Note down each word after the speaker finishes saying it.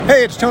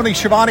Hey, it's Tony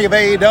Schiavone of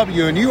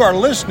AEW, and you are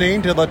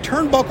listening to the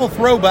Turnbuckle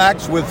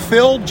Throwbacks with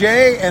Phil,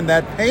 Jay, and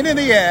that pain in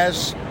the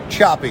ass,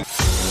 Choppy. Your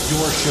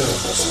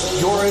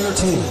shows, your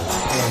entertainment,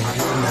 and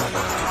your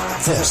network.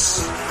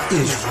 This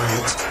is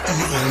Rant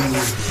EM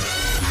Radio.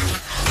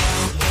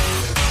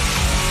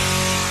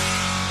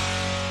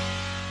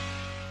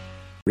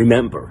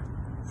 Remember,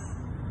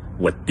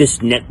 what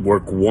this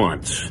network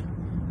wants,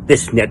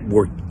 this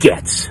network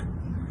gets.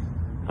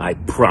 I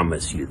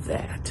promise you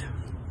that.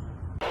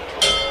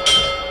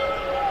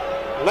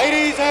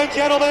 Ladies and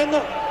gentlemen,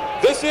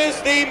 this is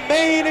the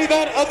main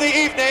event of the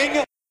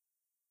evening.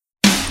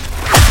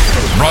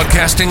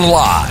 Broadcasting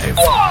live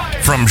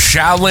from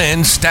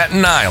Shaolin,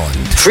 Staten Island.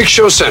 Freak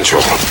Show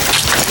Central.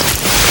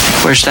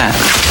 Where's that?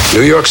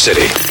 New York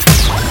City.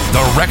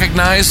 The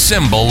recognized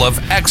symbol of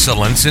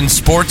excellence in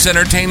sports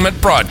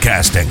entertainment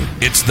broadcasting.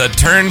 It's the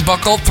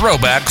Turnbuckle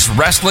Throwbacks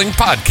Wrestling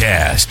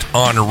Podcast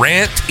on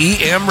Rant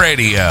EM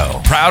Radio.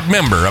 Proud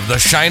member of the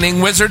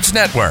Shining Wizards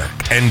Network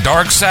and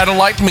Dark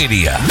Satellite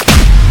Media.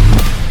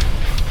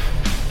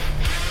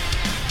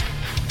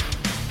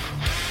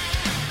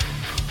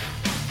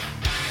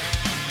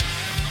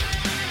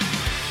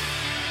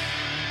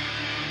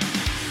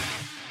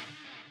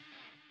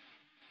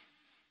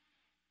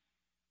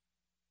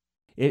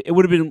 It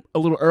would have been a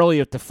little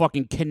earlier if the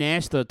fucking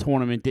Canasta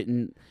tournament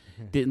didn't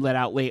let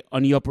out late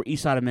on the Upper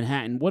East Side of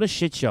Manhattan. What a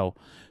shit show.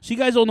 So you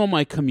guys all know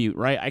my commute,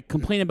 right? I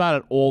complain about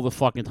it all the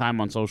fucking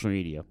time on social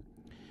media.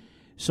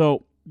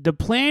 So the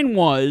plan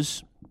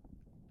was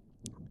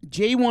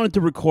Jay wanted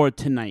to record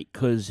tonight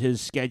because his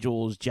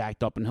schedule is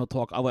jacked up, and he'll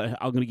talk. I'm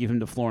going to give him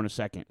the floor in a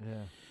second.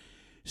 Yeah.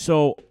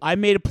 So I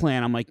made a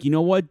plan. I'm like, you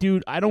know what,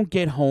 dude? I don't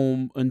get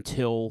home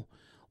until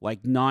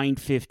like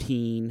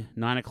 9:15,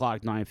 9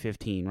 o'clock,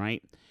 9:15,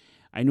 right?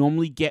 I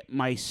normally get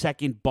my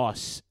second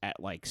bus at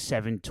like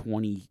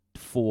 7:24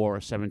 or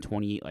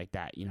 7:28, like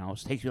that. You know, it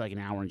takes me like an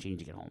hour and change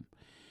to get home.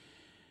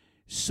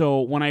 So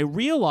when I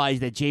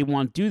realized that Jay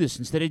wanted to do this,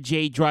 instead of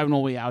Jay driving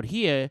all the way out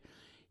here,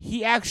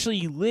 he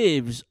actually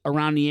lives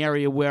around the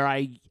area where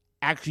I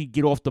actually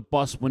get off the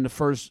bus when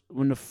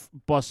the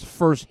bus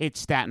first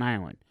hits Staten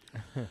Island.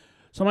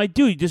 So I'm like,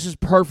 dude, this is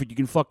perfect. You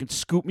can fucking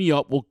scoop me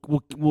up.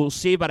 We'll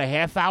save about a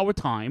half hour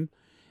time.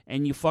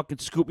 And you fucking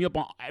scoop me up.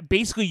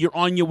 Basically, you're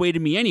on your way to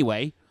me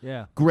anyway.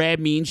 Yeah. Grab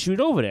me and shoot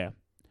over there.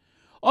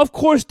 Of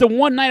course, the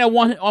one night I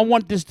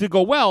want this to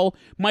go well,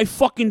 my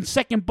fucking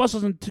second bus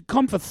doesn't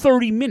come for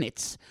 30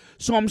 minutes.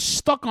 So I'm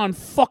stuck on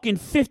fucking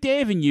Fifth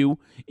Avenue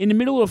in the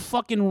middle of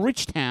fucking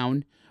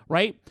Richtown,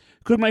 right?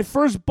 Because my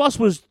first bus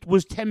was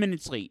 10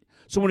 minutes late.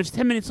 So when it's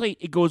 10 minutes late,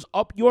 it goes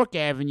up York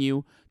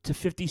Avenue to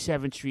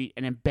 57th Street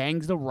and then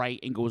bangs the right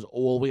and goes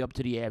all the way up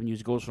to the avenues.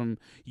 It goes from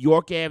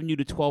York Avenue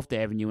to 12th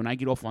Avenue, and I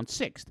get off on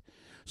 6th.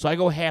 So I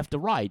go half the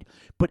ride.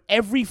 But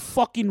every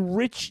fucking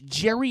rich,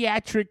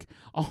 geriatric,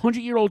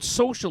 100-year-old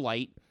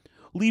socialite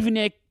leaving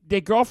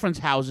their girlfriends'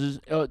 houses,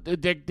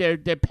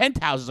 their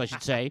penthouses, I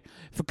should say,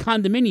 for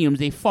condominiums,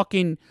 they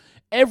fucking,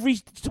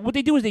 what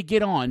they do is they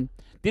get on.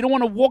 They don't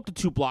want to walk the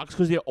 2 blocks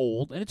because they're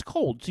old, and it's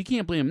cold, so you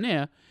can't blame them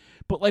there.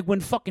 But like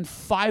when fucking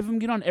 5 of them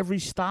get on every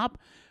stop,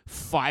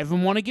 5 of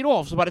them want to get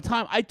off. So by the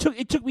time I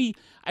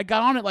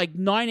got on at like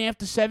 9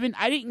 after 7.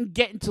 I didn't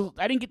get to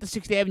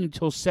 6th Avenue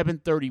until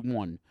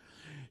 7:31.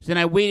 So then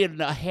I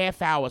waited a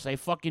half hour. So I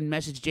fucking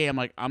messaged Jay. I'm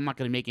like, I'm not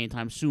gonna make it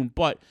anytime soon.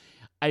 But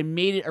I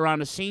made it around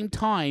the same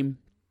time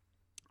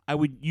I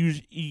would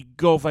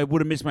go if I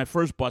would have missed my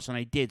first bus, and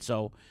I did.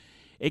 So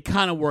it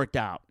kind of worked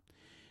out.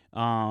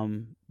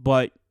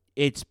 But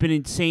it's been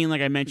insane,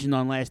 like I mentioned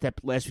on last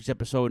week's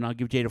episode, and I'll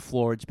give Jay the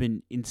floor. It's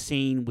been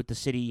insane with the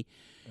city.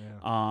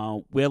 Yeah.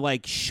 We're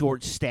like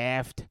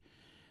short-staffed,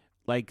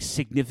 like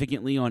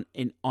significantly and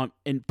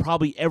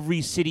probably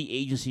every city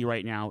agency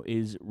right now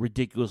is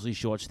ridiculously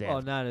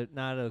short-staffed. Well,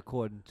 not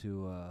according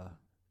to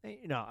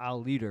our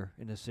leader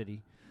in the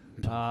city.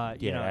 That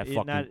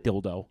fucking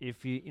dildo.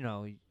 If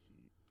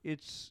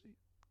it's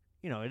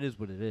it is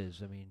what it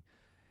is. I mean,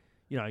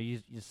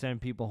 you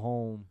send people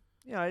home.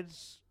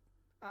 It's.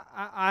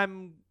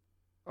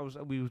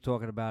 We were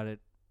talking about it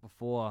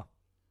before,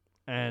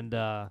 and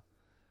I'm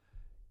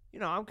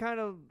kind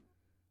of,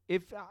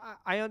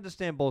 I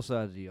understand both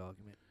sides of the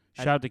argument.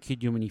 Shout out to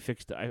Kid Human, he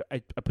fixed it. I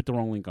put the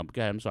wrong link up.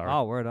 Go ahead, I'm sorry.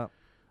 Oh, word up.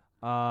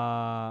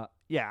 I'm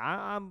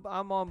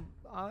on.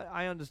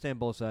 I understand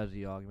both sides of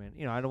the argument.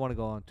 I don't want to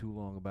go on too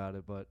long about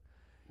it, but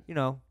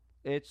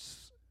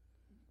it's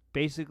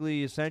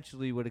basically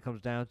essentially what it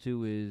comes down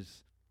to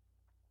is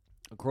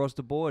across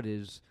the board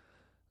is,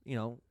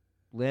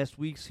 last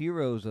week's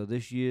heroes are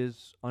this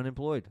year's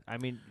unemployed. I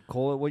mean,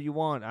 call it what you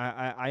want.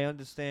 I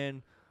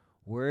understand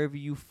wherever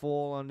you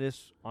fall on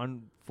this.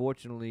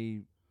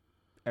 Unfortunately,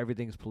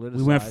 everything's politicized.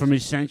 We went from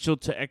essential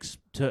to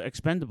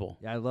expendable.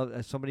 Yeah, I love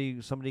that.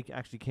 Somebody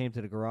actually came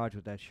to the garage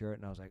with that shirt,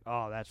 and I was like,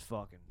 "Oh, that's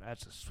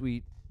a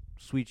sweet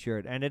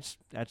shirt." And that's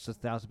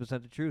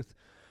 1,000% the truth.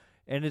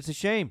 And it's a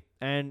shame.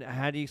 And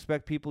how do you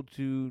expect people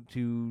to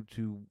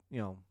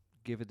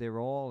give it their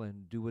all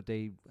and do what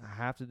they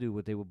have to do,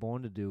 what they were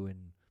born to do?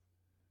 And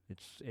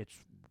it's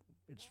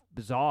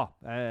bizarre.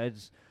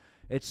 It's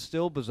It's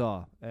still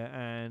bizarre,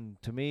 and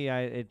to me,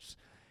 it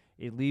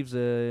leaves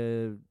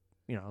a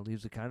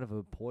kind of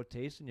a poor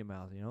taste in your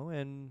mouth,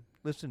 And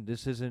listen,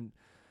 this isn't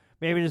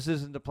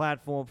the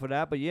platform for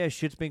that, but yeah,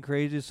 shit's been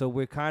crazy. So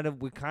we're kind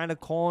of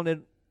calling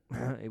it.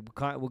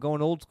 We're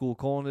going old school,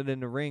 calling it in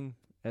the ring,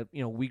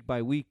 week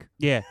by week.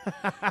 Yeah.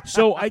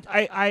 So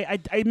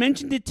I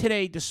mentioned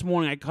it this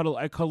morning. I cut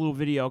a little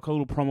video, a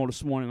little promo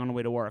this morning on the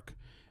way to work.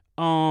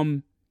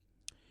 And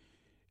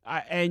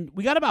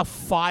we got about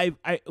 5.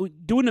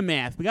 Doing the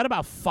math, we got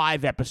about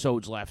 5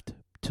 episodes left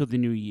till the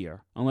new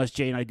year, unless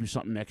Jay and I do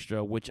something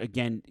extra. Which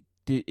again,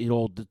 it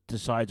all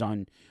decides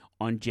on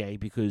Jay,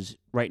 because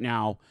right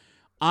now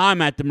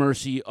I'm at the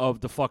mercy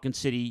of the fucking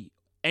city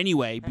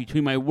anyway,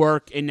 between my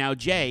work and now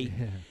Jay,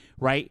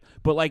 right?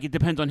 But like it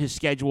depends on his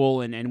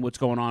schedule and what's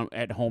going on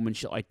at home and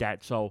shit like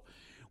that. So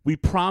we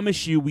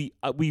promise you,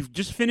 we've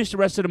just finished the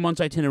rest of the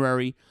month's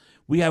itinerary.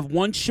 We have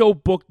one show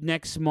booked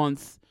next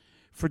month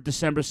for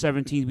December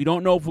 17th. We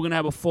don't know if we're gonna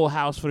have a full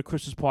house for the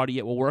Christmas party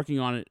yet. We're working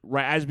on it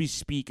right as we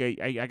speak. We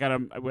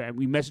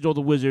messaged all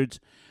the Wizards.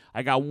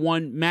 I got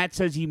one. Matt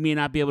says he may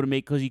not be able to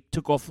make because he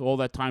took off all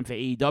that time for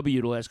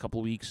AEW the last couple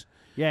of weeks.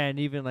 Yeah, and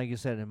even like you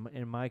said,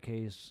 in my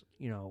case,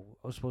 I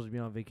was supposed to be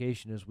on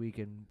vacation this week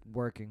and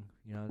working.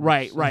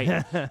 Right.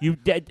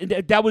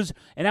 That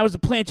was the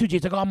plan too.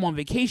 Jay's like, I'm on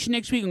vacation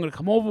next week. I'm gonna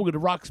come over. We're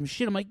gonna rock some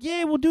shit. I'm like,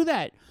 yeah, we'll do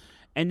that.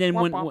 And then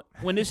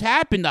when this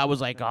happened, I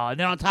was like, oh. And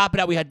then on top of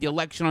that, we had the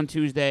election on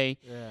Tuesday.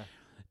 Yeah.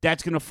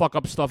 That's gonna fuck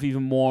up stuff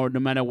even more. No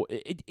matter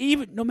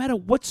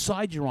what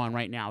side you're on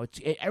right now,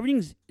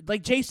 everything's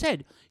like Jay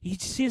said. He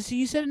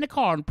said in the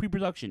car in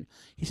pre-production.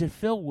 He said,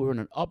 "Phil, we're in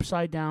an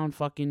upside down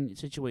fucking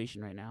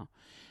situation right now,"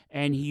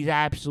 and he's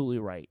absolutely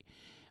right.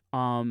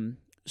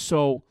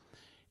 So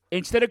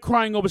instead of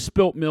crying over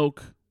spilt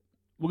milk,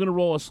 we're gonna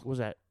roll. What was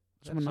that?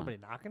 Somebody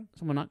knocking?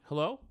 Someone knock.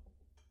 Hello?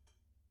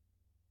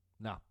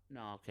 No.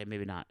 Okay,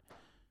 maybe not.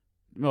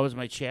 No, was it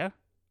my chair?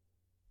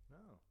 No.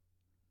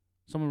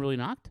 Someone really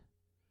knocked?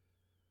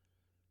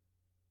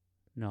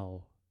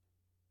 No.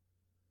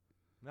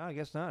 No, I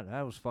guess not.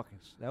 That was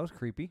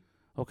creepy.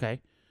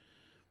 Okay.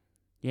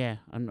 Yeah,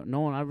 I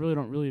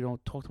really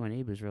don't talk to my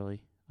neighbors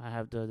really.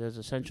 There's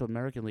a Central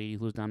American lady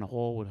who lives down the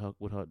hall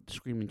with her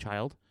screaming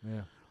child.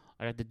 Yeah.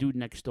 I got the dude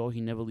next door. He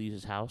never leaves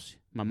his house.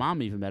 My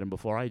mom even met him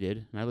before I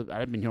did, and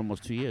I've been here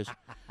almost 2 years.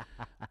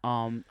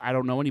 I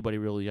don't know anybody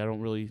really. I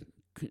don't really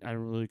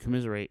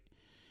commiserate.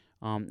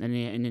 And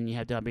then you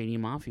have the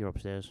Albanian mafia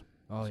upstairs.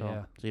 Oh,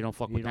 yeah. So you don't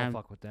fuck with them? You don't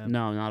fuck with them.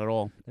 No, not at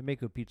all. They make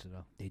good pizza,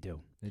 though. They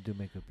do. They do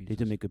make good pizza. They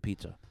do make good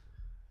pizza.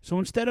 So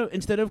instead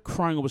of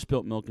crying over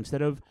spilt milk,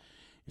 instead of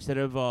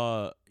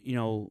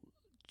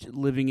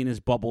living in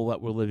this bubble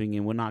that we're living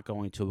in, we're not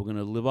going to. We're going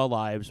to live our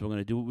lives. We're going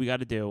to do what we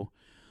got to do,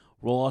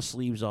 roll our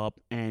sleeves up,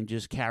 and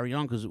just carry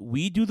on, because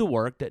we do the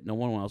work that no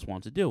one else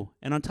wants to do.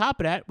 And on top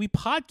of that, we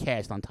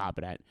podcast on top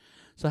of that.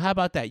 So how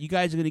about that? You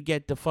guys are going to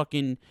get the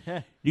fucking...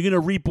 You're going to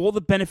reap all the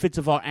benefits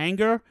of our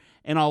anger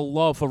and our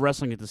love for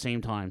wrestling at the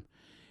same time.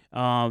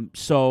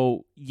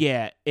 So,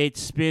 yeah,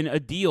 it's been a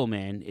deal,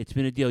 man. It's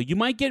been a deal. You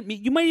might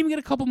even get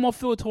a couple more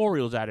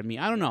filatorials out of me.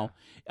 I don't know.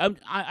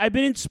 I've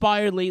been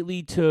inspired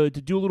lately to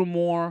do a little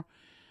more.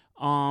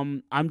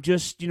 I'm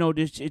just,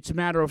 it's a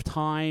matter of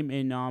time,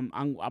 and I'm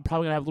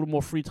probably going to have a little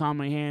more free time on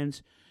my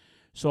hands.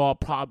 So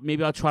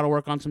maybe I'll try to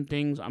work on some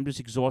things. I'm just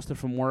exhausted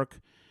from work.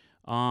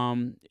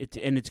 It's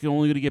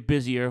only going to get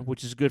busier,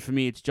 which is good for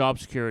me. It's job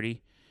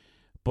security.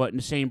 But in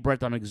the same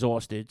breath, I'm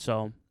exhausted.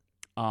 So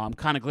I'm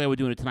kind of glad we're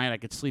doing it tonight. I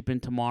could sleep in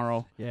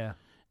tomorrow. Yeah.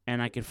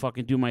 And I could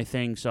fucking do my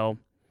thing. So,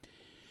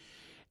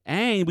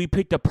 and we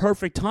picked a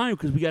perfect time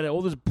because we got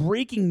all this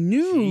breaking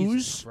news.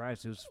 Jesus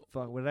Christ, it was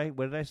fun. What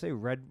did I say?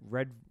 Red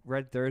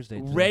Thursday.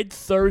 Tonight. Red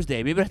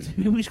Thursday.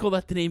 Maybe we should call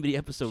that the name of the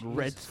episode.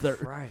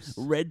 Jesus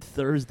Red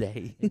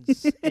Thursday.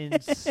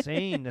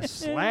 Insane. The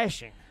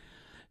slashing.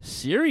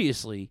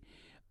 Seriously.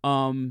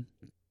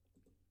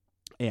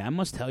 Yeah, I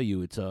must tell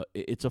you, it's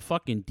a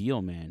fucking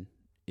deal, man.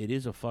 It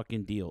is a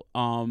fucking deal.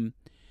 All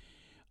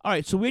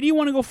right, so where do you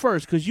want to go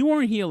first? Because you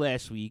weren't here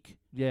last week.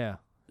 Yeah.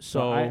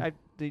 So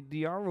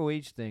the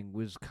ROH thing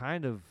was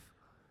kind of,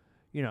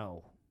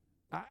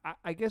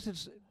 I guess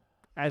it's,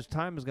 as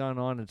time has gone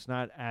on, it's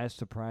not as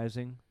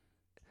surprising.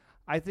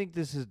 I think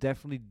this is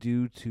definitely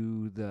due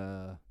to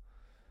the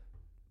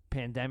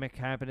pandemic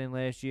happening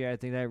last year. I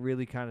think that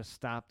really kind of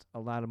stopped a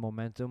lot of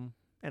momentum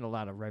and a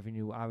lot of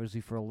revenue, obviously,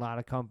 for a lot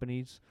of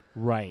companies.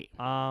 Right.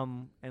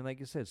 And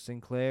like I said,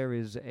 Sinclair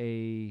is they're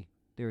a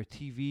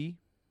TV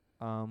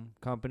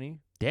company.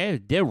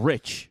 They're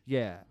rich.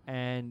 Yeah,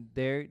 and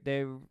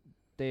they're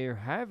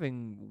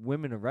having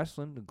Women of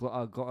Wrestling,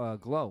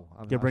 Glow.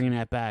 They're bringing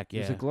that back.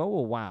 Yeah. Is it Glow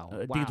or Wow?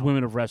 I think it's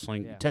Women of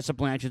Wrestling. Yeah. Tessa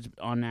Blanchard's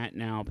on that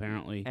now,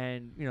 apparently.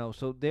 And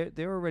so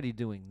they're already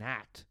doing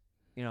that.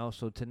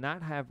 So to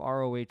not have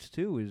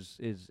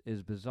ROH2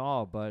 is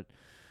bizarre, but.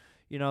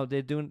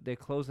 They're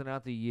closing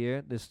out the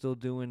year. They're still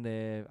doing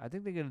I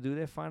think they're going to do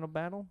their final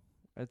battle.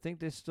 I think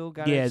they still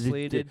got it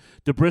slated.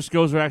 The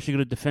Briscoes are actually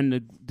going to defend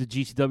the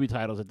GCW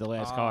titles at the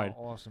last card.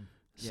 Awesome.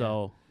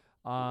 So,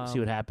 See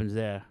what happens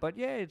there. But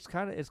yeah, it's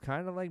kind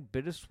of like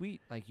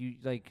bittersweet. Like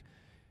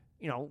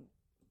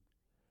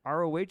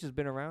ROH has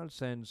been around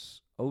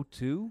since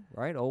 02,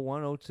 right?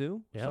 01,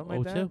 02, Yeah,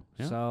 something like 02, that.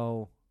 yeah.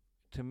 So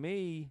to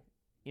me,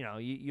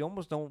 you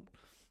almost don't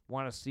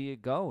want to see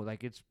it go.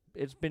 Like it's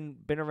been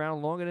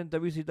around longer than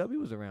WCW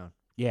was around.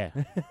 Yeah,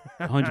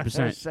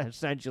 100%.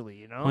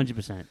 Essentially,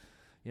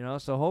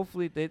 100%. So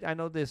hopefully I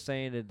know they're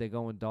saying that they're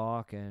going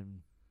dark, and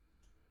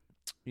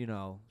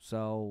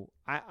so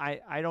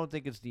I don't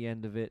think it's the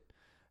end of it.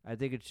 I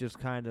think it's just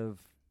kind of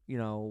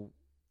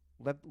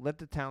let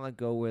the talent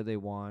go where they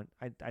want.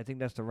 I think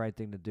that's the right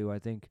thing to do. I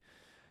think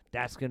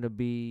that's going to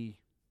be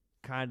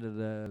kind of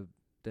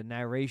the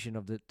narration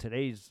of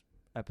today's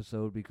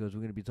episode, because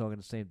we're going to be talking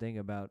the same thing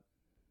about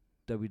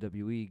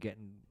WWE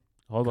getting.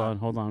 Hold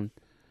on.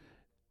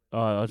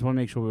 I just want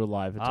to make sure we're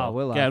live. It's all.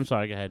 We're live. Yeah, I'm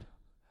sorry. Go ahead.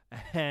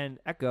 And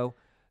Echo,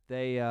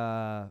 they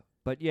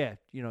but yeah,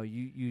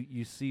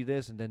 you see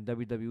this, and then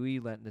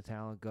WWE letting the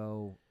talent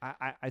go.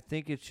 I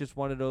think it's just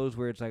one of those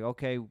where it's like,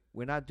 okay,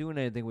 we're not doing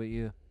anything with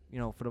you,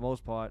 for the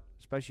most part,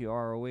 especially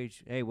ROH.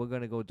 Hey, we're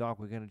gonna go dark.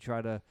 We're gonna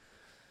try to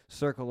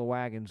circle the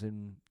wagons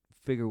and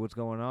figure what's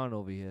going on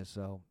over here.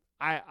 So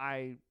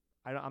I'm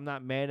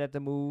not mad at the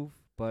move,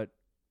 but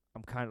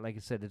I'm kind of, like I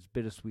said, it's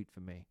bittersweet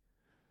for me.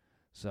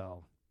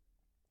 So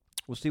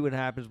we'll see what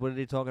happens. What are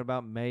they talking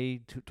about?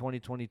 May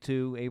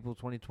 2022, April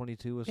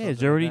 2022, or something? Yeah,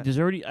 there's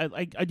already.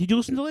 Did you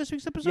listen to last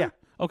week's episode? Yeah.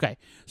 Okay.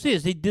 So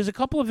yes, there's a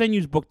couple of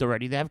venues booked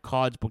already. They have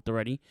cards booked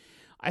already.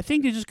 I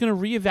think they're just going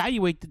to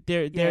reevaluate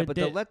their. But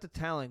they'll let the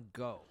talent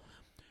go.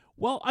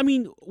 Well, I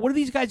mean, what are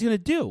these guys going to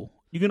do?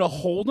 You're going to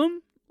hold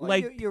them? Well,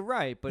 you're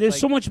right, but there's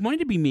so much money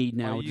to be made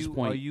now at this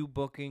point. Are you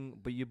booking?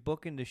 But you're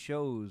booking the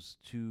shows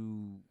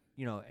to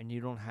and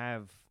you don't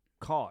have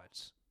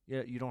cards.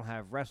 You don't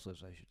have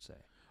wrestlers, I should say.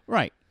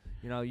 Right.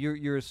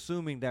 You're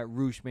assuming that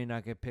Roosh may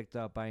not get picked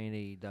up by an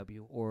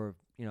AEW or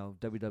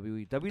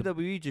WWE.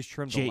 WWE just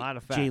trimmed a lot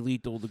of fat. Jay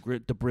Lethal,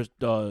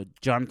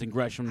 Jonathan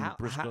Gresham, the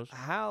Briscoes.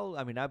 How?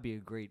 I mean, that'd be a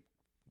great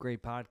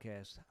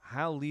podcast.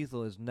 How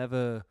Lethal has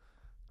never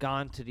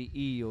gone to the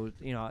E, or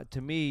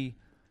to me,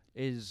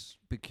 is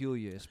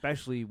peculiar,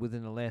 especially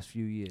within the last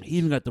few years. He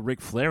even got the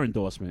Ric Flair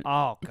endorsement.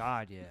 Oh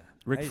God, yeah.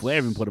 Ric Flair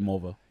even put him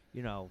over.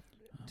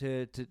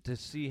 To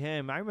see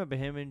him, I remember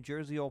him in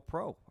Jersey All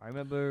Pro. I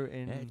remember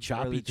in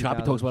Choppy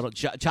talks about it.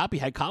 Choppy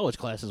had college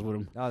classes with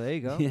him. Oh, there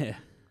you go. Yeah,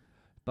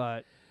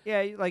 but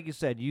yeah, like you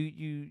said,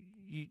 you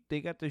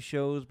they got the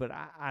shows, but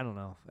I don't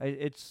know.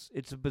 It's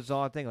a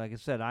bizarre thing. Like I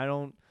said, I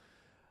don't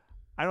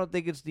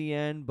think it's the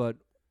end, but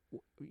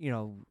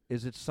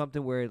is it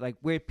something where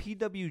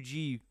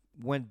PWG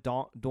went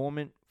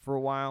dormant for a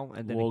while,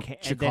 and then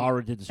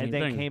Chikara did the same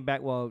thing, and then came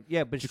back. Well,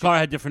 yeah, but Chikara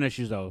had different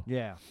issues though.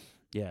 Yeah.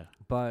 Yeah.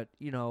 But,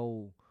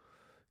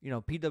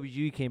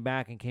 PWG came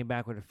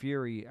back with a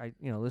fury.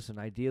 Listen,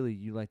 ideally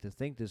you like to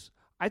think this.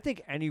 I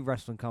think any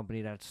wrestling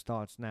company that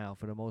starts now,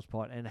 for the most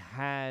part, and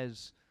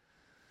has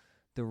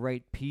the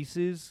right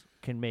pieces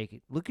can make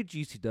it. Look at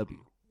GCW.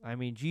 I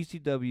mean,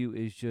 GCW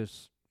is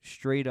just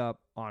straight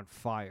up on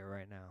fire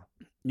right now.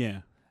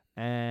 Yeah.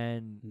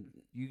 And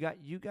you got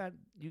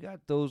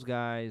those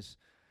guys.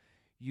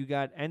 You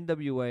got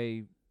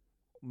NWA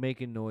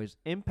making noise.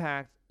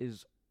 Impact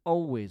is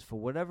always, for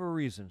whatever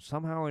reason,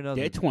 somehow or another,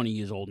 they're 20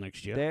 years old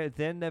next year.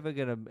 They're never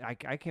gonna.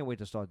 I can't wait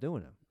to start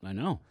doing them. I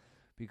know,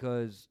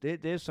 because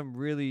there's some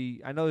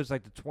really. I know it's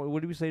like the 20.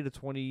 What do we say, the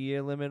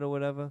 20-year limit or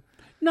whatever?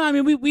 No, I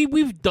mean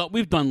we've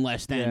done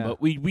less than, but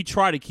we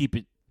try to keep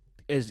it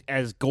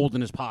as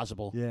golden as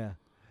possible. Yeah,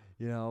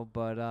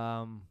 but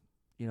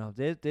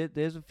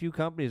there's a few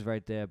companies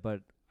right there,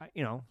 but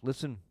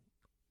listen,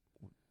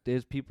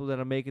 there's people that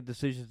are making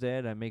decisions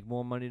there that make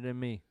more money than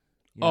me.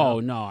 No,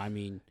 I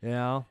mean,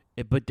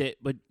 but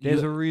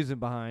there's a reason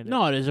behind it.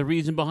 No, there's a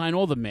reason behind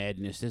all the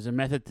madness. There's a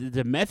method. There's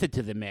a method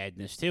to the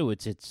madness too.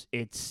 It's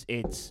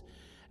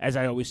as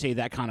I always say,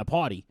 that kind of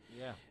party.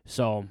 Yeah.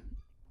 So,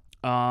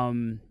 all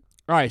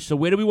right. So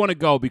where do we want to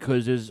go?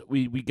 Because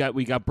we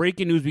got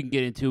breaking news we can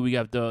get into. We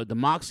got the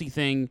Moxley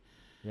thing.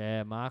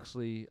 Yeah,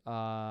 Moxley.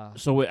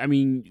 So I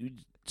mean.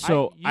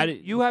 So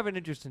you have an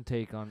interesting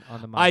take on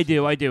the Moxley.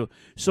 I do.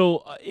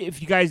 So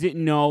if you guys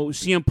didn't know,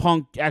 CM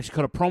Punk actually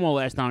cut a promo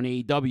last night on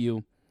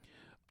AEW,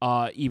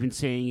 even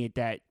saying it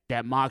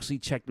that Moxley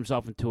checked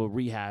himself into a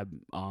rehab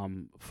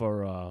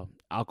for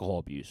alcohol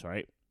abuse.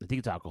 Right? I think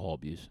it's alcohol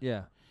abuse.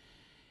 Yeah.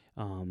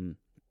 And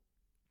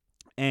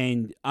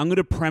I'm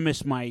gonna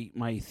premise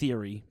my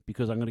theory,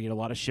 because I'm gonna get a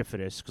lot of shit for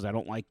this, because I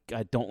don't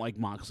like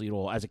Moxley at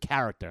all as a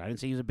character. I didn't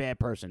say he's a bad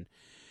person,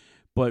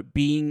 but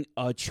being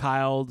a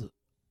child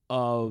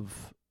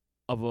of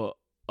a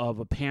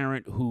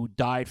parent who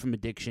died from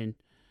addiction,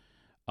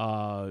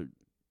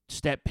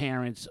 step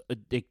parents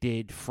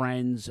addicted,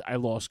 friends. I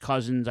lost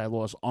cousins, I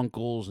lost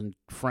uncles and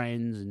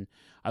friends, and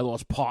I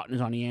lost partners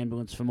on the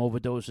ambulance from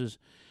overdoses.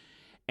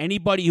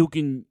 Anybody who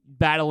can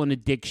battle an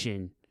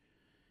addiction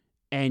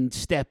and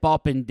step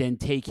up and then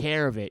take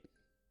care of it,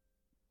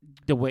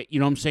 the way, you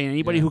know what I'm saying?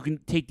 Anybody who can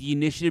take the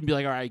initiative and be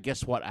like, all right,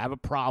 guess what? I have a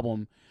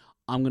problem.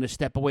 I'm going to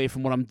step away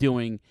from what I'm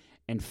doing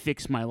and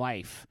fix my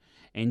life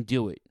and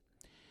do it,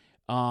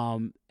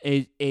 will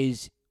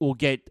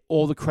get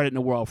all the credit in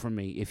the world from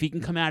me. If he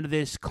can come out of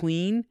this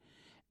clean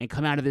and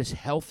come out of this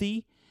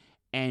healthy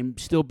and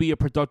still be a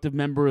productive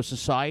member of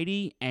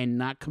society and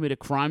not commit a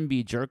crime, be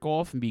a jerk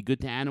off and be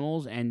good to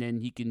animals, and then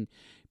he can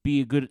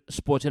be a good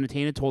sports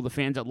entertainer to all the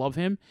fans that love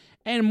him,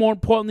 and more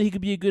importantly, he could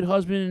be a good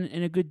husband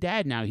and a good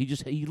dad now. He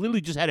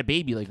literally just had a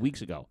baby like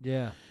weeks ago.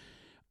 Yeah.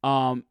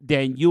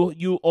 Then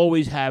you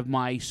always have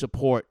my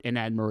support and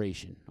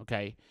admiration,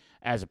 okay,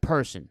 as a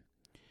person.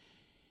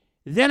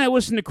 Then I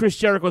listened to Chris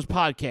Jericho's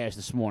podcast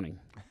this morning.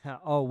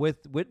 Oh,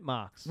 with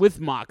Mox. With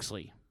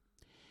Moxley.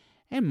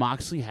 And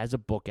Moxley has a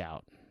book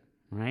out,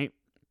 right?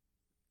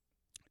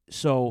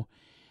 So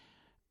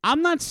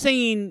I'm not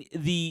saying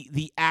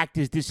the act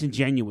is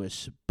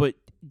disingenuous, but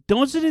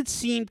doesn't it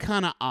seem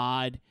kind of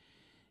odd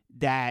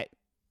that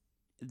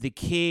the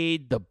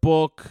kid, the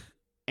book,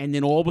 and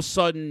then all of a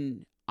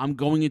sudden I'm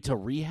going into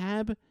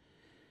rehab?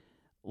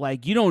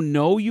 Like, you don't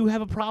know you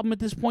have a problem at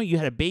this point. You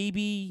had a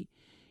baby.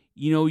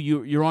 You know,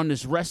 you're on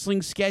this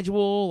wrestling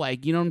schedule.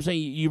 Like, you know what I'm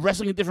saying? You're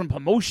wrestling in different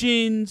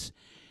promotions.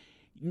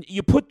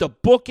 You put the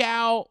book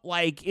out.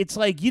 Like, it's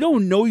like you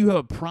don't know you have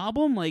a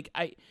problem. Like,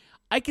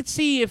 I could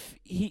see if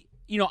he,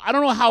 you know, I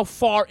don't know how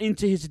far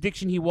into his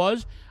addiction he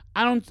was.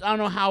 I don't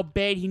know how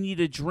bad he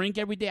needed a drink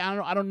every day.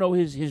 I don't know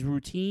his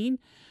routine.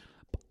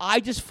 I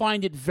just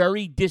find it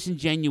very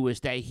disingenuous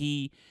that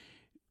he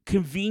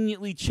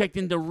conveniently checked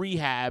into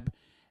rehab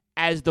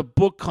as the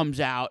book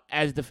comes out,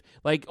 as the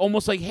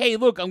almost like, hey,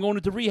 look, I'm going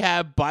into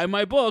rehab. Buy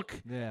my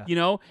book. Yeah. You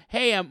know,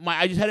 hey,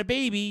 I just had a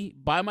baby.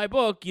 Buy my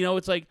book. You know,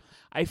 it's like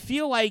I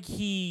feel like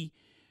he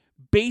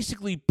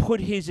basically put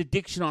his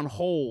addiction on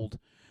hold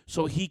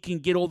so he can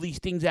get all these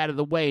things out of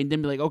the way, and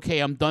then be like, okay,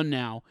 I'm done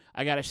now.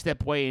 I got to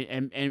step away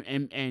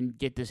and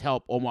get this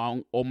help, or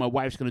my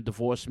wife's going to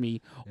divorce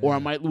me, or I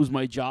might lose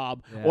my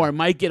job, or I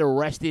might get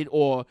arrested,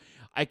 or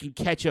I can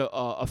catch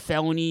a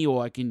felony,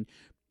 or I can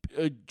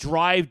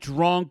drive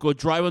drunk or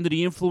drive under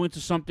the influence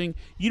or something.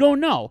 You don't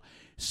know.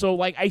 So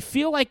like I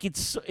feel like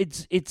it's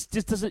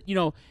just doesn't, you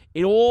know,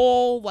 it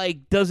all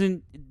like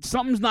doesn't,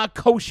 something's not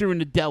kosher in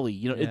the deli.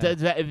 You know, if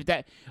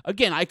that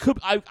again,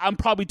 I'm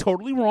probably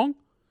totally wrong.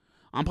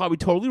 I'm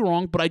but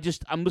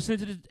I'm listening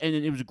to this, and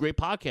it was a great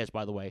podcast,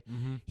 by the way.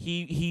 Mm-hmm.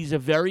 He's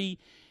very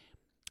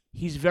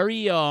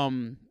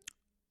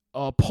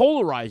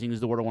polarizing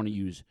is the word I want to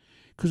use,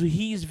 because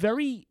he's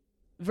very,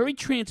 very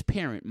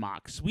transparent,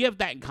 Mox. We have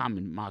that in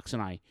common, Mox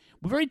and I.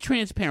 We're very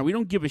transparent. We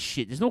don't give a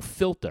shit. There's no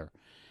filter.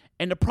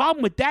 And the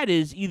problem with that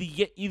is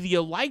either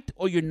you're liked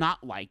or you're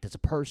not liked as a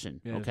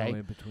person. Yeah, okay, there's no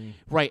in between.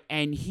 Right.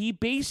 And he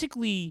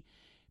basically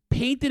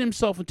painted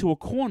himself into a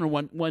corner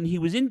when he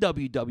was in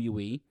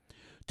WWE,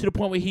 to the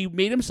point where he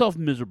made himself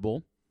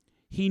miserable.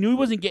 He knew he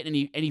wasn't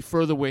getting any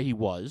further where he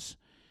was,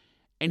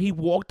 and he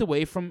walked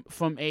away from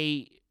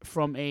a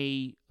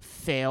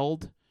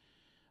failed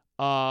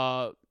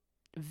tenure.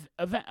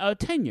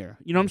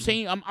 You know what I'm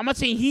saying? I'm not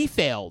saying he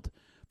failed.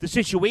 The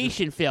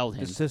situation failed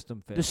him. The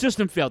system failed. The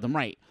system failed him,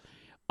 right?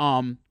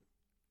 And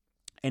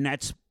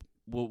that's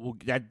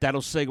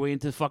that'll segue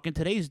into fucking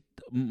today's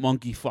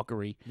monkey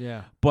fuckery.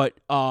 Yeah. But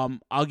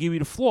I'll give you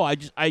the floor.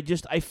 I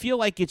feel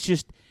like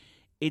it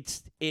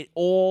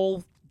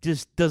all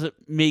just doesn't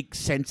make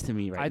sense to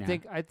me right now.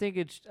 I think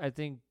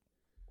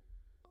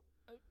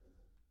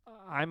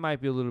I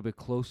might be a little bit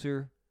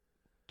closer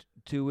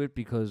to it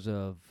because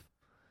of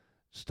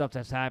stuff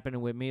that's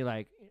happening with me.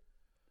 Like,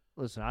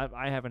 listen,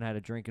 I haven't had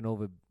a drink in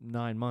over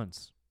 9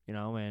 months, you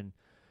know, and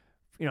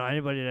you know,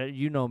 anybody that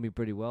you know me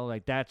pretty well,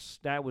 like that's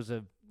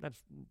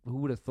who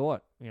would have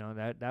thought, you know,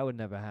 that would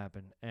never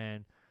happen.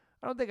 And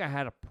I don't think I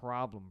had a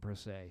problem per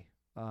se.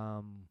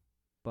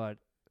 But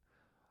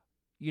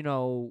you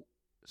know,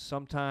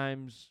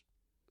 sometimes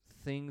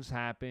things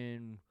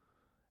happen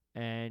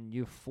and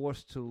you're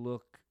forced to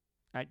look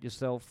at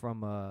yourself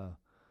from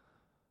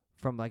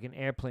like an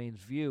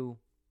airplane's view.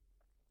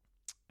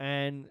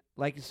 And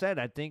like you said,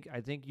 I think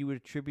you would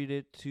attribute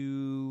it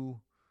to,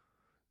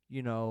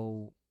 you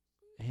know,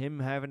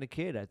 him having a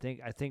kid. I think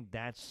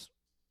that's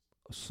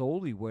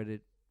solely what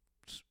it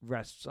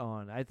rests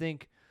on. I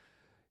think,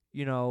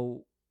 you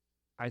know,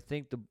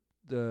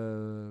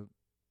 the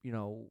you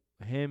know,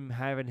 him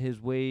having his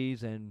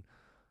ways, and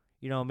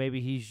you know, maybe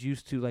he's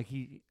used to, like,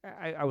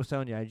 I was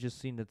telling you, I just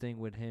seen the thing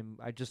with him.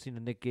 I just seen the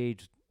Nick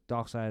Gage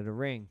Dark Side of the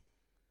Ring,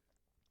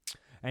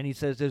 and he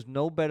says there's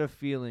no better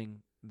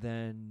feeling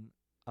than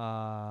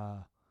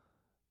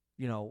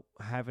you know,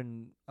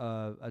 having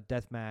a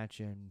death match,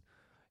 and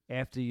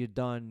after you're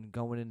done,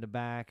 going in the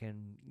back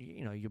and,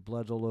 you know, your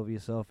blood's all over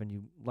yourself, and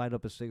you light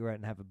up a cigarette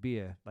and have a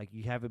beer. Like,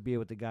 you have a beer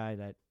with the guy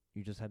that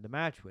you just had the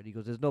match with. He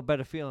goes, there's no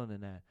better feeling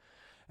than that.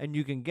 And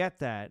you can get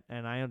that,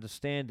 and I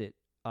understand it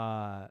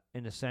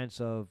in the sense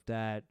of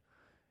that,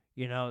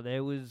 you know,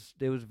 there was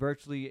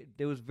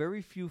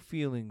very few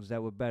feelings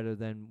that were better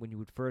than when you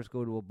would first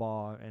go to a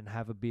bar and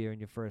have a beer in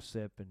your first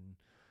sip, and,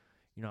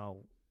 you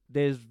know,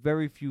 there's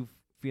very few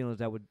feelings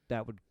that would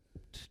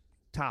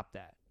top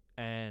that.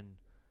 And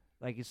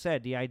like you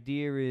said, the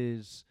idea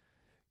is,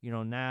 you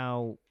know,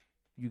 now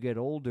you get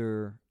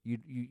older,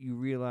 you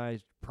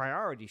realize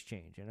priorities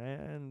change,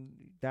 and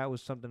that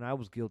was something I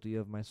was guilty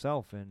of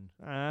myself. And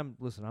I'm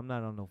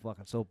not on no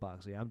fucking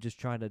soapbox here. I'm just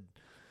trying to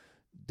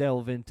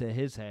delve into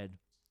his head,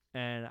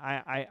 and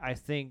I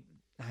think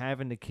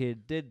having the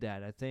kid did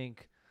that. I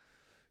think,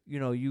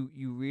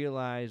 you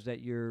realize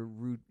that your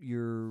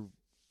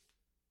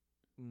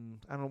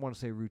I don't want to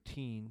say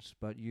routines,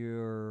 but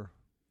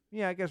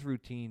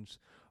routines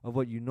of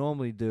what you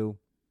normally do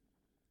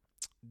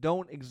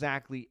don't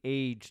exactly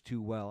age too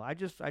well. I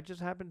just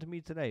happened to me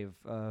today.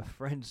 A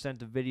friend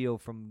sent a video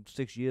from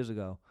 6 years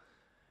ago,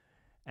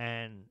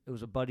 and it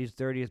was a buddy's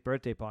 30th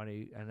birthday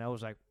party, and I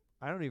was like,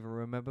 I don't even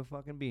remember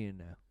fucking being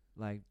there.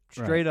 Like,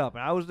 straight up.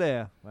 And I was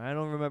there, but I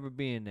don't remember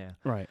being there.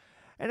 Right.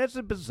 And it's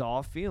a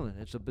bizarre feeling.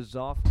 It's a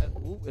bizarre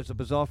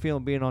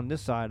feeling being on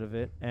this side of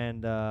it.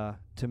 And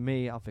to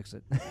me, I'll fix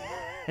it.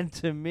 And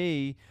to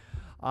me,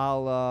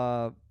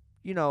 I'll,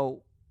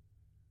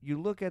 you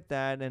look at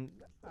that, and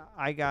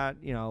I got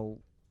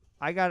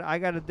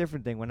a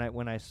different thing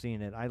when I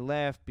seen it. I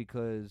laughed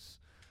because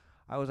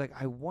I was like,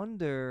 I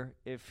wonder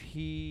if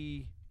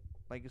he,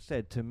 like I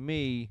said, to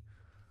me,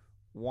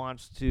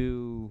 wants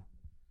to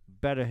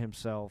better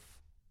himself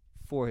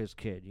for his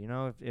kid.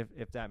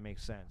 If that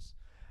makes sense.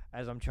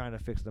 As I'm trying to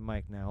fix the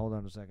mic now. Hold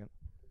on a second.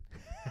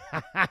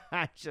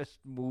 I just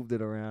moved it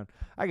around.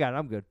 I got it.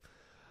 I'm good.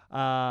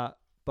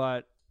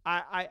 But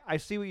I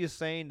see what you're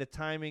saying. The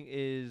timing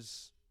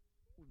is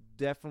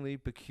definitely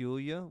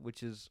peculiar,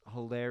 which is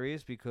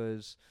hilarious,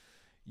 because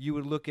you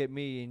would look at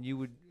me and you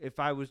would, if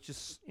I was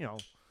just,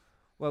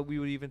 what we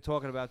were even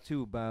talking about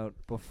too, about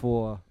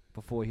before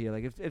here.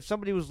 Like if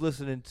somebody was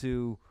listening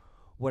to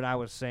what I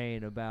was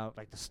saying about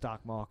like the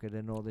stock market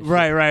and all this shit,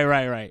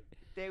 Right.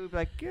 they would be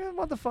like, yeah,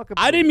 motherfucker.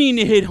 I didn't mean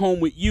to hit home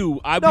with you.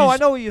 I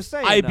know what you're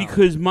saying.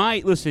 Because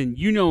listen,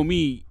 you know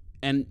me,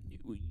 and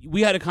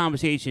we had a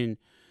conversation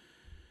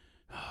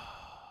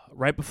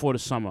right before the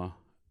summer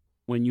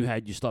when you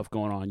had your stuff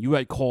going on. You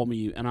had called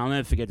me, and I'll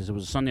never forget this. It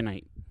was a Sunday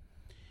night,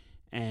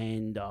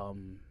 and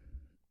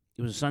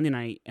it was a Sunday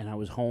night, and I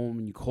was home,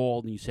 and you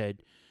called, and you said,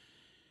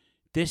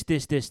 this,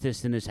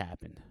 and this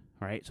happened,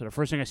 right? So the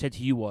first thing I said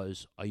to you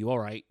was, are you all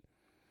right?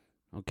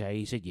 Okay,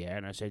 he said, yeah,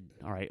 and I said,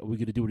 all right, are we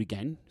going to do it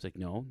again? He's like,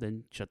 no,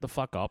 then shut the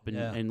fuck up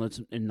and let's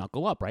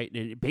knuckle up, right?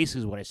 And it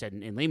basically is what I said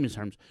in layman's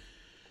terms.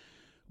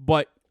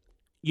 But,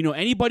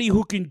 anybody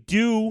who can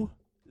do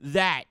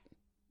that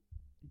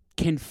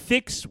can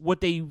fix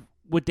what they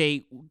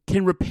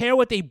can repair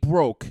what they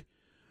broke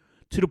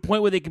to the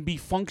point where they can be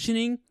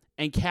functioning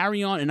and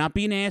carry on and not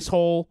be an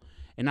asshole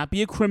and not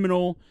be a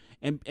criminal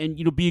and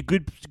be a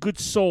good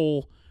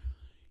soul.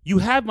 You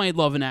have my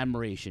love and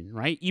admiration,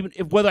 right? Even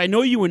if whether I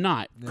know you or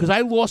not, because I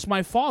lost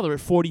my father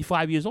at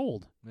 45 years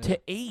old to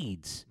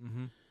AIDS.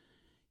 Mm-hmm.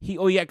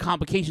 He had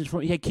complications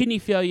he had kidney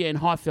failure and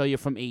heart failure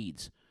from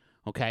AIDS.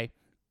 Okay,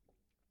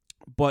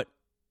 but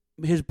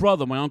his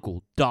brother, my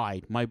uncle,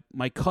 died.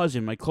 My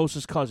cousin, my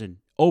closest cousin,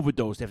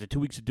 overdosed after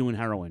 2 weeks of doing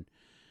heroin.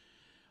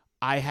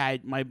 I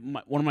had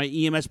one of my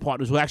EMS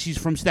partners, who actually is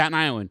from Staten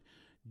Island,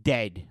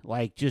 dead,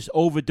 like just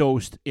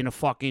overdosed in a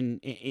fucking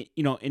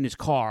in his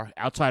car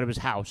outside of his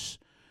house.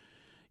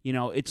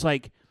 It's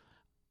like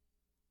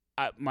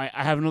I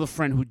have another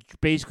friend who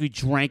basically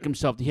drank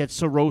himself. He had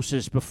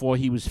cirrhosis before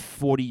he was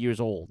 40 years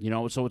old,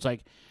 So it's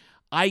like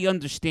I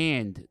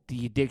understand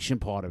the addiction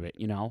part of it,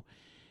 and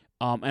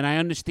I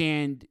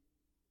understand.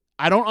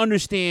 I don't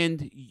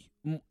understand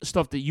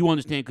stuff that you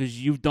understand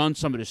because you've done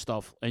some of this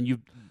stuff and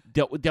you've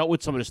dealt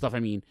with some of this stuff. I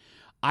mean,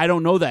 I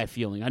don't know that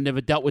feeling. I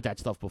never dealt with that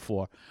stuff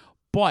before.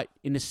 But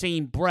in the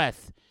same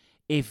breath,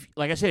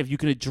 like I said, if you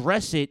can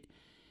address it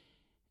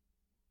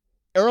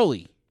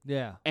early,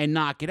 and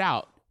knock it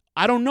out.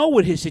 I don't know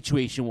what his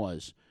situation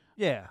was.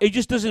 Yeah. It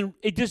just doesn't.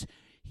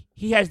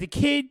 He has the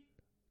kid,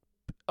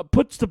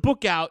 puts the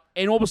book out,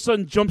 and all of a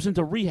sudden jumps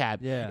into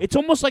rehab. Yeah. It's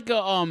almost like a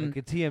like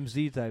a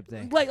TMZ type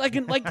thing. Like a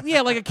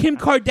Kim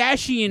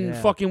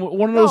Kardashian fucking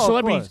one of those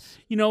celebrities.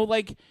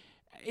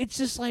 It's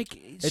just like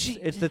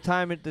it's the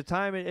time.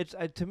 It's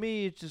to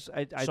me. It's just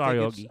I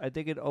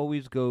think it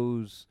always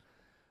goes.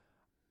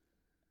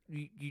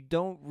 You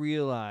don't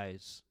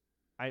realize.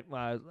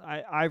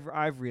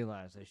 I've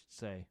realized, I should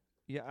say.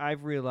 Yeah,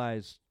 I've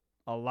realized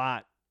a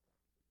lot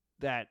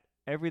that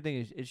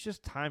everything it's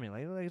just timing.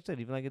 Like I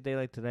said, even like a day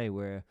like today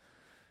where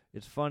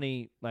it's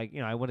funny, like,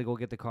 I want to go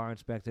get the car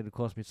inspected. It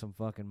cost me some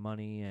fucking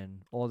money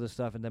and all this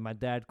stuff. And then my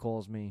dad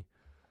calls me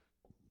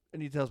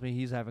and he tells me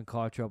he's having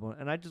car trouble.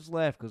 And I just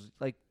laugh because,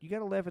 like, you got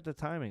to laugh at the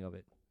timing of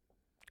it.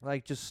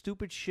 Like, just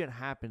stupid shit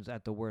happens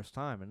at the worst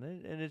time. And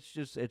it's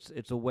just,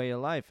 it's a way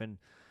of life. And,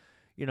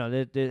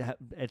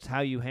 it's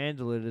how you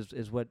handle it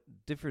is what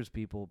differs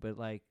people. But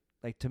like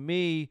to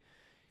me,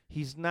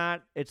 it's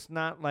not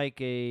like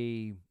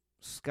a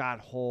Scott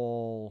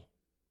Hall,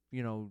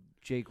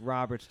 Jake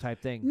Roberts type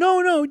thing.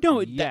 No.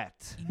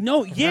 Yet.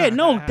 No.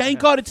 Thank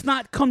God it's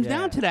not come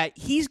down to that.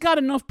 He's got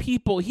enough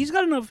people. He's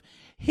got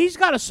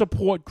a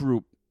support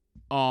group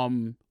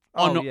on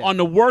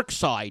the work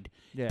side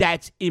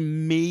that's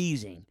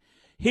amazing.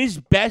 His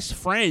best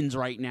friends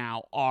right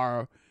now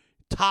are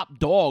top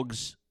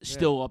dogs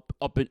still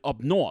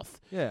up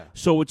north. Yeah.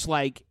 So it's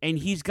like, and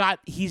he's got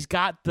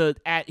the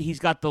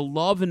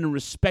love and the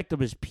respect of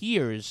his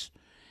peers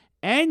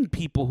and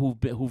people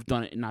who've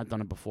done it and not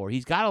done it before.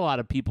 He's got a lot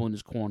of people in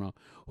his corner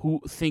who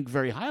think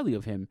very highly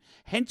of him.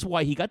 Hence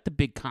why he got the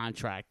big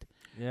contract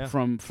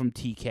from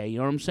TK. You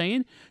know what I'm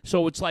saying?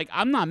 So it's like,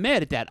 I'm not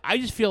mad at that. I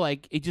just feel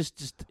like it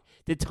just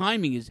the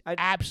timing is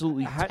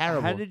absolutely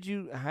terrible.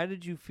 How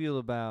did you feel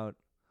about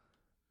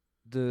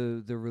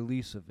the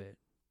release of it?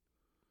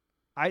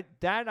 I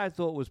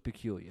thought was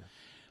peculiar.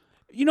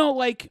 You know,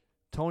 like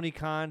Tony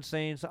Khan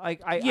saying so. I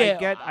yeah,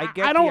 get I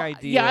the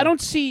idea. Yeah, I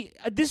don't see.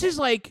 This is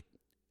like,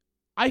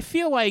 I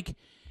feel like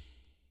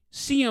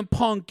CM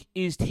Punk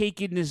is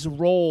taking this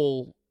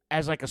role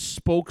as like a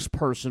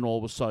spokesperson all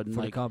of a sudden, for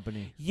like the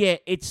company. Yeah,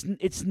 it's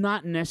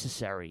not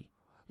necessary.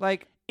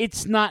 Like,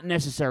 it's not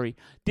necessary.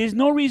 There's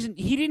no reason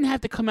he didn't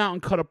have to come out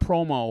and cut a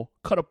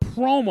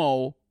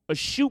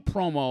shoot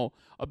promo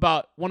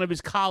about one of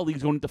his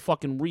colleagues going into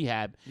fucking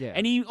rehab. Yeah.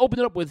 And he opened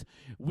it up with,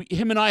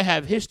 him and I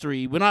have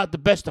history. We're not the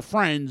best of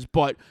friends,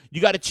 but you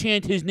got to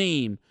chant his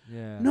name.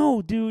 Yeah.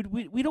 No, dude,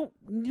 you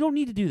don't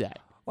need to do that.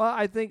 Well,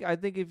 I think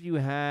if you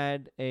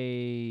had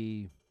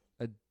a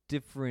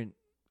different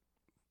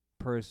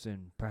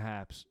person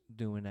perhaps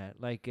doing that,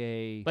 like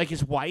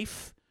his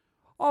wife.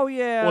 Oh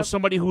yeah, or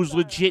somebody who's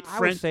legit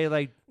friend. I would say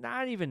like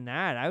not even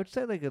that. I would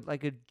say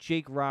like a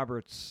Jake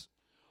Roberts,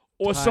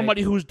 or type.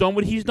 somebody who's done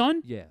what he's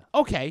done. Yeah.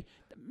 Okay.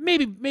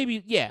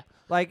 Maybe yeah.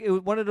 Like it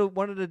was one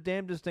of the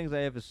damnedest things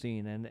I ever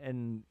seen,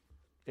 and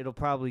it'll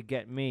probably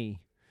get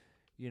me.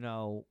 You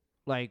know,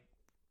 like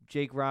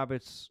Jake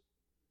Roberts.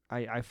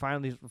 I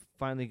finally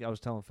I was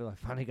telling Phil I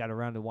finally got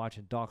around to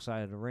watching Dark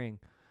Side of the Ring,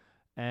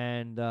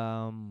 and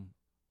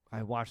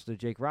I watched the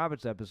Jake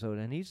Roberts episode,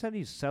 and he said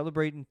he's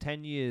celebrating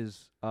 10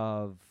 years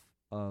of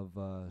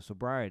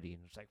sobriety,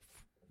 and it's like,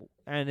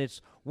 and it's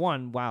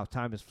wow,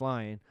 time is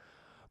flying,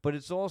 but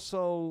it's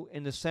also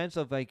in the sense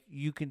of like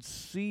you can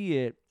see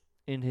it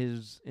in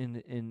his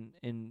in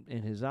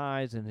his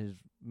eyes and his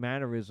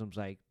mannerisms,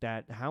 like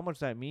that, how much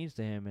that means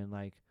to him, and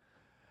like,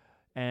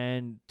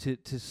 and to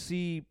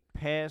see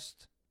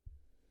past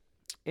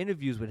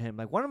interviews with him,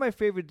 like one of my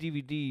favorite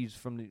DVDs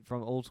from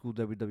old school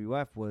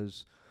WWF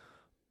was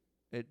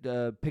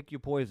Pick Your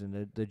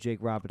Poison, the Jake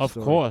Roberts of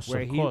story, course,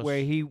 where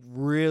he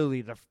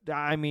really,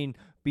 I mean,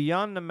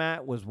 Beyond the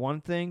Mat was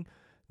one thing.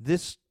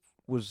 This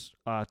was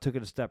took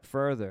it a step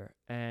further,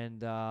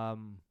 and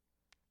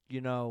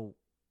you know,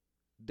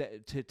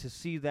 to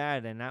see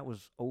that, and that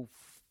was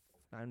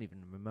I don't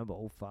even remember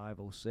 05,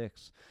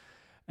 06.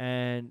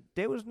 And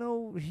there was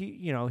no,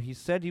 he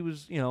said he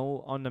was,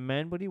 on the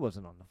mend, but he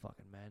wasn't on the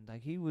fucking mend.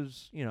 Like, he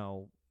was,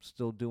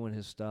 still doing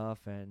his stuff,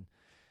 and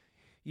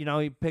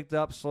he picked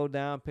up, slowed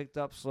down,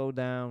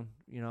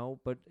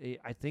 but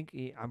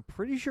I'm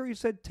pretty sure he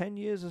said 10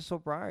 years of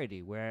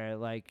sobriety, where,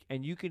 like,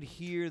 and you could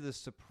hear the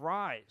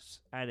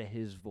surprise out of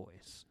his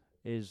voice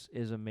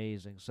is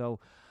amazing. So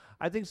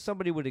I think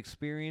somebody with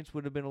experience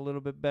would have been a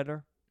little bit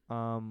better.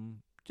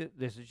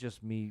 This is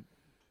just me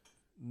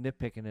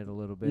nitpicking it a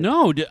little bit.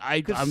 No,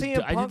 I did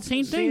the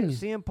same thing.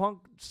 CM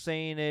Punk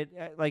saying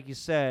it, like you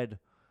said,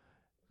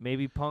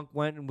 maybe Punk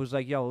went and was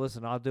like, "Yo,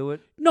 listen, I'll do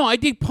it." No, I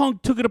think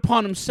Punk took it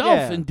upon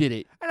himself and did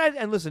it.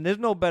 And listen, there's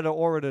no better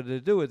orator to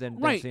do it than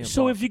right. CM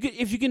So Punk.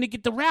 if you're gonna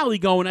get the rally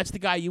going, that's the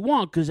guy you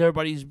want, because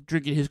everybody's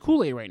drinking his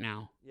Kool-Aid right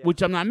now,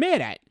 which I'm not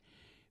mad at.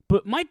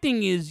 But my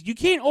thing is, you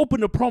can't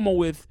open the promo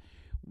with,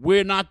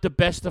 "We're not the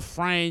best of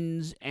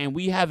friends and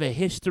we have a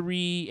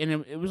history," and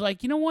it was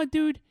like, you know what,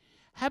 dude?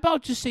 How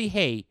about just say,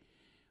 "Hey,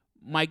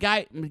 my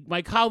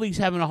colleague's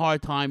having a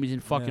hard time. He's in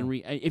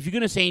fucking if you're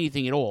gonna say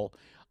anything at all,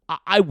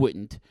 I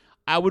wouldn't.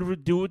 I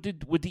would do what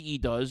the E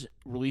does,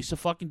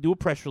 do a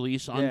press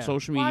release on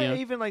social media.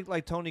 Even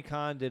like Tony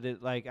Khan did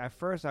it. Like at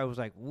first, I was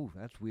like, "Ooh,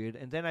 that's weird,"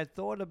 and then I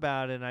thought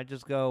about it, and I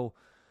just go,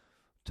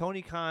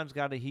 Tony Khan's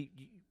got to he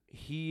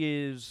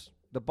is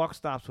the buck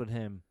stops with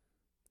him,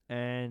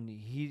 and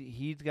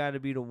he's got to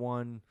be the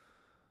one.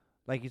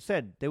 Like you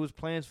said, there was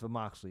plans for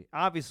Moxley.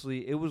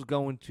 Obviously, it was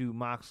going to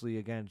Moxley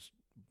against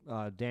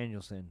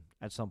Danielson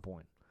at some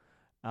point.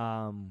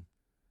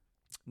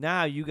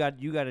 Now you got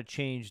to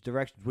change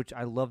directions, which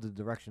I love the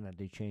direction that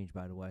they changed,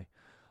 by the way.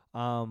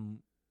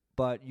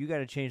 But you got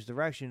to change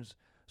directions.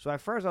 So at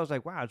first I was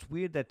like, wow, it's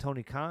weird that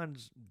Tony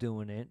Khan's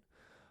doing it.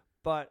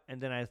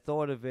 And then I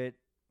thought of it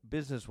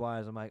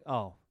business-wise. I'm like,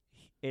 oh,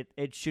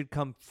 it should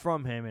come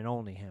from him and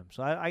only him.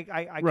 So I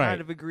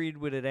kind of agreed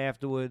with it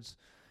afterwards.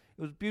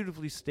 It was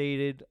beautifully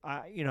stated.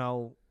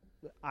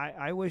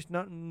 I wish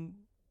nothing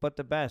but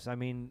the best. I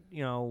mean,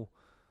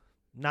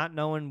 not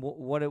knowing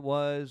what it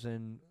was,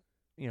 and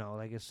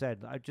like I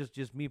said,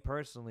 just me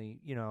personally,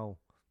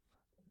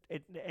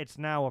 it's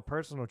now a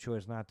personal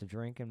choice not to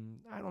drink, and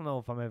I don't know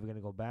if I'm ever gonna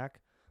go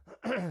back.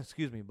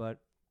 Excuse me, but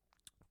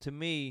to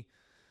me,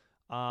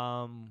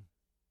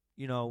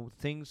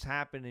 things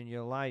happen in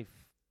your life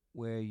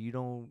where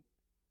you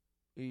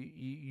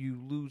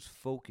lose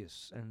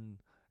focus. And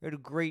I heard a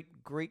great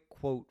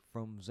quote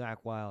from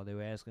Zach Wilde. They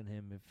were asking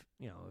him if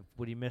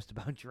what he missed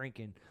about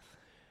drinking.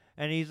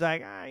 And he's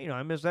like,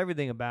 I miss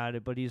everything about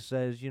it. But he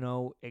says,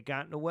 it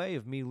got in the way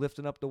of me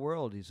lifting up the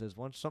world. He says,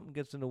 once something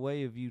gets in the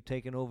way of you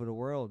taking over the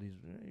world,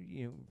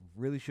 you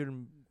really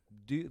shouldn't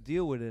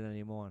deal with it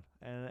anymore.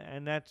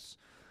 And that's,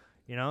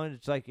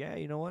 it's like, yeah,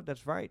 you know what?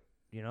 That's right.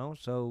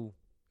 So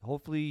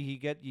hopefully he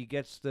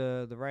gets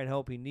the right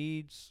help he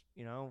needs.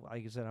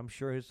 Like I said, I'm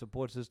sure his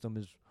support system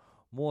is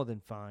more than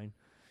fine.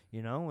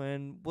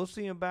 And we'll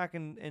see him back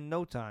in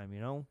no time.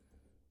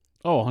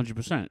 Oh,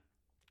 100%.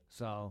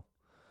 So.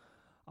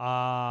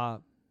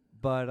 Let's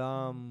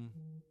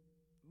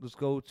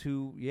go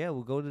to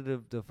we'll go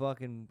to the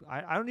fucking.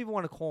 I don't even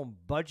want to call them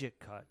budget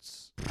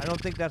cuts. I don't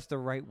think that's the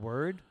right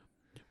word.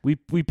 We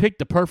picked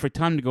the perfect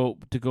time to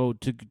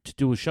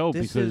do a show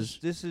because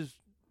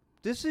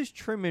this is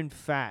trimming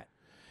fat.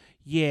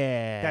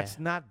 Yeah, that's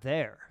not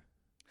there.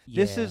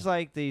 Yeah. This is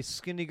like the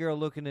skinny girl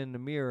looking in the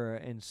mirror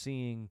and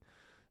seeing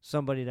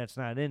somebody that's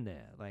not in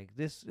there. Like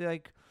this,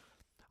 like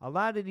a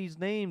lot of these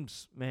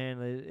names, man,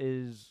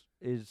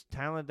 is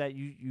talent that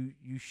you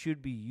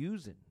should be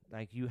using.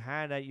 Like you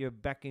had at your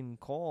beck and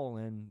call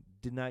and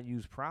did not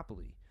use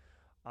properly.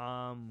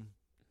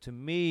 To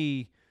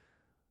me,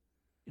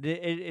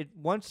 it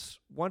once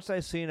I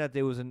seen that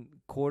there was a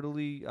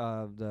quarterly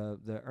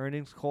the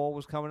earnings call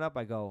was coming up,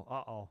 I go,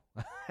 uh-oh.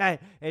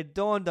 It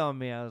dawned on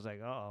me. I was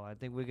like, uh-oh, I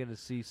think we're gonna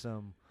see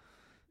some.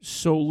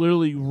 So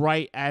literally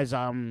right as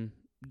I'm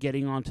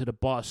getting onto the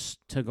bus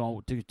to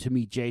go to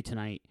meet Jay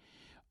tonight,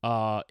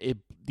 the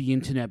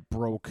internet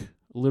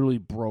literally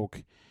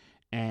broke,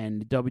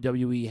 and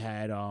WWE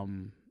had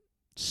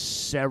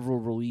several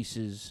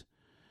releases,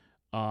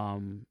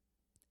 and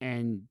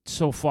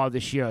so far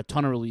this year a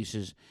ton of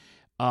releases,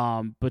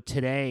 but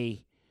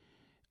today,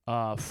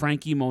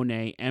 Frankie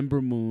Monet,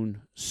 Ember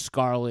Moon,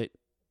 Scarlett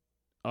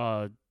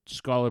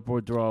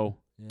Bordeaux,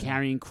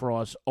 Karrion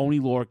Kross, Oni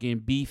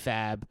Lorcan,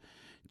 B-Fab,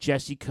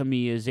 Jesse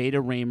Camilla,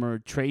 Zeta Raymer,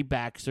 Trey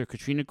Baxter,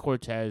 Katrina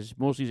Cortez,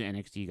 mostly the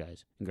NXT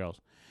guys and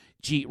girls,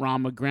 Jeet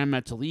Rama, Grand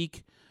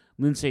Metalik,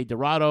 Lindsay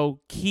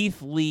Dorado,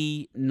 Keith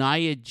Lee,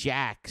 Nia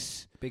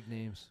Jax, big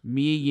names,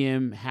 Mia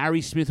Yim,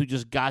 Harry Smith, who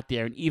just got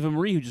there, and Eva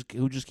Marie,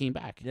 who just came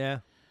back. Yeah.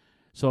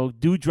 So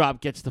Doudrop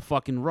gets the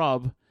fucking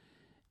rub,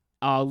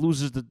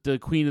 loses the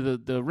queen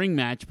of the ring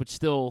match, but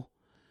still,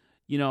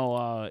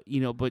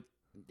 but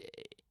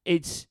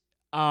it's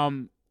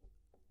I'm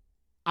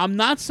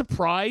not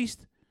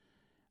surprised.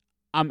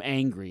 I'm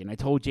angry, and I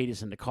told Jay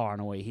this in the car on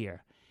the way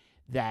here,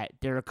 that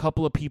there are a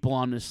couple of people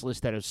on this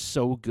list that are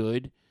so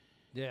good.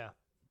 Yeah.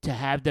 To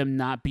have them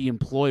not be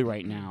employed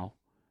right now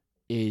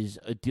is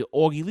a deal.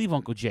 Augie, leave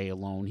Uncle Jay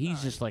alone.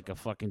 He's just like a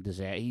fucking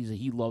disaster.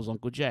 He loves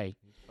Uncle Jay.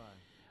 He's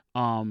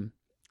fine.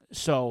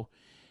 So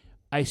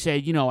I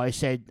said,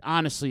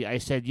 honestly, I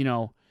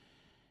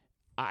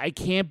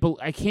can't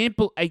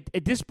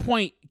at this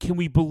point, can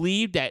we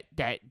believe that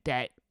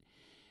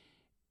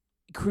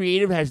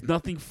creative has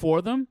nothing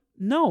for them?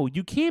 No,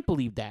 you can't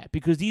believe that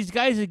because these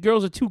guys and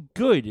girls are too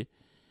good.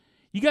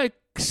 You got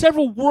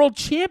several world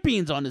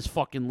champions on this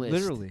fucking list.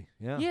 Literally,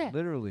 yeah.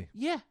 Literally.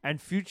 Yeah.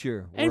 And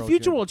future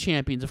world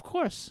champions, of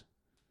course.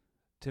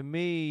 To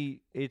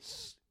me, it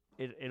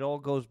all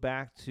goes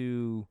back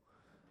to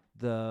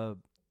the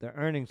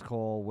earnings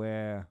call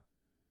where,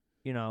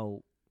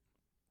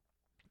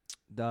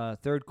 the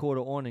third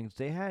quarter earnings,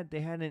 they had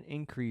an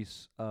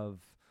increase of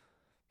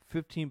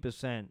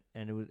 15%,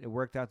 and it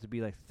worked out to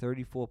be like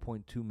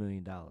 $34.2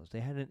 million.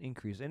 They had an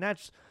increase, and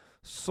that's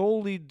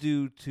solely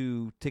due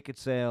to ticket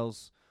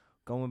sales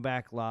going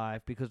back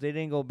live, because they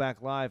didn't go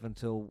back live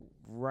until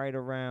right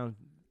around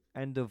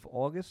end of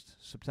August,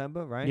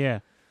 September, right? Yeah.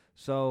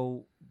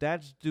 So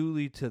that's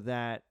duly to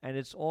that, and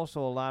it's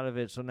also a lot of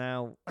it. So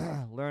now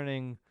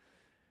learning,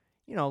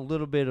 a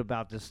little bit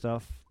about this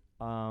stuff.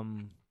 A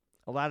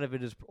lot of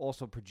it is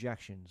also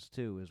projections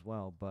too, as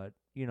well. But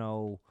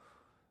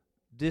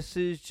this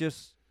is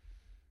just.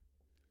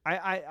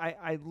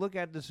 I look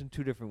at this in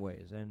two different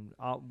ways, and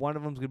one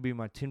of them is going to be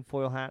my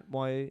tinfoil hat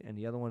way, and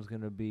the other one's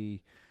going to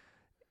be.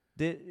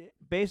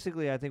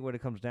 Basically, I think what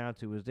it comes down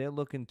to is they're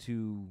looking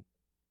to.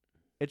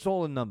 It's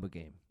all a number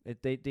game.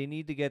 They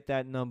need to get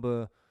that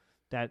number,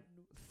 that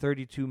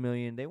 32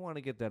 million. They want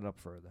to get that up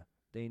further.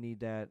 They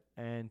need that,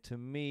 and to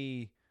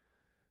me,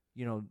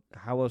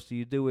 how else do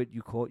you do it?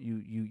 You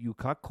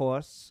cut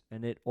costs,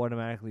 and it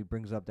automatically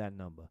brings up that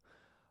number.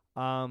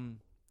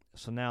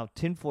 So now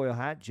tinfoil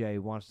hat Jay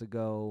wants to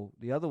go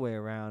the other way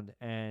around,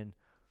 and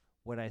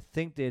what I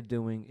think they're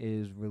doing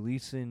is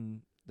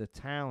releasing the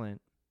talent.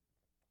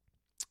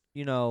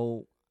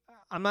 I'm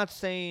not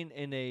saying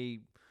in a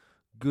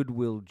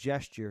goodwill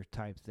gesture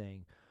type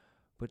thing,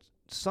 but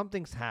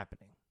something's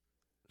happening.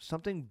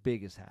 Something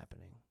big is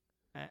happening,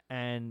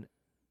 and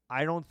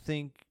I don't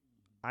think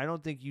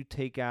you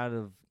take out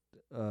of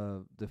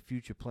the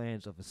future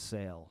plans of a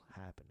sale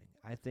happening.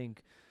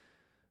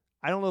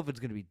 I don't know if it's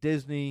going to be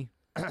Disney,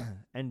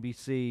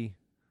 NBC,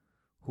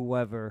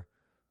 whoever.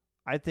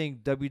 I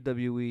think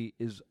WWE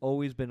has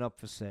always been up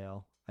for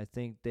sale. I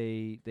think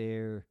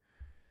this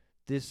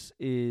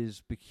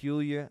is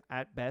peculiar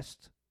at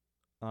best,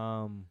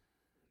 or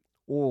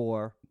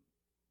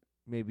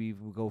maybe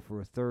even go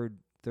for a third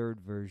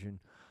version.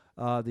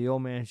 The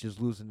old man's just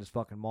losing his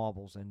fucking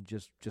marbles and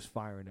just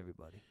firing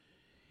everybody.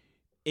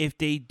 If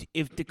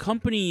the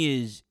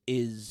company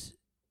is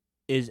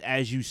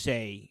as you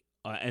say,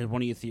 as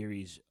one of your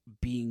theories,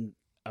 being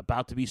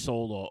about to be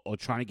sold or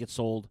trying to get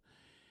sold,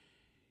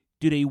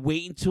 do they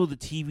wait until the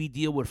TV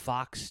deal with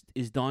Fox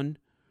is done,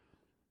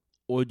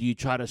 or do you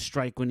try to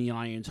strike when the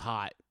iron's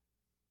hot?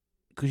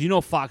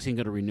 Because Fox ain't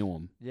gonna renew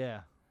them.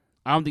 Yeah.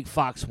 I don't think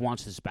Fox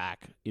wants this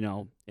back,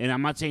 and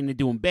I'm not saying they're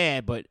doing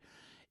bad, but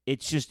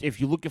it's just if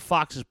you look at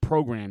Fox's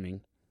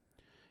programming,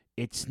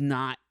 it's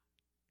not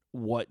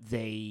what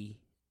they,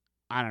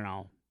 I don't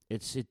know,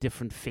 it's a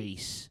different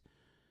face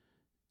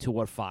to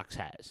what Fox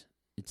has.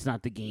 It's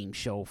not the game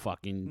show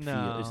fucking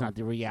feel. It's not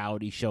the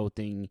reality show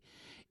thing.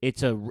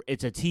 It's a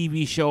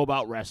TV show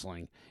about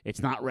wrestling.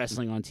 It's not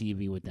wrestling on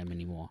TV with them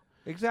anymore.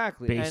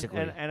 Exactly. Basically.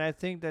 And I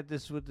think that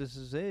what this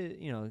is,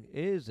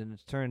 and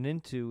it's turned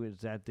into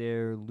is that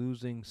they're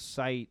losing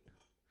sight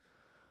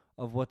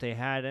of what they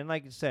had. And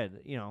like you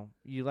said,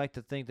 you like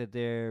to think that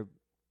they're,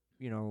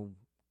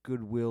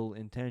 goodwill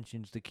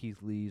intentions to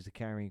Keith Lee's, to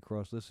Karrion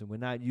Kross. Listen, we're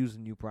not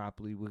using you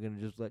properly. We're going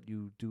to just let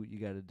you do what you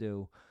got to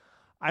do.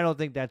 I don't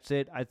think that's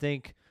it. I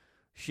think,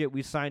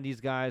 we signed these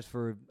guys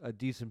for a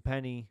decent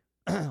penny.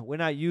 We're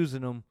not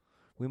using them.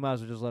 We might as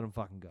well just let them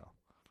fucking go.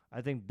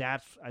 I think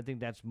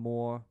that's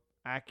more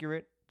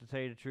accurate, to tell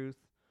you the truth.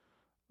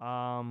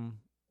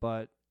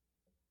 But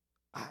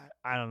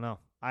I don't know.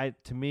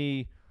 To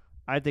me,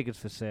 I think it's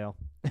for sale.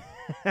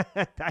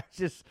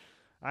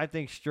 I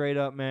think straight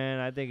up, man.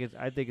 I think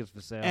it's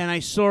for sale. And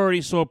I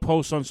already saw a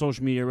post on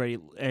social media already,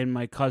 and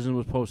my cousin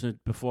was posting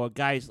it before.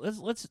 Guys,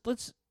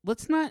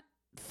 let's not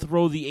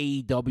throw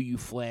the AEW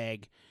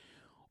flag.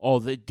 Oh,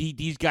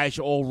 these guys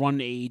should all run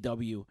the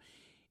AEW.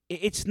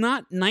 It's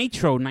not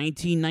Nitro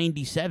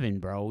 1997,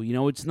 bro.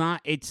 It's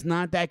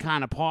not that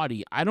kind of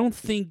party. I don't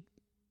think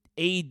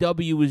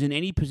AEW is in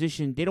any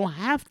position. They don't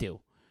have to.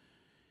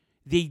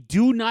 They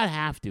do not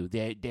have to.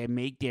 They're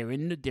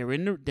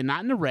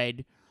not in the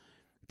red.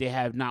 They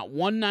have not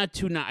one, not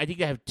two, I think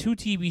they have 2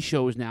 TV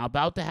shows now,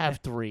 about to have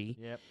 3.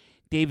 Yep.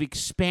 They've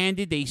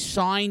expanded. They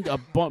signed a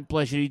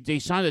bunch. They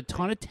signed a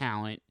ton of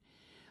talent.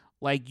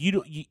 Like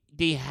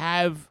they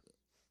have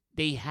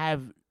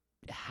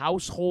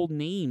household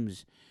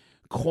names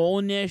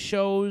calling their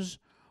shows,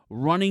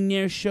 running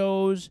their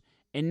shows,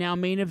 and now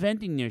main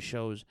eventing their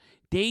shows.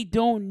 They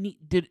don't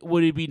need.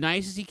 Would it be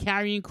nice to see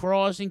Karrion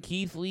Kross and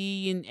Keith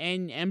Lee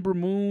and Ember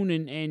Moon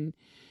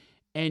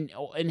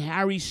and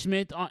Harry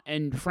Smith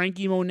and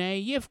Frankie Monet?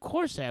 Yeah, of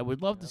course I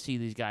would love to see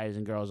these guys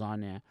and girls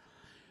on there.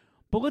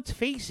 But let's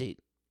face it,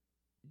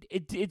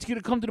 it's going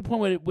to come to the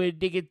point where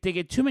they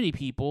get too many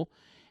people,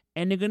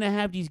 and they're going to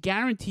have these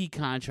guaranteed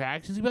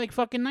contracts. It's going to be like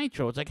fucking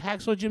Nitro. It's like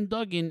Hacksaw Jim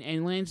Duggan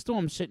and Lance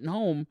Storm sitting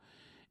home,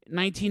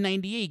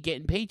 1998,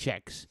 getting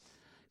paychecks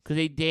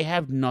because they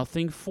have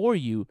nothing for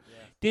you. Yeah.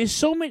 There's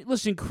so many.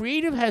 Listen,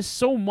 creative has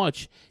so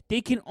much.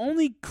 They can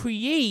only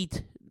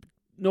create,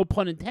 no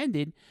pun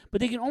intended,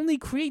 but they can only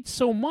create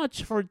so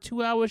much for a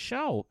 2-hour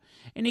show.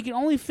 And they can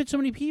only fit so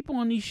many people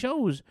on these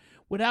shows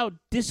without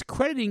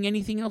discrediting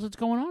anything else that's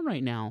going on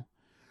right now.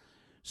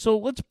 So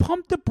let's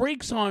pump the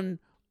brakes on,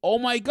 oh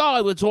my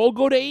God, let's all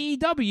go to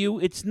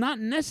AEW. It's not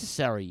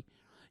necessary.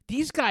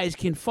 These guys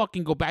can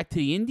fucking go back to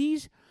the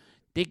indies.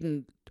 They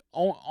can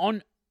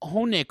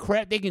hone their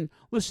craft. They can,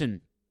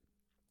 listen,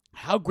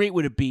 how great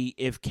would it be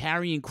if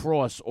Karrion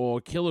Kross or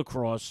Killer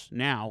Kross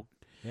now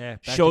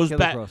shows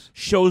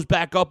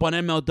back up on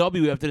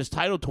MLW after this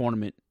title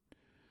tournament?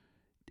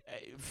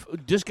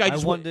 This guy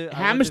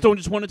Hammerstone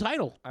just won a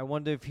title. I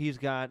wonder if he's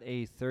got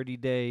a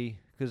 30-day,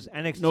 because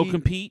NXT no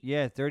compete.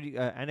 Yeah,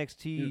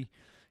 NXT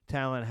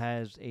talent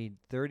has a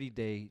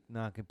 30-day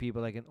non-compete,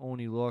 but like an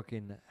Oney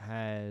Lorcan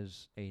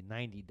has a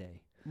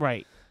 90-day.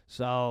 Right.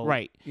 So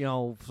right.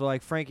 So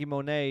like Frankie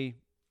Monet,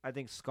 I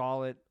think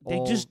Scarlett.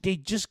 They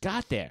just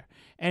got there,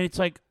 and it's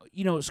like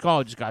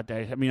Scarlett just got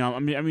there. I mean,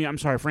 I'm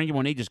sorry, Frankie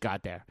Monet just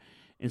got there,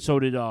 and so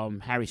did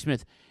Harry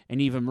Smith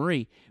and Eva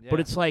Marie. Yeah. But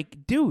it's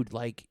like, dude,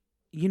 like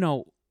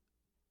you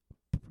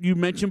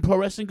mentioned Pro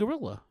Wrestling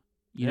Guerrilla.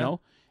 You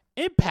know,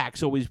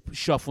 Impact's always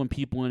shuffling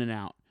people in and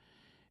out.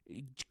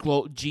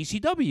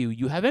 GCW,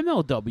 you have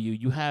MLW,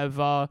 you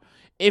have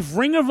if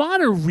Ring of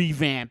Honor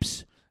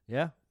revamps.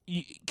 Yeah.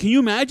 Can you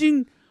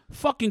imagine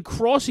fucking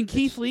Kross and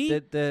Keith Lee?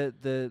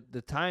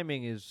 The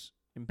timing is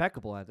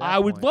impeccable at that I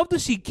would love to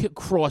see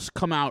Kross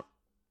come out.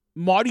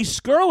 Marty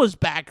Scurll is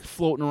back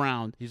floating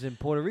around. He's in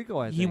Puerto Rico,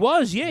 I think. He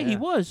was, he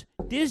was.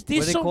 There's what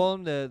do they call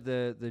him?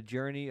 The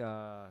Journey?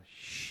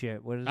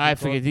 Shit. What is it I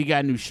forget. He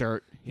got a new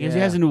shirt. He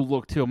has a new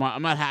look too.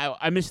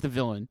 I missed the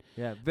villain.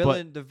 Yeah,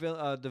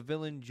 the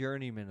villain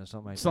journeyman or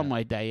something like that. Something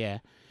like that. Yeah.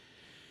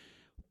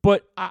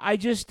 But I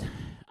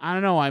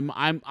don't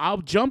know.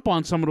 I'll jump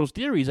on some of those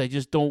theories. I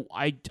just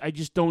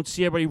don't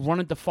see everybody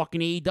running to fucking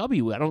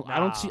AEW.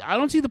 I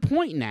don't see the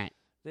point in that.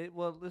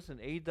 Well, listen,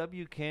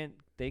 AEW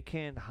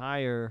can't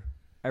hire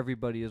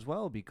everybody as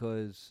well,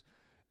 because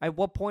at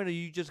what point are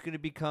you just going to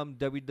become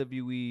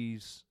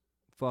WWE's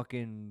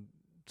fucking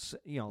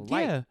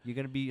light. Yeah. You're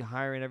going to be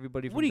hiring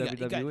everybody from What do you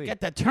WWE. got? You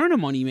got that Turner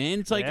money, man.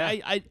 It's like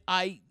Yeah.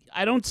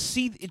 I don't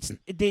see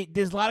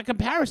there's a lot of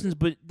comparisons,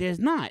 but there's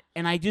not,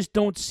 and I just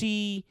don't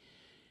see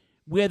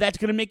where that's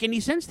going to make any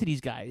sense to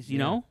these guys. You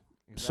know,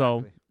 so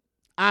Exactly.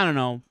 I don't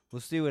know. We'll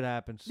see what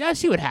happens. Yeah,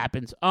 see what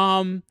happens.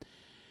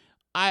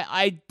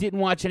 I didn't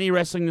watch any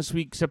wrestling this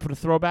week except for the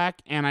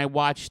throwback, and I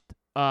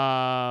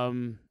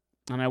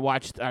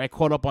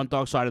caught up on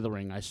Dark Side of the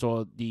Ring. I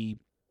saw the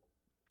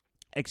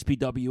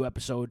XPW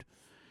episode,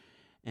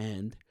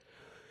 and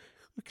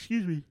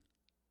excuse me.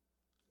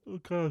 Oh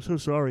God, I'm so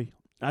sorry.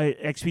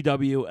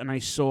 XPW, and I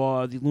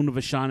saw the Luna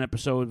Vachon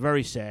episode.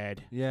 Very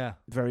sad. Yeah.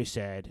 Very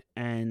sad.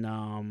 And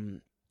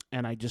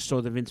I just saw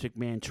the Vince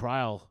McMahon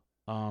trial,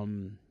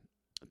 the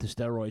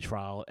steroid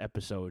trial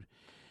episode.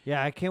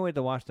 Yeah, I can't wait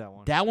to watch that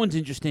one. That one's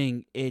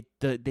interesting.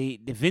 The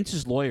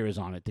Vince's lawyer is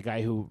on it. The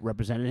guy who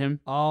represented him.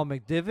 Oh,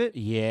 McDivitt?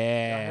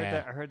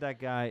 Yeah. I heard that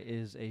guy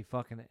is a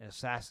fucking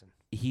assassin.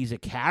 He's a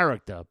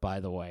character, by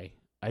the way.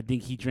 I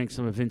think he drinks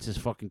some of Vince's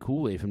fucking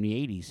Kool-Aid from the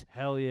 80s.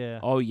 Hell yeah.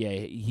 Oh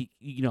yeah.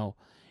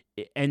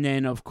 And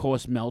then of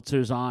course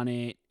Meltzer's on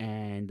it,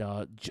 and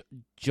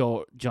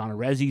John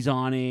Arezzi's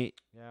on it.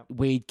 Yeah.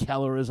 Wade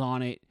Keller is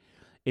on it.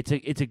 It's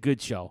a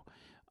good show.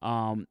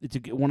 It's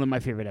one of my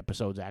favorite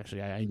episodes,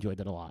 actually. I enjoyed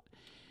that a lot.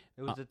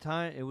 It was the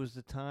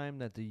time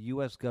that the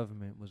U.S.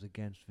 government was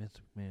against Vince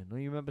McMahon.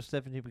 Don't you remember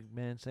Stephanie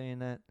McMahon saying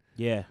that?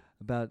 Yeah.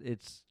 About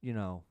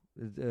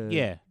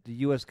yeah. The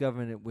U.S.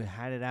 government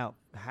had it out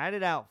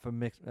for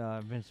Vince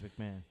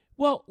McMahon.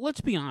 Well,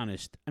 let's be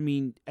honest. I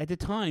mean, at the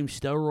time,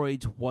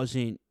 steroids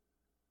wasn't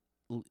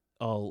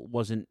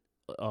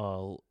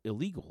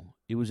illegal.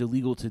 It was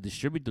illegal to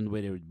distribute them the way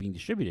they were being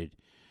distributed,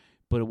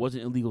 but it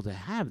wasn't illegal to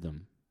have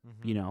them.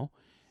 Mm-hmm. You know.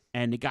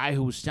 And the guy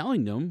who was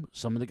selling them,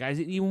 some of the guys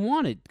didn't even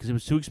want it because it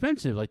was too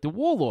expensive. Like the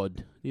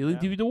Warlord,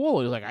 the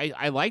Warlord. Like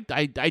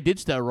I did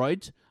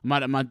steroids.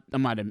 I'm not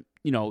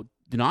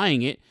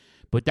denying it,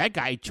 but that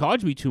guy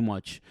charged me too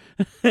much.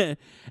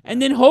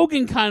 And then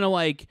Hogan kind of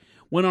like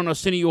went on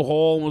Arsenio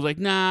Hall and was like,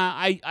 "Nah,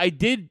 I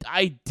did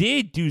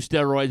do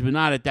steroids, but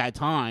not at that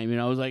time."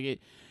 I was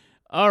like,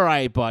 "All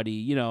right,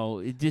 buddy."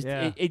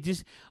 It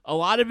just a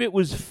lot of it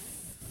was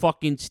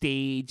fucking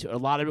stage. A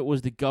lot of it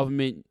was the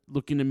government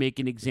looking to make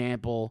an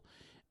example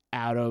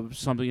out of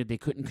something that they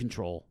couldn't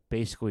control.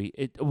 Basically,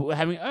 you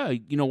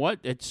know what?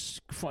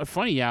 It's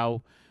funny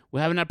how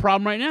we're having that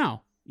problem right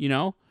now.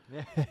 With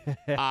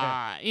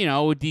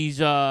these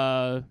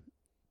FDA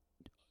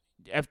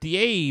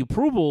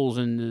approvals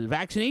and the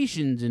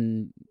vaccinations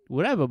and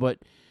whatever. But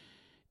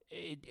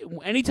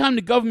anytime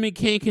the government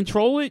can't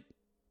control it,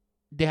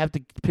 they have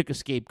to pick a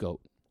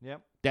scapegoat.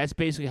 Yep. That's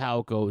basically how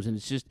it goes, and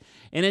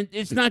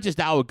it's not just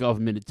our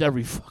government; it's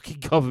every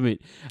fucking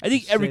government. I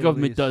think every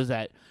government does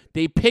that.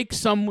 They pick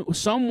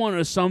someone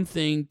or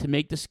something to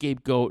make the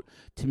scapegoat,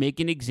 to make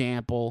an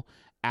example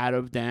out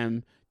of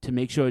them, to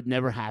make sure it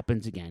never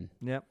happens again.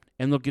 Yep.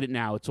 And look at it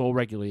now; it's all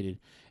regulated.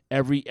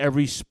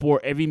 Every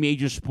sport, every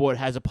major sport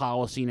has a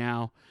policy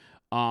now.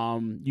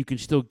 You can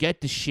still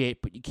get the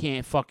shit, but you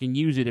can't fucking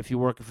use it if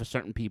you're working for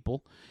certain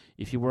people.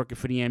 If you're working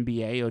for the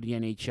NBA or the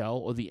NHL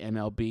or the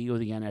MLB or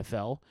the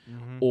NFL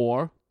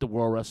or the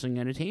World Wrestling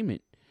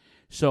Entertainment.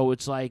 So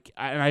it's like,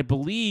 and I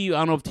believe, I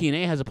don't know if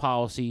TNA has a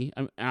policy.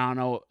 I don't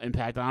know,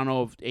 Impact. I don't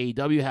know if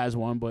AEW has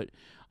one, but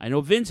I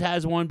know Vince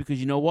has one because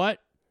you know what?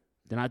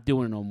 They're not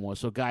doing it no more.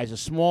 So guys are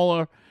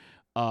smaller,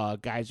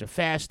 guys are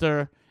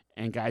faster,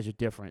 and guys are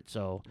different.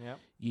 So,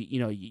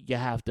 you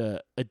have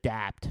to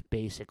adapt,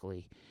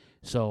 basically.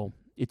 So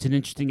it's an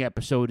interesting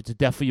episode. It's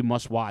definitely a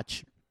must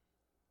watch.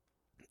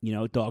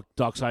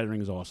 Dark Side of the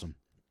Ring is awesome.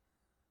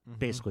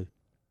 Basically.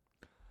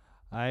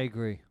 I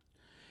agree.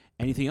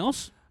 Anything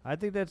else? I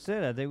think that's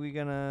it. I think we're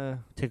going to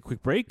take a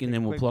quick break, and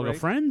then we'll plug our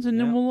friends, and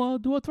then we'll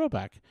do a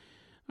throwback. All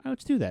right,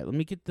 let's do that. Let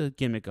me get the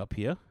gimmick up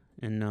here,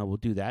 and we'll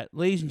do that.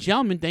 Ladies and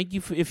gentlemen, thank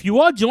you. If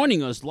you are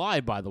joining us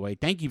live, by the way,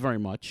 thank you very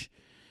much.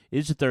 It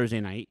is a Thursday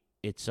night.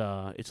 It's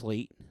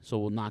late, so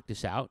we'll knock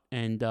this out.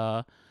 And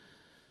I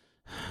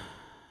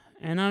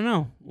don't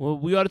know. Well,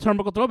 we are the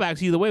Turnbuckle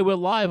Throwbacks. Either way, we're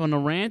live on the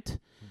rant.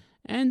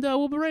 And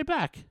we'll be right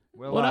back.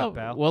 We're live,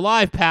 pal. We're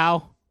live,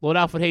 pal. Lord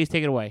Alfred Hayes,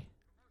 take it away.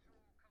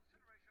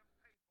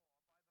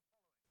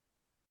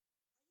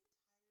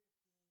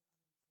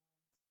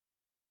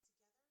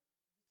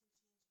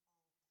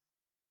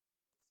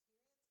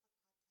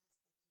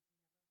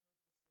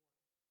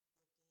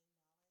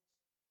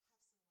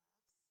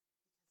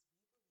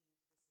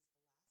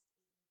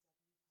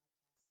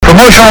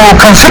 Promotional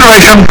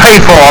consideration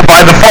paid for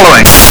by the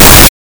following.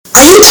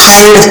 Are you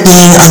tired of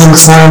being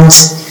uninformed?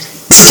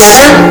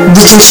 Together,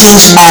 we can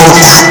change all of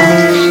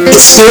that.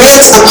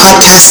 Experience a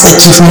podcast like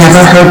you've never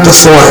heard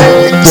before.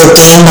 You'll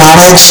gain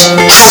knowledge,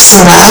 have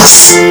some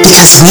laughs,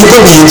 because we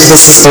believe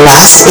this is the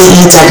last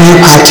AEW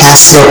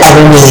podcast you'll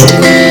ever need.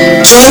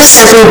 Join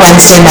us every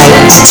Wednesday night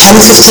at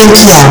 10:15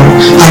 p.m.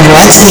 on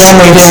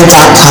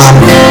rantemradio.com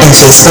and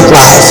Facebook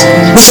Live.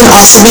 We can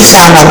also be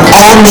found on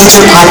all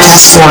major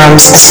podcast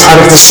forums as part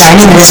of the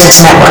Shining Wizards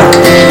Network.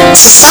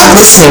 So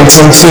stop listening to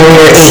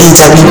inferior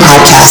AEW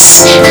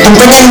podcasts and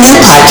bring a new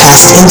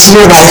podcast into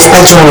your life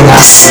by joining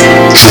us.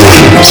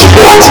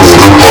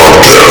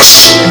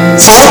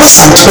 Follow us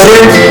on Twitter,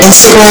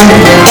 Instagram,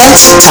 and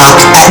TikTok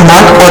at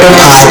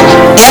MarkOrderPod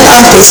and on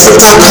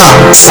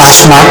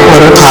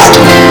Facebook.com/MarkOrderPod.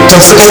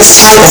 Don't forget to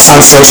tag us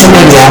on social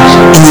media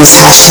and use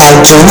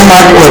hashtag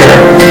JoinTheMarkOrder,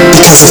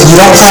 because if you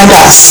don't find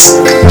us,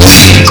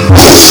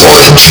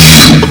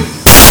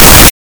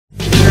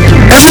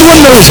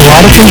 Everyone knows a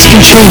lot of things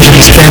can change in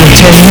the span of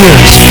 10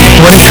 years. But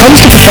when it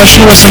comes to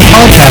professional wrestling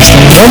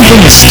podcasting, one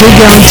thing is still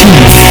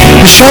guaranteed.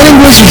 The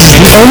Shining Wizards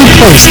is the only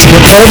place to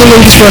get all the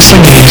latest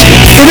wrestling news,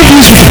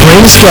 interviews with the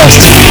greatest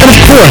guests, and of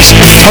course,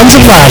 tons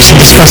of laughs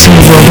in discussing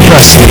the world of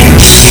wrestling.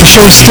 The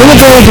show is still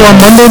available on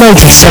Monday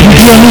nights at 7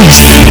 p.m.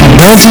 East on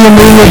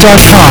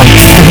rantemradio.com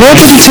and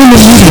Rant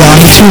Entertainment Media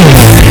on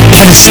TuneIn.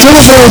 And it's still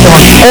available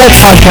on all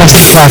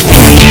podcasting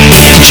platforms.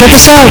 So check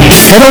us out.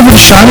 Head over to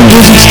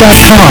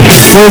ShiningWizards.com,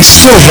 where it's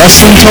still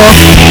wrestling talk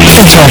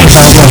and talk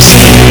about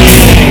wrestling.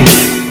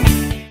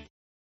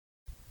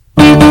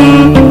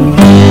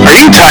 Are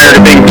you tired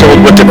of being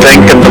told what to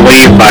think and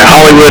believe by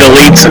Hollywood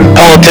elites and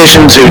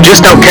politicians who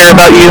just don't care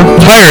about you?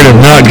 Tired of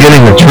not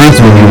getting the truth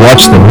when you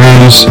watch the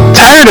news?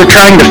 Tired of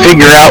trying to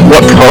figure out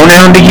what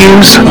pronoun to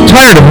use?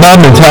 Tired of mob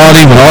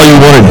mentality when all you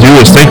want to do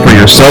is think for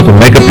yourself and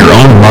make up your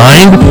own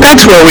mind?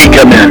 That's where we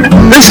come in.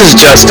 This is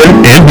Justin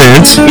and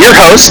Vince, your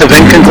host of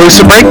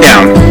Inconclusive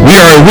Breakdown.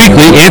 We are a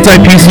weekly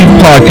anti-PC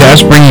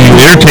podcast bringing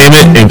you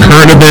entertainment and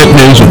current event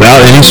news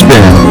without any spin.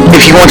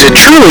 If you want to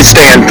truly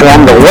stay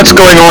informed on what's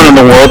going on in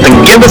the world,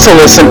 then give us a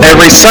listen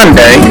every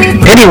Sunday,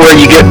 anywhere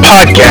you get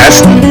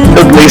podcasts,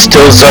 at least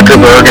till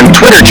Zuckerberg and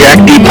Twitter Jack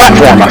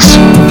deplatform us.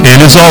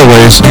 And as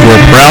always, we're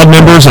proud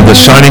members of the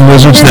Shining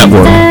Wizards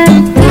Network.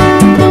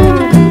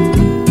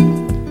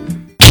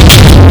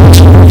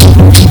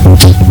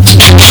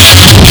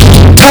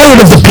 Tired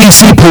of the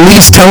PC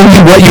police telling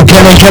you what you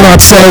can and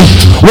cannot say?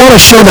 Want a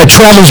show that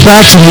travels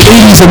back to the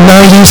 80s and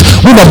 90s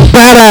where the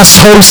badass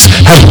hosts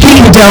have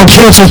beaten down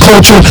cancel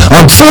culture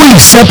on 40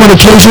 separate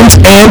occasions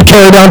and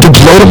carried on to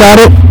gloat about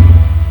it?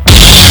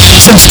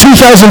 Since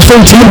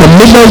 2013, the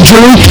Midnight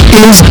Jury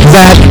is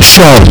that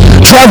show.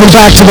 Travel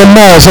back to the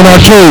malls and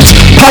arcades,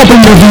 pop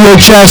in your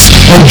VHS,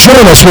 and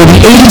join us where the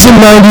 80s and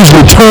 90s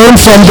return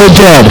from the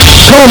dead.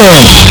 Come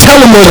in, tell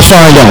them where to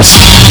find us.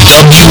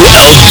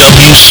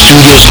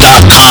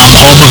 WLWstudios.com,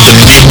 home of the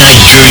Midnight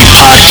Jury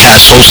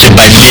podcast, hosted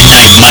by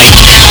Midnight Mike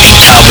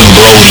and Calvin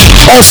Brody.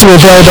 Also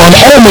available on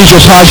all major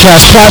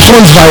podcast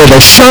platforms via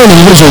the Shining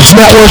Wizards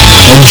Network,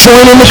 and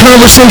join in the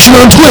conversation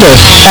on Twitter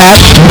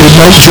at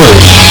Midnight Jury.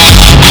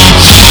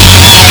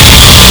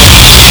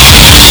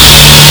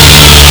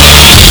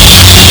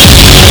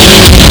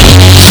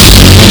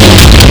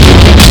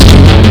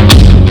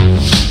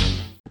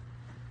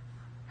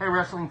 Hey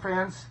wrestling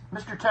fans,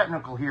 Mr.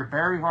 Technical here,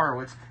 Barry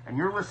Horowitz, and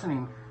you're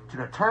listening to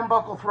the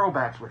Turnbuckle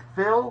Throwbacks with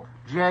Phil,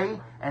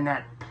 Jay, and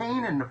that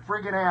pain in the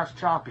friggin' ass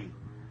Choppy.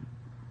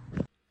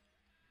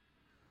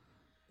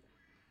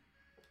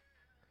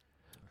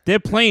 They're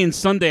playing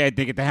Sunday, I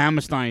think, at the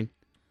Hammerstein.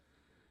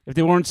 If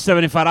they weren't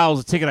 $75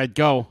 a ticket, I'd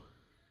go.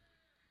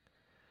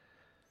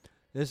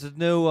 This is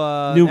new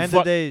end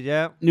of days,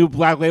 yeah. New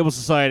Black Label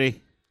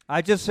Society.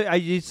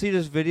 You see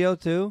this video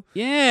too?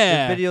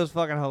 Yeah. This video's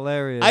fucking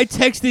hilarious. I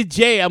texted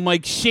Jay. I'm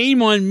like,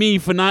 shame on me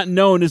for not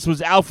knowing this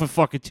was out for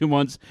fucking 2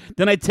 months.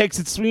 Then I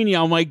texted Sweeney.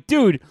 I'm like,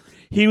 dude,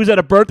 he was at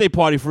a birthday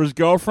party for his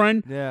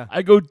girlfriend. Yeah.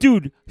 I go,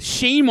 dude,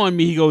 shame on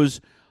me. He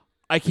goes,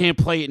 I can't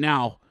play it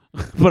now,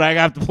 but I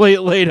have to play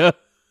it later.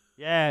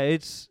 Yeah,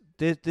 it's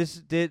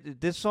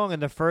this song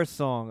and the first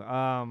song.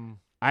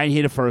 I didn't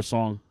hear the first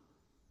song.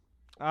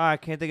 I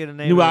can't think of the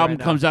name. New of it album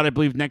right comes now. out, I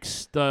believe,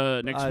 next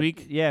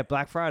week. Yeah,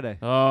 Black Friday.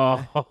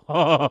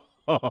 Oh,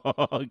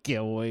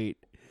 can't wait.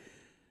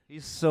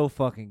 He's so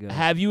fucking good.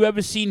 Have you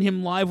ever seen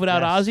him live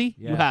without Ozzy?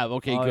 Yeah. You have.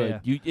 Okay,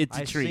 good. Yeah. It's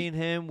a treat. I've seen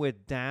him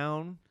with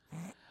Down.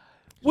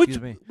 What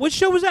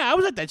show was that? I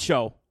was at that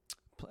show.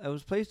 It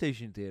was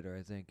PlayStation Theater,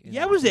 I think.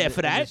 Yeah, I was there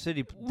for that. In the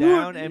city,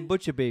 Down and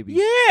Butcher Babies.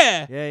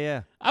 Yeah.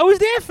 Yeah. I was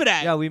there for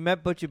that. Yeah, we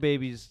met Butcher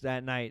Babies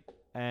that night.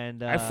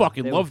 And I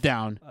fucking love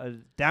Down.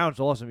 Down's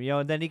awesome,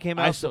 and then he came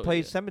out to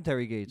play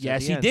Cemetery Gates.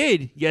 Yes, he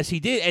did. Yes,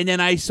 he did. And then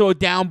I saw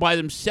Down by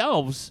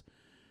themselves.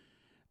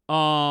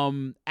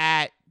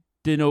 At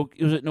the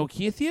was it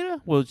Nokia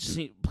Theater? Well,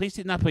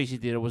 PlayStation, not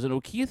PlayStation Theater. Was it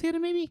Nokia Theater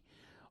maybe?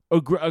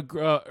 Or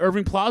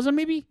Irving Plaza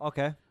maybe?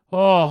 Okay.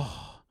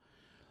 Oh,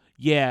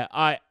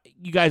 yeah.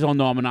 You guys all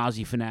know I'm an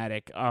Ozzy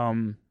fanatic.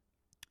 And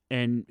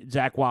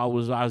Zakk Wylde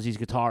was Ozzy's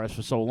guitarist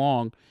for so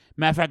long.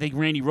 Matter of fact, I think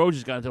Randy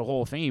Rhoads got into the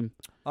Hall of Fame.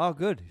 Oh,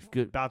 good.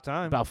 Good. About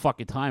time. About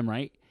fucking time,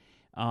 right?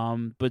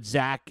 But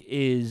Zach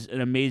is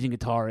an amazing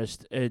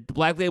guitarist. The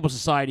Black Label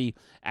Society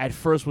at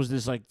first was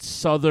this like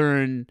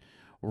southern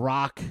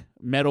rock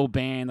metal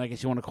band, I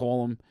guess you want to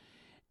call them.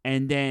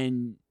 And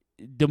then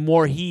the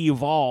more he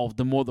evolved,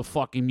 the more the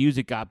fucking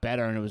music got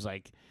better. And it was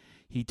like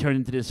he turned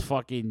into this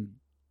fucking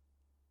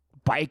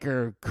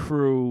biker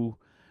crew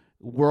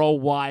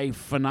worldwide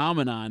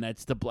phenomenon.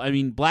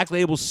 Black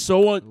Label's so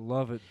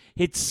love it.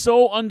 It's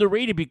so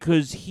underrated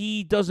because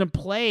he doesn't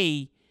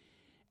play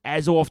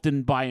as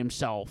often by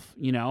himself,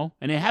 and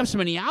they have so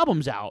many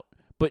albums out,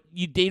 but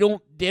they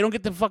don't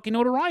get the fucking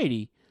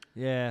notoriety.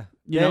 Yeah,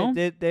 know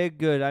they're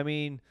good. I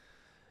mean,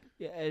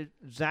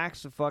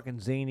 Zach's a fucking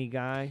zany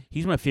guy.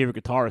 He's my favorite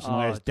guitarist in the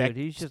last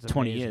he's just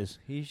 20 amazing. years.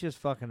 He's just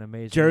fucking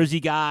amazing. Jersey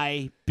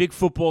guy, big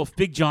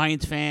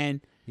Giants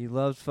fan. He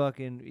loves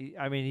fucking.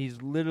 I mean,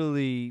 he's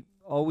literally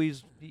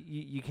always.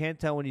 You can't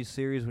tell when he's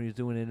serious when he's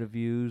doing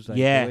interviews. Like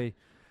yeah.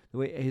 The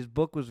way his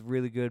book was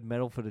really good,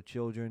 Metal for the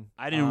Children.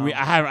 I didn't.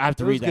 I have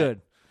to read that. It was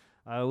good.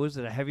 Was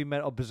it a heavy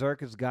metal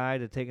Berserker's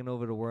Guide to Taking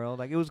Over the World?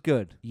 Like it was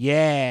good.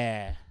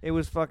 Yeah. It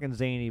was fucking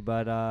zany,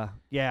 but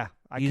yeah,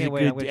 He's can't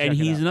wait. And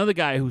he's another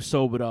guy who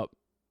sobered up.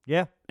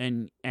 Yeah.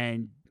 And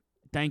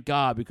thank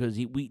God because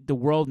the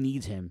world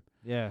needs him.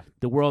 Yeah.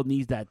 The world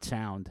needs that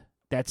sound.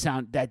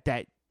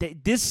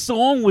 This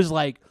song was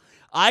like.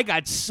 I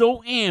got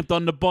so amped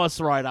on the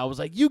bus ride. I was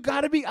like, you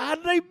gotta be, how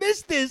did I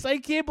miss this? I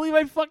can't believe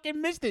I fucking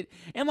missed it.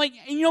 And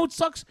what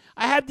sucks?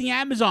 I have the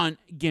Amazon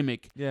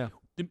gimmick. Yeah.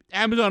 The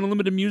Amazon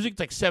Unlimited Music, it's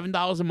like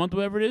 $7 a month,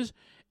 whatever it is.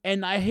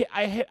 And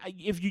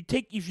if you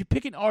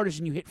pick an artist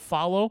and you hit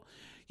follow,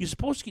 you're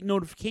supposed to get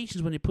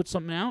notifications when they put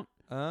something out.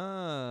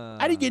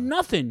 I didn't get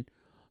nothing.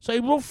 So I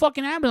wrote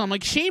fucking Amazon. I'm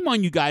like, shame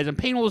on you guys. I'm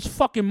paying all this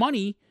fucking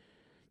money.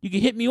 You can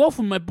hit me off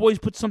when my boys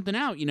put something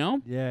out,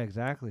 Yeah,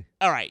 exactly.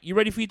 All right, you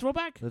ready for your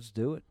throwback? Let's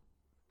do it.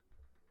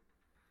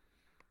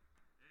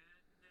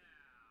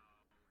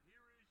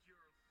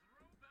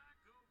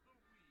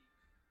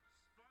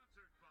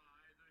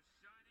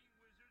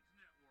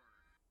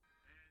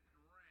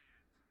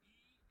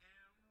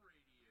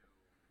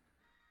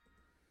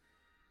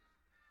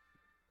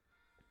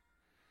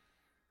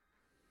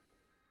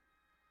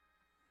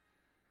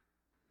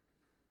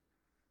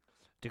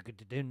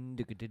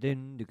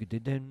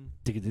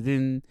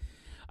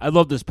 I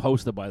love this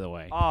poster, by the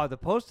way. Oh, the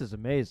poster's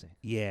amazing.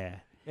 Yeah.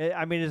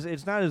 I mean,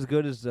 it's not as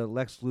good as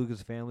Lex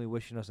Luger's family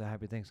wishing us a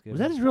happy Thanksgiving. Was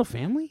that his real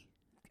family?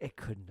 It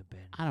couldn't have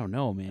been. I don't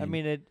know, man. I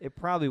mean, it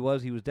probably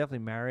was. He was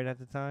definitely married at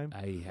the time.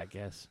 I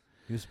guess.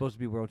 He was supposed to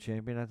be world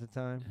champion at the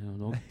time. I don't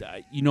know.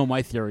 You know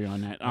my theory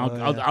on that.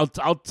 I'll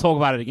talk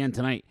about it again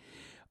tonight.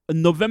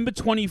 November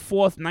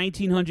 24th,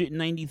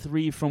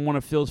 1993, from one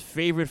of Phil's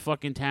favorite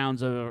fucking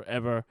towns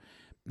ever.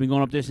 Been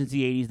going up there since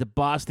the 80s. The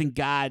Boston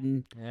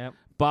Garden. Yep.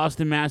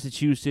 Boston,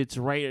 Massachusetts,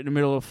 right in the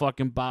middle of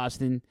fucking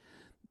Boston.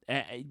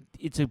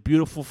 It's a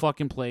beautiful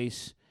fucking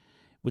place.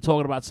 We're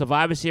talking about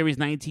Survivor Series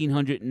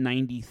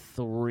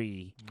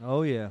 1993.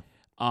 Oh, yeah.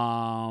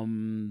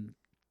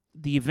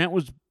 The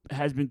event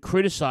has been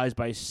criticized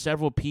by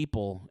several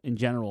people in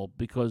general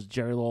because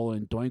Jerry Lawler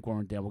and Doink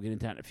weren't there. We'll get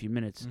into that in a few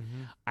minutes.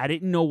 Mm-hmm. I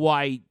didn't know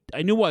why.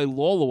 I knew why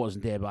Lawler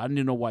wasn't there, but I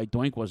didn't know why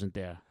Doink wasn't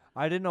there.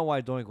 I didn't know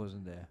why Doink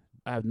wasn't there.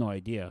 I have no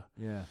idea.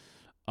 Yeah.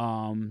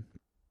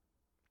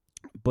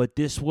 But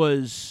this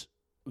was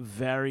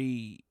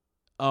very.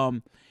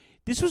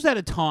 This was at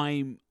a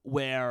time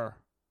where,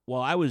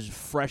 I was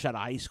fresh out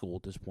of high school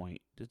at this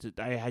point.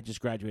 I had just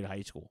graduated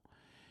high school,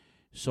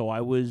 so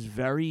I was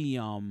very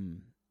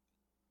in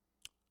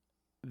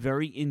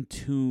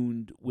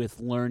tune with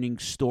learning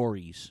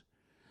stories,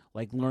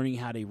 like learning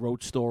how they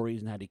wrote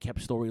stories and how they kept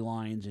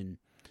storylines, and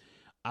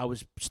I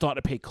was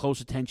starting to pay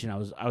close attention. I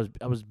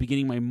was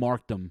beginning my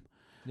markdom.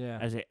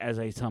 Yeah. As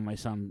I tell my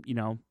son,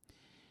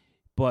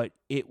 but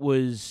it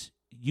was,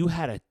 you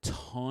had a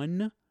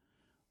ton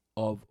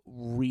of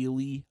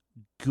really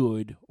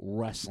good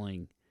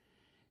wrestling.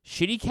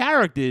 Shitty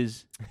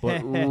characters,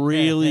 but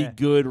really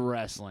good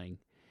wrestling.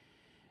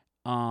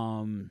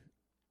 And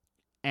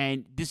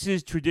this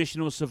is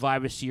traditional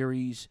Survivor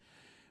Series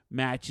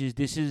matches.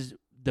 This is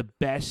the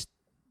best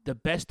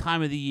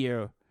time of the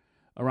year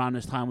around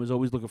this time. Was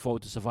always looking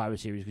forward to Survivor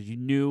Series because you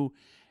knew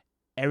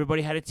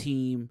everybody had a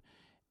team.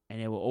 And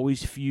there were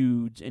always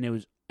feuds,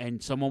 and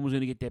someone was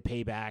going to get their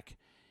payback,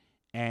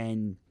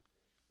 and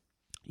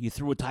you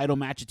threw a title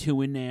match or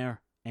two in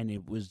there, and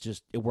it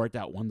worked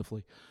out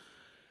wonderfully.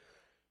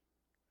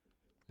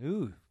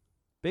 Ooh,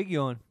 big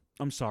yawn.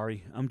 I'm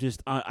sorry.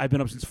 I've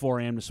been up since 4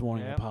 a.m. this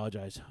morning. Yep. I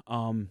apologize.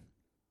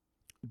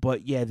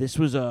 But yeah, this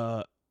was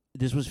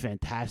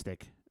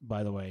fantastic.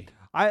 By the way,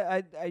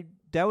 I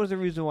that was the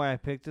reason why I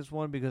picked this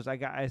one because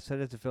I said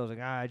it to Phil. I was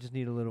like, I just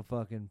need a little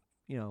fucking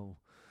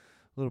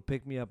little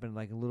pick me up and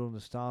like a little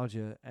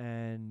nostalgia.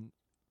 And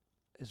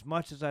as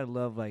much as I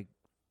love like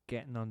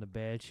getting on the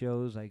bad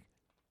shows, like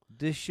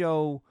this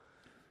show,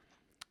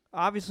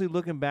 obviously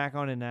looking back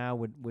on it now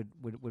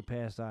with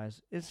past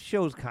eyes, this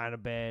show's kind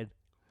of bad.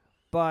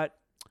 But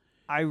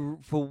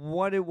for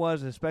what it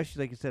was,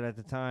 especially like you said at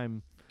the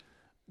time,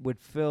 with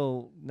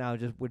Phil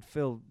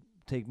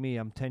take me.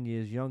 I'm 10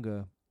 years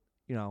younger.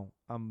 You know,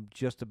 I'm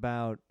just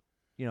about,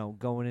 you know,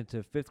 going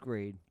into 5th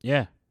grade.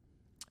 Yeah.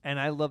 And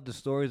I love the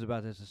stories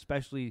about this,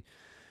 especially,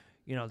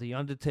 you know, the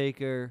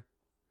Undertaker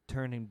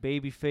turning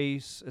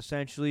babyface.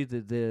 Essentially,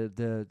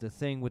 the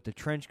thing with the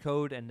trench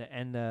coat and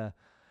the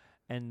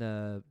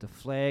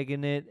flag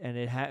in it, and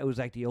it was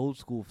like the old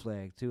school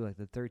flag too, like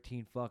the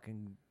 13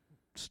 fucking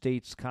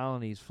states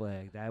colonies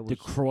flag. That was the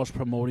cross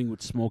promoting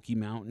with Smoky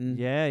Mountain.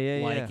 Yeah.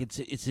 Like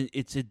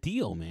it's a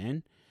deal,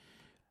 man.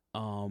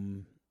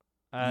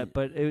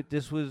 But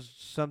this was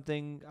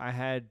something I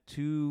had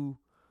 2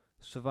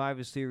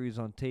 Survivor Series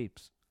on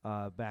tapes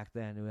back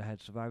then. It had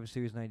Survivor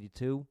Series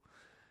 92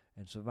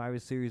 and Survivor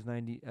Series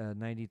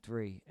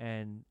 93.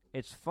 And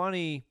it's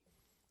funny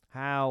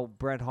how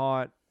Bret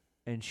Hart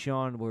and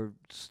Shawn were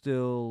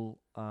still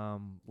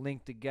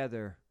linked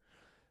together,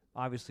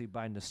 obviously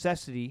by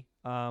necessity,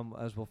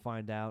 as we'll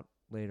find out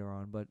later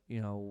on. But,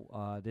 you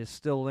know, they're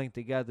still linked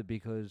together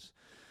because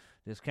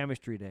there's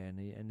chemistry there,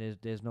 and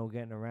there's no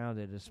getting around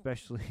it,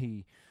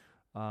 especially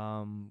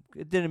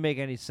it didn't make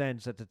any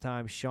sense at the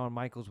time, Shawn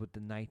Michaels with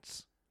the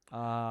Knights.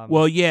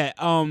 Well, yeah,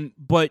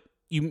 but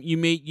you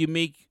made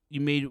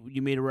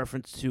a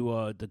reference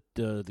to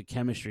the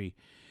chemistry.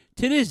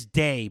 To this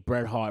day,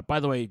 Bret Hart. By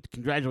the way,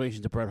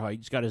 congratulations to Bret Hart. He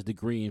just got his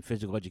degree in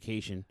physical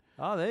education.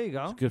 Oh, there you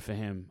go. It's good for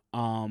him.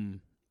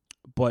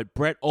 But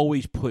Bret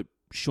always put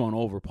Shawn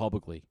over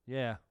publicly.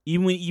 Yeah.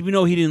 Even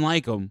though he didn't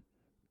like him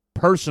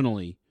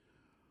personally,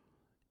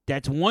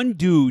 that's one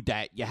dude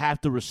that you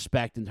have to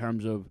respect in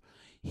terms of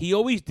he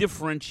always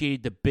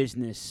differentiated the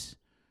business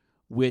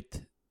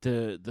with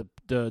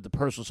the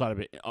personal side of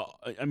it.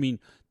 I mean,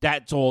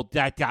 that's all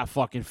that got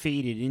fucking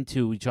faded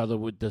into each other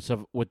with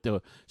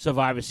the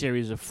Survivor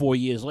Series of 4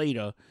 years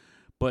later.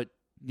 But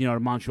you know, the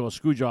Montreal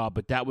Screwjob.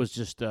 But that was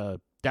just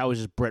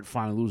Bret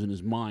finally losing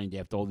his mind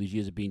after all these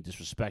years of being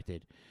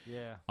disrespected.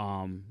 Yeah.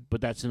 But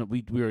that's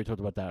we already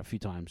talked about that a few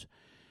times.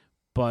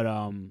 But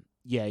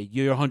yeah,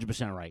 you're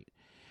 100% right.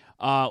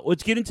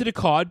 Let's get into the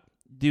card.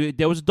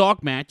 There was a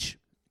dark match.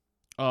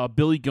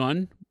 Billy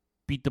Gunn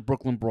beat the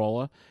Brooklyn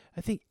Brawler. I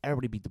think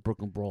everybody beat the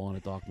Brooklyn Brawler in a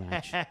dark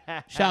match.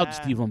 Shout out to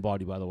Steve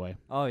Lombardi, by the way.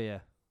 Oh,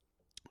 yeah.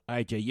 All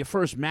right, Jay, your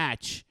first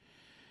match.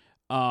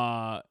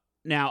 Now,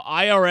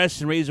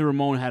 IRS and Razor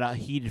Ramon had a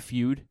heated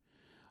feud.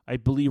 I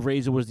believe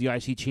Razor was the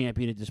IC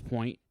champion at this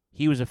point.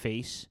 He was a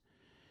face.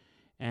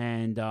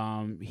 And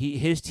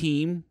his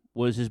team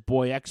was his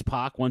boy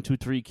X-Pac,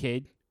 1-2-3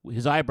 Kid.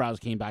 His eyebrows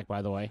came back,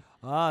 by the way.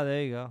 Ah,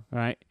 there you go. All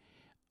right.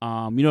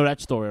 You know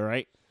that story,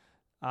 right?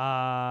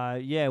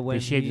 Yeah, when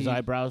he shaved his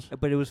eyebrows.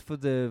 But it was for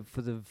the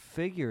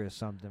figure or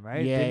something,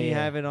 right? Yeah, Didn't he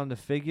have it on the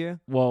figure?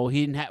 Well,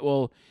 he didn't have.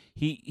 Well,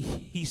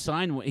 he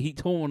signed one. He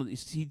told one of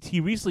these. He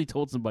recently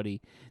told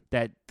somebody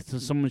that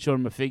someone showed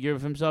him a figure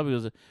of himself. He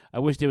goes, "I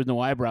wish there was no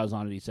eyebrows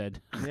on it." He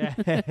said.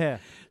 Yeah.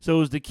 So it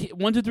was the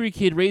 1-2-3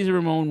 Kid, Razor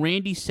Ramon,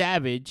 Randy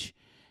Savage,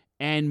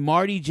 and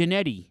Marty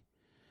Jannetty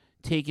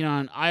taking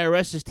on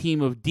IRS's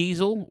team of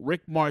Diesel,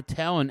 Rick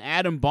Martel, and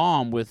Adam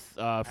Bomb with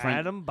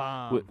Adam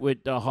Bomb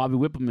with Harvey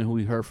Whippleman, who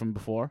we heard from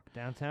before.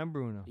 Downtown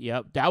Bruno.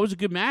 Yep, that was a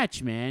good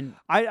match, man.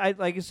 I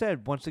like I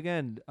said once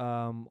again,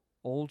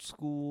 old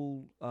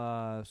school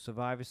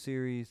Survivor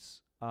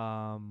Series.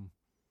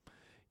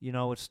 You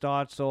know, it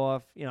starts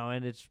off, you know,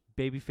 and it's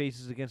baby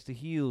faces against the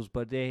heels,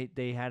 but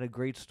they had a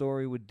great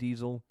story with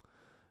Diesel.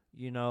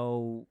 You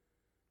know,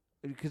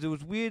 because it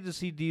was weird to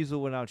see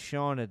Diesel without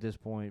Shawn at this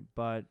point,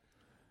 but.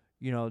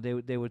 You know,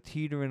 they were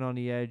teetering on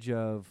the edge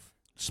of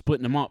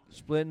splitting them up.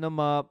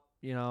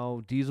 You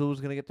know, Diesel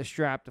was gonna get the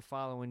strap the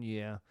following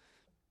year.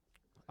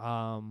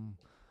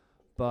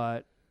 But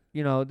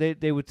you know,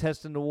 they were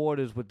testing the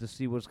waters to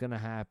see what's gonna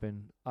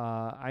happen.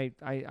 I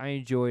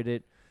enjoyed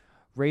it.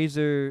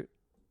 Razor,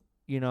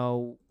 you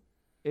know,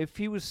 if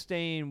he was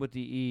staying with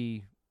the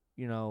E,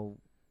 you know,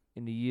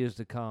 in the years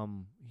to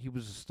come, he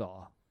was a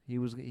star. He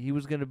was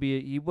gonna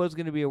be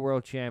a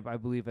world champ, I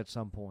believe, at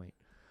some point.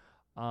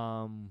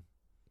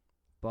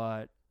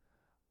 But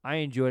I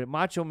enjoyed it.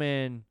 Macho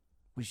Man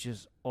was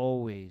just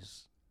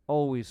always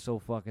so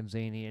fucking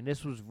zany. And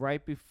this was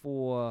right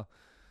before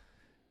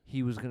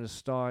he was going to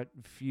start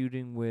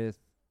feuding with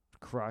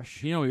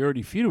Crush. You know, he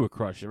already feuded with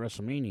Crush at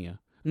WrestleMania.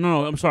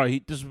 No, I'm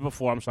sorry. This was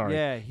before. I'm sorry.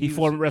 Yeah, he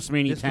fought at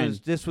WrestleMania 10.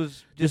 This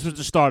was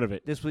the start of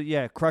it.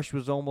 Crush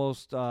was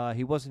almost.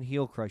 He wasn't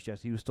heel Crush yet.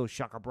 He was still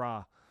Shaka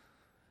Bra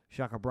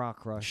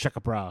Crush. Shaka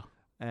Bra.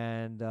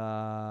 And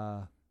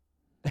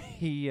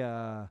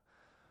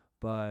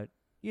but.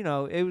 You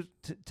know, it was,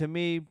 to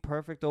me,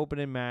 perfect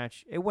opening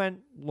match. It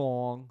went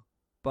long,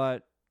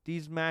 but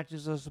these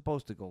matches are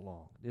supposed to go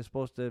long.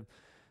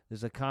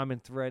 There's a common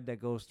thread that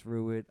goes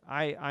through it.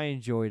 I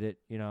enjoyed it,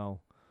 you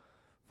know,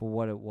 for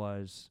what it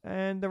was.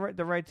 And the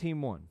right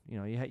team won. You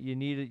know, you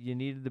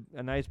needed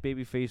a nice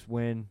babyface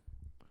win.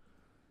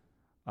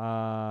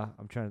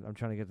 I'm trying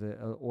to get the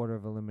order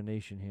of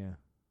elimination here.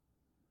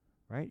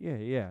 Right?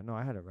 Yeah. No,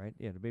 I had it right.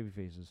 Yeah, the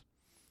babyfaces.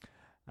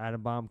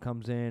 Adam Bomb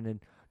comes in,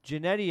 and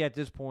Jannetty at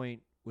this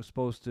point was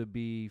supposed to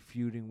be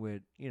feuding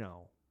with, you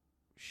know,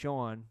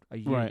 Shawn a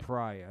year Right.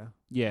 prior.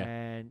 Yeah.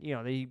 And,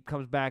 he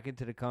comes back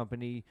into the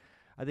company.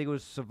 I think it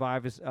was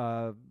Survivor's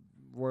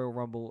Royal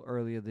Rumble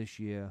earlier this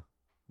year,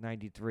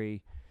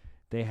 93.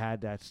 They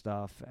had that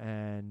stuff.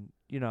 And,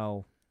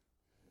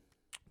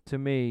 to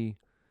me,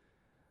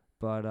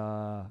 but,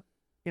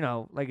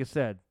 like I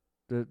said,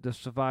 the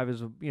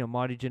survivors of,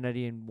 Marty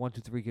Jannetty and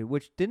 1-2-3 Kid,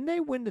 which didn't they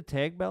win the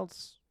tag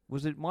belts?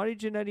 Was it Marty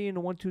Jannetty and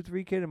the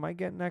 1-2-3 Kid? Am I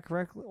getting that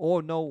correctly?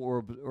 Or no,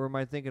 or am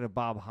I thinking of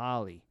Bob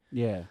Holly?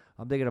 Yeah.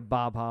 I'm thinking of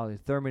Bob Holly.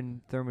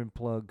 Thurman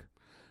Plug.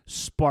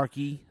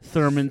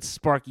 Thurman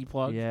Sparky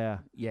Plug. Yeah.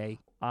 Yay.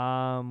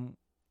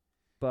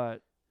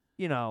 But,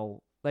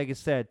 like I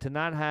said, to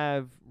not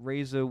have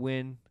Razor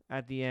win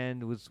at the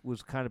end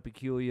was kind of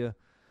peculiar.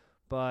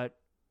 But,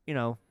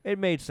 it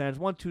made sense.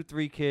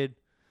 1-2-3 Kid,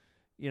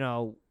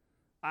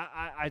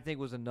 I think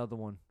was another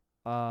one.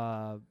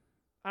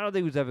 I don't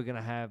think he was ever going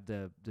to have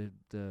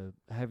the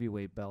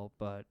heavyweight belt,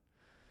 but,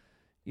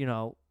 he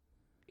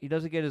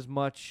doesn't get as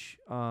much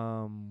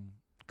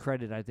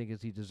credit, I think,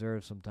 as he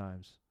deserves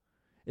sometimes.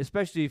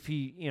 Especially if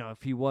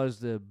he was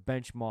the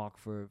benchmark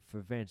for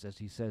Vince, as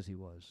he says he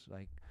was.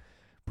 Like,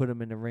 put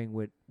him in the ring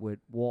with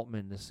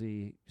Waltman to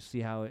see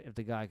how if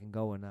the guy can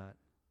go or not.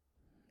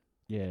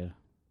 Yeah.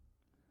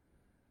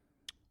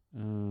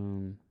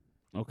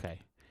 Okay.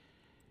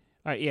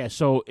 All right, yeah,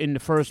 so in the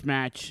first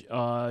match,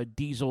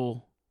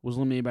 Diesel was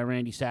eliminated by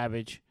Randy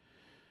Savage.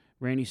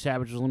 Randy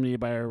Savage was eliminated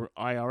by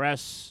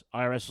IRS.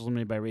 IRS was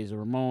eliminated by Razor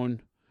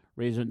Ramon.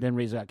 Razor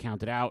got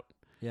counted out.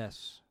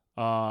 Yes.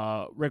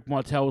 Rick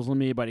Martel was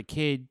eliminated by the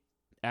Kid.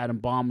 Adam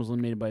Bomb was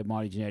eliminated by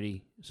Marty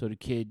Jannetty. So the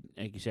Kid,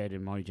 like you said,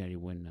 and Marty Jannetty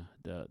win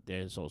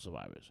their sole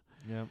survivors.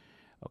 Yep.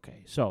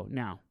 Okay, so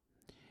now,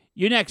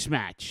 your next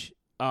match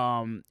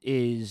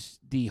is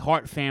the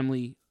Hart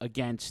family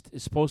against,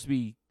 it's supposed to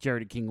be Jerry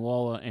the King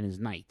Lawler and his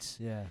Knights.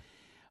 Yeah.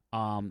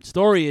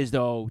 Story is,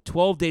 though,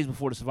 12 days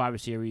before the Survivor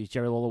Series,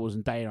 Jerry Lawler was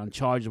indicted on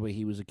charges where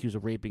he was accused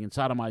of raping and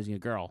sodomizing a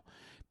girl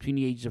between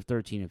the ages of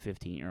 13 and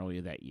 15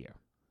 earlier that year.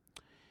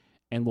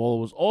 And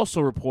Lawler was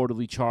also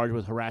reportedly charged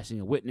with harassing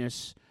a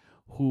witness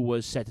who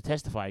was set to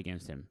testify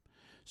against him.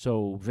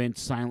 So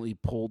Vince silently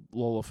pulled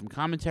Lawler from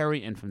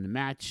commentary and from the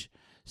match,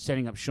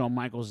 setting up Shawn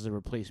Michaels as a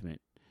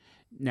replacement.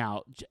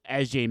 Now,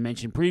 as Jay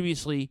mentioned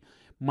previously,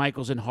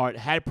 Michaels and Hart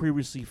had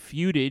previously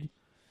feuded.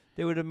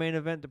 They were the main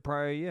event the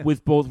prior year.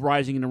 With both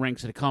rising in the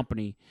ranks of the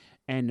company.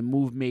 And the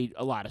move made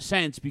a lot of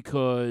sense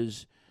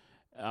because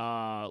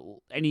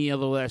any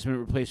other last-minute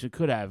replacement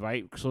could have,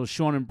 right? So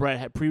Shawn and Bret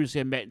had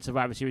previously met in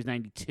Survivor Series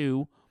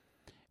 92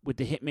 with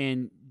the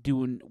Hitman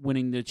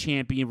winning the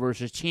champion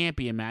versus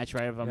champion match,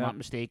 right, if I'm not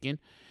mistaken.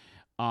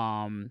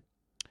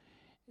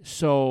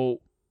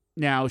 So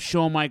now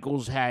Shawn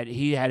Michaels had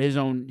his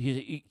own.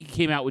 He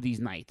came out with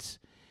these Knights.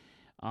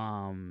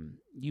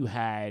 You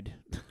had.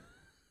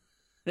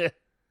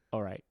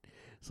 All right,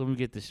 so let me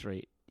get this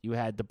straight. You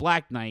had the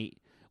Black Knight,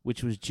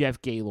 which was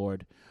Jeff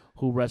Gaylord,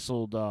 who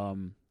wrestled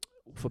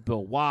for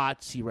Bill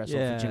Watts. He wrestled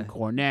for Jim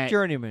Cornette.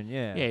 Journeyman,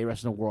 yeah. Yeah, he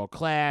wrestled in World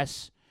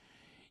Class.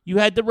 You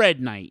had the Red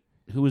Knight,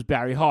 who was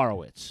Barry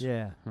Horowitz.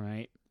 Yeah.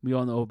 Right? We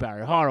all know who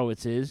Barry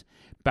Horowitz is.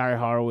 Barry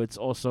Horowitz,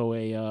 also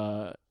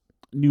a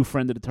new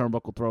friend of the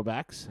Turnbuckle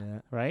Throwbacks. Yeah.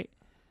 Right?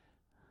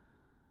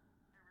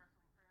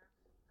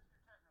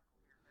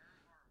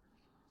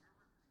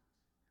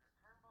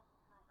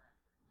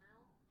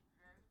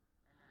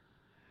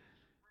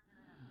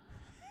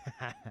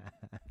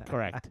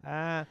 Correct.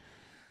 And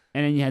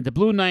then you had the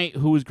Blue Knight,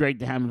 who was Greg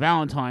the Hammer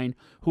Valentine,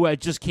 who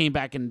had just came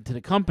back into the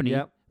company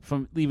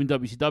from leaving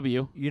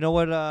WCW. You know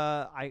what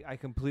I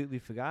completely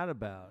forgot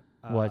about?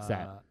 What's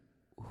that?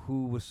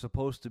 Who was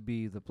supposed to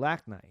be the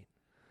Black Knight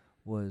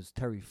was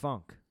Terry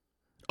Funk.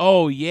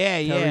 Oh,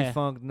 yeah, Terry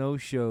Funk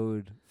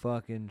no-showed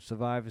fucking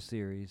Survivor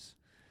Series.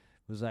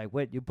 Was like,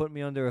 wait, you put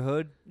me under a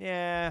hood?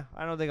 Yeah,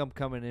 I don't think I'm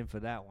coming in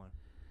for that one.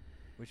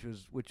 Which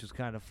was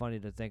kind of funny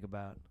to think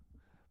about.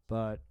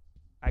 But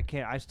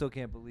I still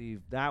can't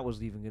believe that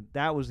was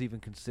even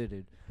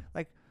considered.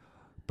 Like,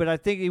 but I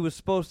think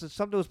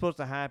something was supposed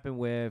to happen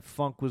where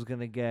Funk was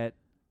gonna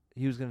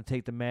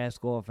take the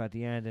mask off at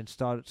the end and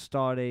start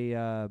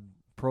a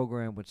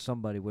program with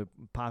somebody, with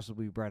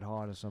possibly Bret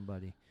Hart or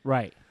somebody.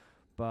 Right.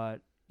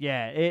 But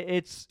yeah,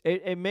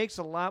 it makes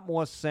a lot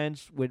more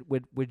sense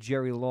with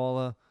Jerry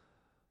Lawler.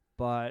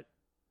 But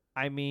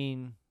I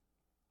mean,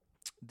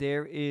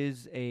 there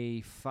is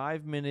a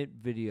 5-minute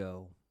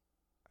video,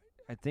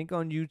 I think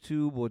on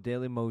YouTube or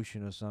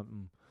Dailymotion or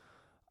something,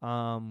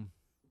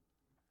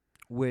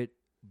 with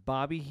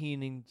Bobby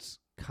Heenan's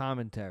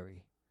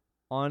commentary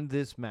on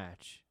this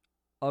match.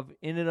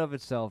 In and of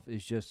itself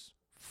is just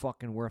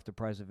fucking worth the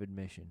price of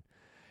admission.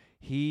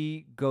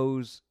 He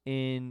goes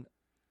in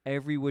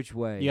every which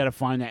way. You got to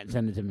find that and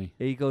send it to me.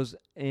 He goes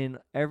in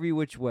every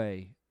which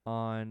way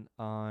on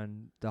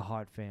the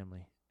Hart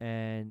family,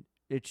 and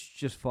it's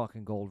just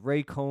fucking gold.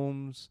 Ray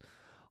Combs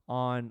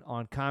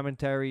on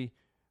commentary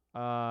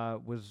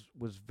was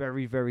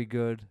very, very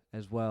good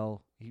as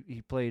well.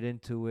 He played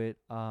into it.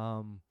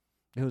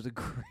 It was a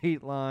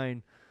great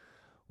line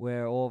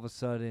where all of a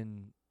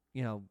sudden,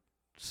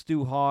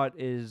 Stu Hart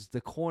is the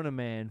corner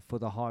man for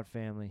the Hart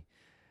family,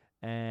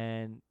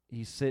 and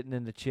he's sitting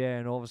in the chair,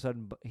 and all of a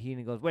sudden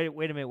Heenan goes, wait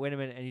a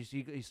minute, and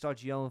he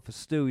starts yelling for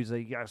Stu. He's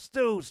like, yeah,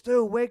 Stu,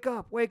 wake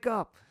up.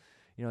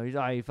 You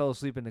know, he fell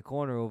asleep in the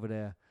corner over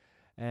there,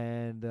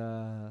 and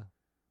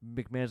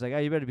McMahon's like, oh,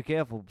 you better be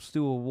careful.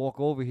 Stu will walk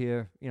over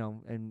here, you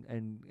know,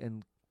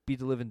 and beat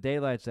the living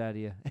daylights out of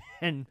you.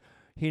 And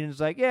Heenan's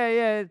like,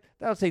 yeah,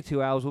 that'll take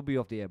 2 hours. We'll be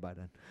off the air by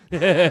then.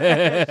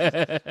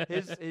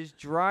 his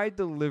dry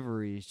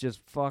delivery is just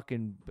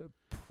fucking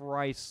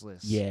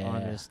priceless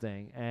on this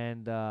thing,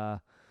 and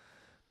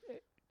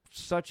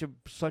such a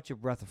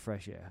breath of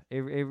fresh air.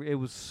 It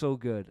was so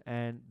good,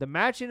 and the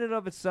match in and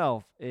of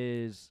itself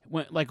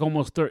went like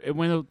almost 30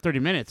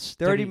 minutes.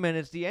 30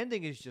 minutes. The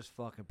ending is just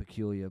fucking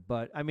peculiar,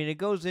 but I mean, it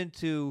goes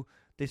into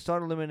they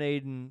start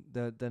eliminating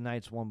the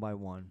Knights one by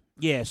one.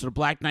 Yeah, so the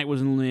Black Knight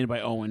was eliminated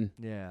by Owen.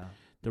 Yeah.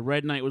 The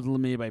Red Knight was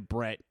eliminated by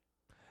Brett.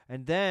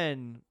 And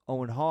then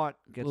Owen Hart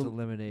gets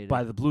eliminated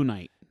by the Blue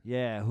Knight.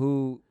 Yeah,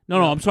 who...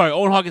 No, I'm sorry.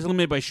 Owen Hart gets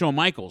eliminated by Shawn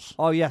Michaels.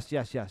 Oh, yes.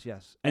 And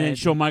then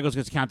Shawn Michaels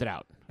gets counted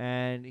out.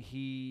 And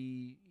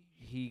he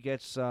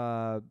gets...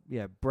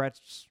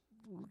 Brett's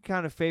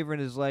kind of favoring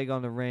his leg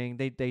on the ring.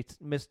 They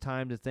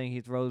mistimed the thing.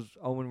 He throws...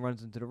 Owen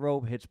runs into the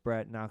rope, hits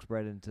Brett, knocks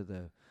Brett into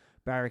the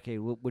barricade,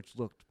 which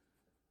looked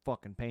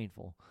fucking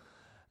painful.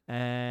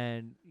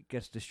 And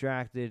gets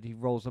distracted. He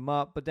rolls him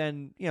up. But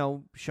then, you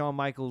know, Shawn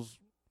Michaels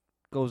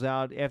goes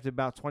out after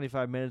about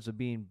 25 minutes of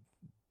being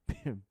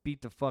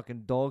beat the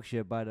fucking dog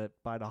shit by the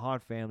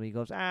Hart family. He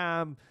goes,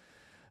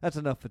 that's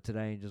enough for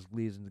today, and just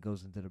leaves and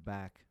goes into the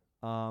back.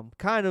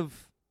 Kind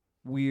of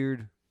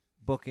weird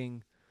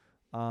booking,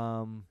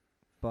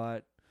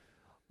 but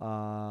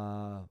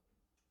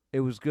it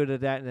was good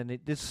at that. And then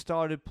this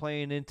started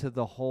playing into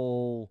the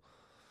whole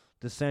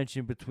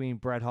dissension between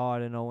Bret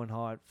Hart and Owen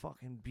Hart.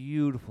 Fucking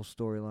beautiful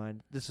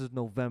storyline. This is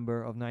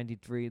November of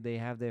 '93. They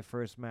have their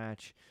first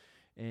match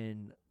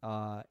in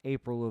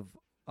April of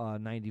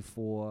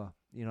 '94.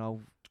 You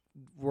know,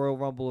 Royal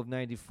Rumble of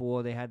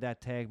 '94. They had that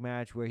tag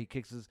match where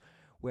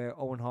where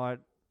Owen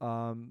Hart,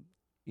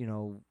 you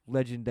know,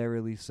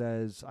 legendarily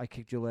says, "I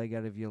kicked your leg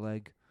out of your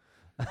leg,"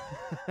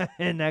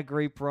 in that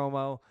great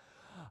promo.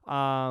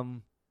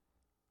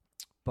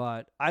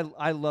 But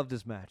I love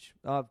this match.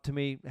 To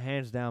me,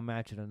 hands down,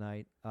 match of the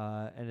night,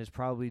 and it's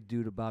probably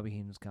due to Bobby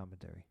Heenan's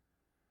commentary.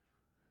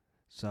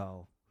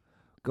 So,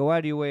 go out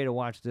of your way to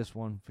watch this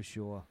one for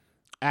sure.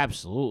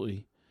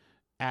 Absolutely.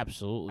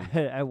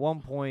 At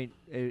one point,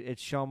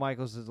 it's Shawn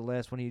Michaels is the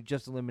last one. He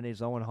just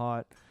eliminates Owen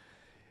Hart,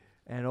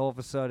 and all of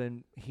a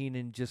sudden,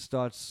 Heenan just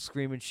starts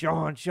screaming,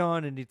 "Shawn!"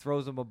 and he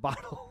throws him a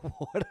bottle of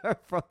water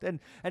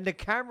and the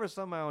camera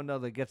somehow or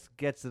another gets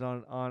it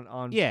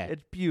on. Yeah,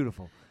 it's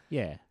beautiful.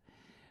 Yeah.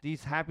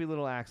 These happy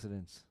little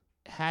accidents.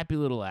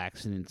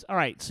 All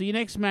right, so your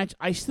next match,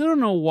 I still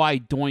don't know why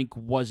Doink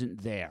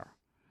wasn't there.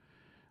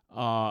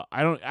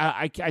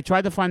 I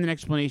tried to find an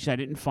explanation. I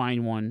didn't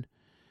find one.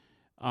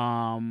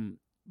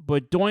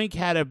 But Doink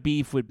had a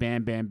beef with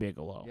Bam Bam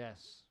Bigelow.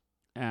 Yes.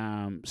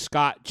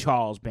 Scott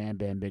Charles Bam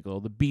Bam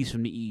Bigelow, the Beast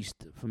from the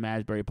East, from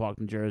Asbury Park,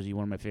 New Jersey,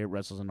 one of my favorite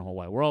wrestlers in the whole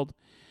wide world.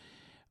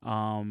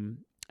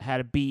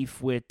 Had a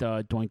beef with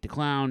Doink the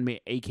Clown,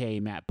 a.k.a.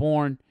 Matt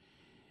Bourne.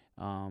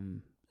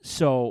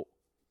 So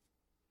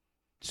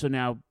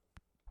now,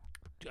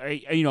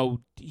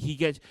 he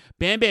gets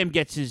Bam Bam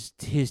gets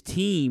his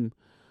team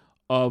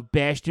of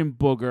Bastion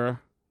Booger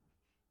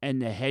and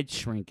the Head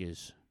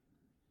Shrinkers.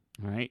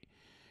 All right,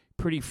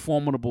 pretty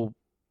formidable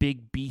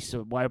big beasts.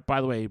 By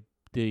the way,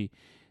 the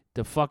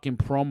fucking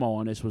promo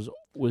on this was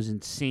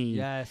insane.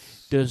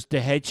 Yes, there's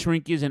the Head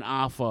Shrinkers and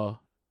Alpha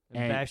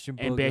and Bastion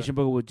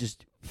Booger were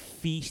just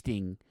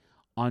feasting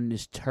on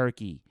this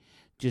turkey.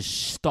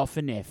 Just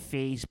stuffing their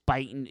face,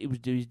 biting.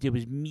 There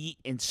was meat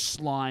and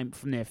slime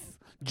from their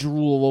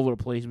drool all over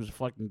the place. It was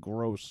fucking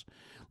gross.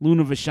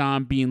 Luna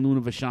Vachon being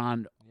Luna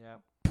Vachon,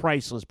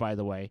 priceless, by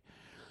the way.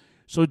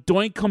 So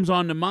Doink comes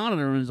on the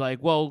monitor and is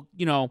like, "Well,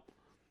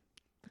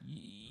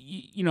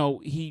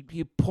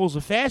 he pulls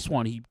a fast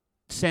one. He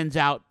sends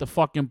out the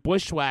fucking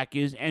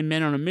bushwhackers and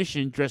men on a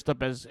mission dressed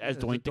up as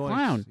Doink the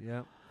Clown."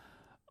 Yeah.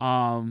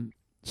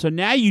 So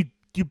now you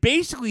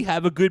basically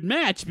have a good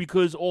match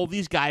because all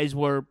these guys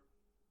were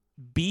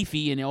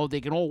beefy and they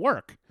can all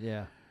work.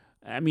 Yeah.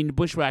 I mean, the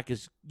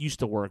Bushwhackers used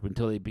to work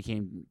until they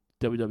became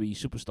WWE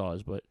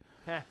superstars, but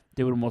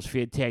they were the most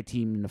feared tag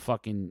team in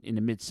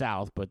the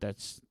Mid-South, but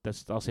that's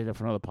I'll say that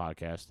for another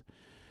podcast.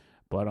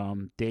 But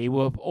they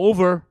were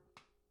over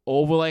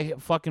like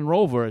fucking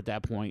Rover at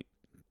that point.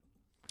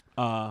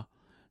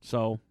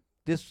 So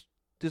this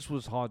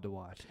was hard to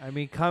watch. I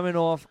mean, coming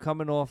off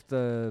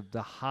the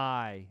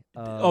high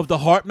of the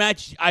Hart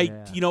match, I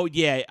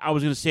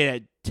was gonna say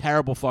that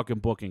terrible fucking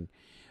booking.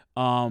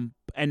 And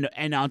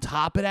on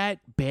top of that,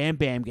 Bam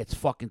Bam gets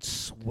fucking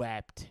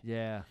swept.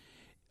 Yeah.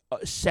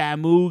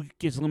 Samu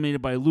gets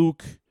eliminated by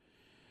Luke.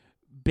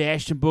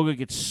 Bastion Booger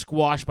gets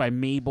squashed by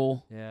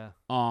Mabel. Yeah.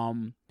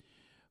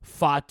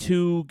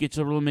 Fatu gets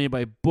eliminated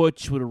by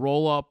Butch with a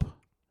roll up.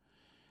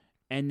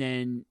 And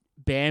then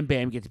Bam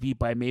Bam gets beat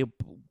by Mabel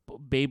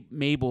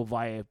Mabel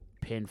via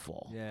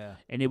pinfall. Yeah.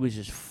 And it was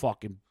just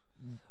fucking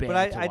bad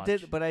But to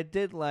watch. I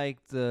did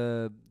like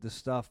the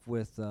stuff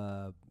with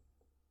the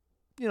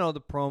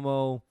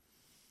promo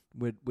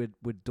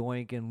with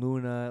Doink and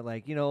Luna,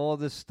 like, all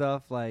this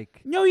stuff,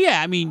 like. No,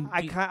 yeah, I mean,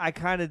 I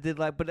kind of did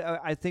like, but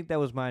I think that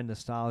was my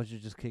nostalgia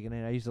just kicking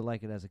in. I used to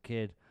like it as a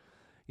kid,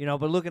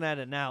 but looking at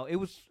it now, it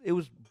was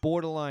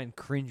borderline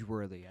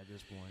cringeworthy at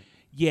this point.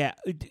 Yeah,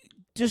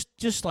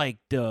 just like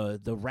the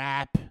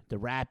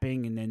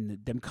rapping, and then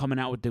them coming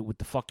out with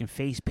the fucking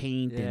face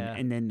paint,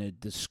 and then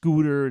the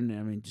scooter, and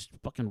I mean,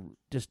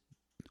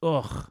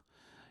 ugh.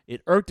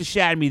 It irked the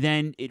shit out of me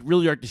then. It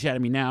really irked the shit out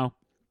of me now.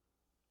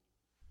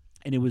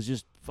 And it was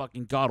just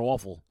fucking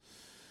god-awful.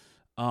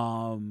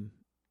 And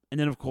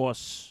then, of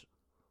course,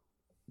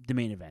 the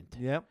main event.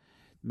 Yep.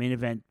 Main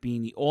event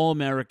being the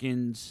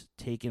All-Americans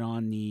taking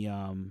on the,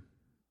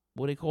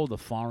 what do they call it? The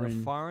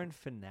foreign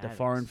Fanatics. The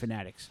foreign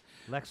fanatics.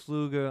 Lex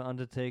Luger,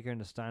 Undertaker,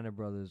 and the Steiner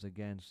Brothers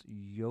against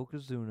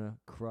Yokozuna,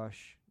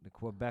 Crush, the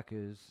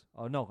Quebecers.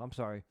 Oh, no, I'm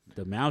sorry.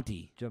 The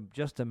Mountie.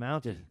 Just the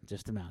Mountie.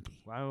 Just the Mountie.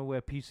 I don't know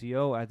where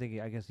PCO.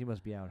 I guess he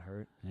must be out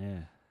hurt.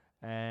 Yeah.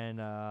 And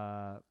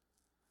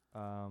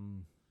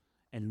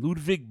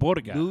Ludwig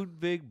Borga.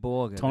 Ludwig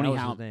Borga. Tony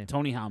that was his name.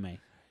 Tony Halme.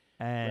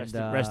 And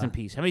rest in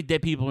peace. How many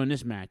dead people in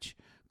this match?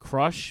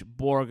 Crush,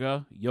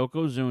 Borga,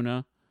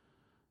 Yokozuna.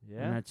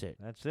 Yeah. And that's it.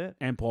 That's it.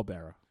 And Paul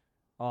Bearer.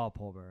 Oh,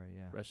 Paul Bearer,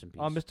 yeah. Rest in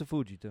peace. Oh, Mr.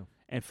 Fuji, too.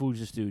 And Fuji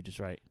the Stooge, that's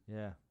right.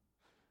 Yeah.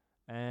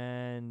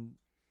 And,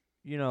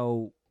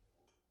 you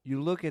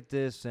look at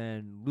this,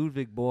 and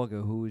Ludwig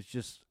Borga, who is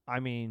just,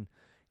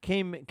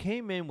 came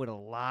in with a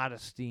lot of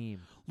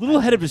steam. Little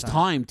ahead of his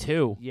time,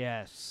 too.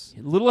 Yes.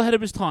 A little ahead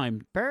of his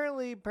time.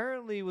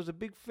 Apparently he was a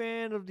big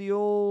fan of the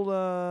old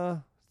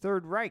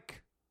Third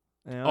Reich.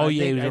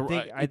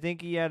 I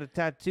think he had a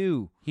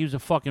tattoo. He was a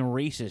fucking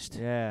racist.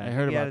 Yeah, I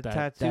heard he about had a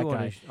that. tattoo that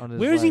guy. on his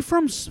Where is he leg.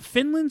 from?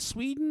 Finland,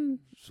 Sweden?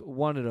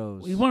 One of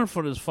those. He's one of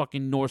those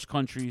fucking Norse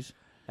countries.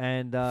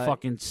 And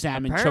fucking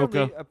salmon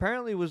choker.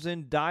 Apparently was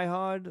in Die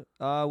Hard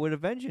with a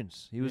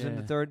Vengeance. He was in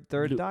the third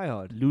Die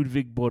Hard.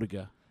 Ludwig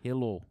Borga.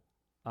 Hello.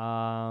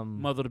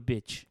 Mother of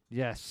bitch.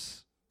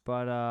 Yes,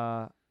 but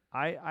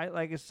I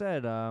like I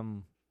said,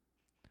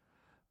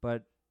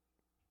 but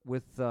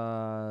with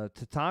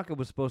Tatanka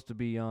was supposed to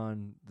be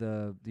on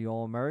the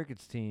All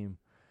Americans team,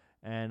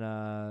 and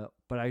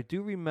but I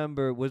do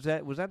remember was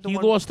that the he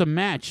one lost a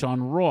match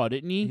on Raw,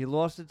 didn't he? He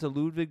lost it to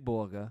Ludwig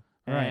Borga.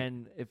 Right.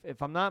 And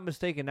if I'm not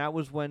mistaken, that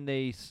was when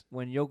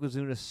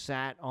Yokozuna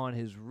sat on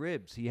his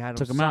ribs. He had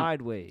Took him him out.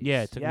 sideways.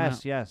 Yeah, took him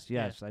out.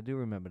 Yes. I do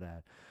remember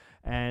that.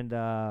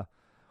 And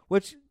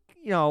which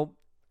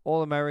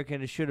All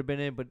American, it should have been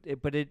in, but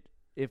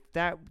if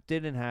that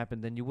didn't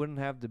happen, then you wouldn't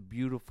have the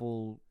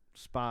beautiful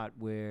spot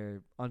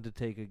where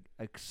Undertaker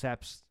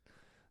accepts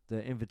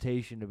the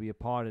invitation to be a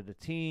part of the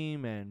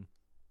team, and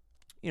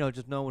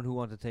just knowing who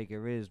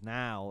Undertaker is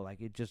now, like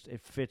it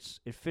fits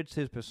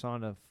his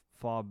persona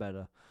far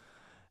better.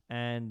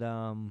 And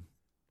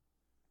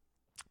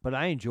but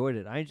I enjoyed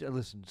it.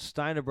 Listen,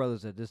 Steiner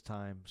Brothers at this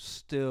time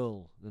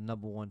still the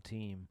number one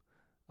team,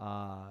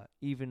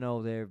 even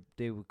though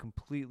they were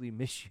completely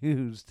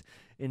misused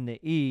in the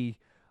E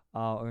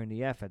or in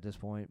the F at this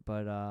point.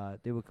 But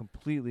they were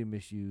completely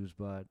misused.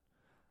 But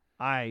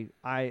I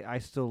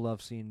still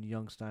love seeing the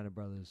young Steiner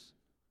Brothers.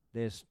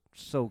 They're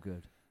so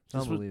good.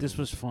 This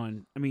was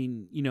fun. I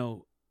mean,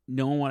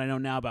 knowing what I know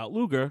now about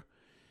Luger,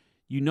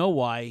 you know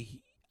why.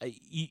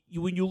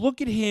 When you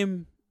look at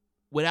him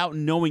without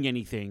knowing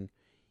anything,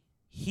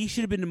 he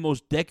should have been the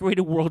most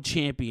decorated world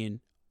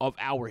champion of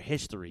our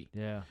history.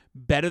 Yeah.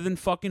 Better than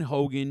fucking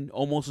Hogan,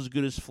 almost as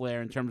good as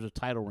Flair in terms of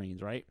title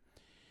reigns, right?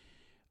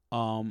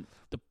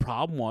 The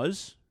problem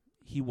was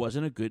he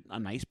wasn't a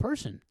nice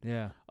person.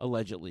 Yeah.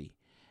 Allegedly.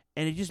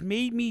 And it just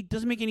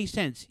doesn't make any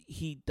sense.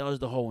 He does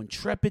the whole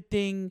Intrepid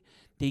thing.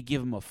 They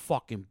give him a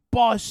fucking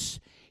bus.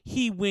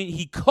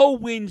 He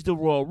co-wins the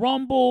Royal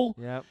Rumble.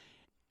 Yep.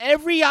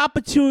 Every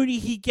opportunity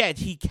he gets,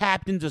 he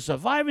captains a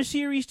Survivor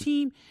Series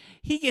team.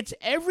 He gets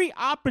every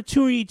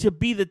opportunity to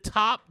be the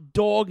top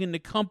dog in the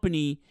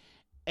company,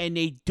 and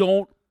they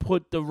don't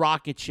put the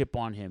rocket ship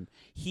on him.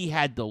 He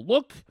had the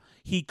look.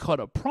 He cut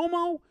a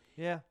promo.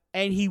 Yeah.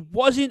 And he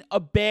wasn't a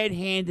bad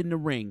hand in the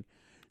ring.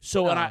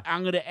 So and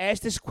I'm going to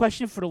ask this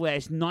question for the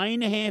last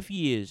 9.5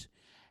 years.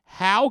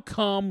 How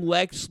come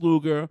Lex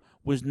Luger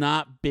was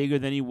not bigger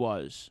than he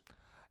was?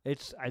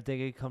 I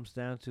think it comes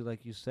down to,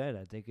 like you said,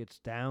 I think it's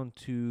down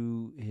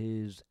to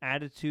his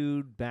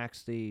attitude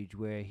backstage,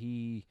 where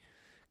he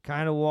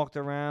kind of walked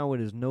around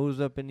with his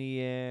nose up in the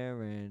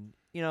air, and,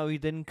 he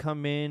didn't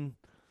come in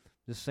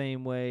the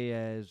same way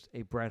as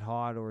a Bret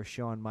Hart or a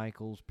Shawn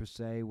Michaels, per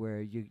se,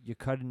 where you're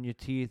cutting your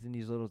teeth in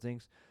these little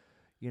things.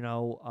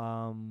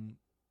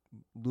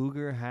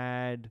 Luger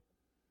had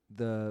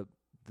the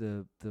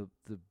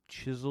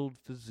chiseled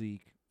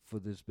physique for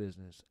this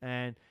business,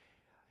 and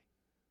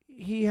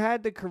he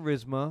had the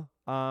charisma.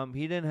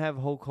 He didn't have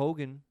Hulk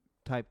Hogan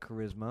type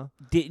charisma.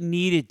 Didn't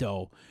need it,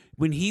 though.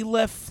 When he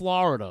left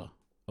Florida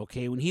to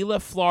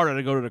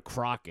go to the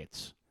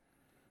Crockett's,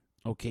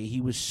 Okay,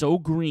 he was so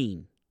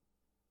green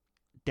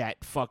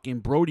that fucking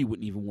Brody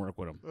wouldn't even work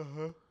with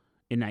him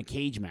in that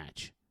cage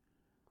match.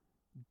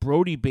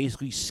 Brody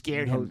basically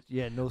scared him.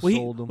 Yeah, no Well,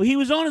 sold him. Well, he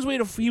was on his way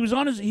to. He was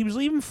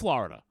leaving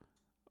Florida,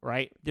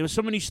 right? There were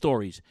so many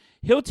stories.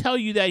 He'll tell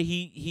you that that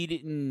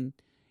him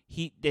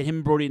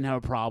and Brody didn't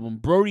have a problem.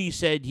 Brody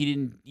said he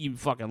didn't even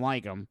fucking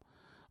like him.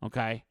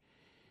 Okay,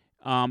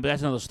 but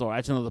that's another story.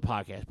 That's another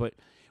podcast. But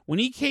when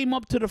he came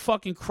up to the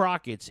fucking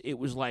Crockett's, it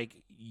was like,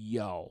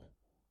 yo,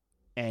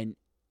 and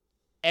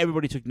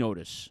everybody took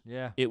notice.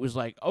 Yeah, it was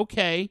like,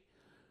 okay.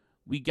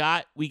 We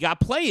got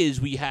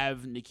players. We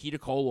have Nikita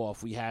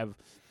Koloff. We have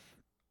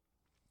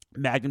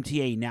Magnum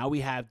TA. Now we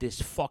have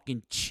this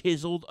fucking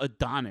chiseled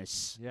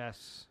Adonis.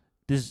 Yes.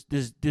 This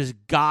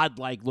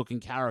godlike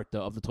looking character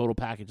of the total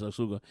package, Lex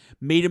Luger.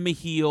 Made him a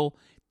heel,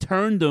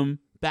 turned him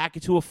back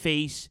into a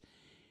face.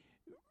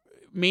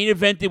 Main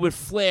evented with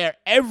Flair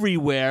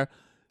everywhere.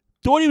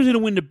 Thought he was going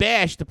to win the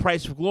Bash, the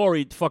Price of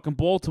Glory, at fucking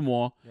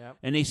Baltimore. Yep.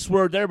 And they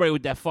swerved everybody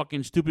with that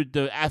fucking stupid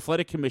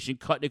athletic commission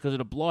cutting it because of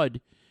the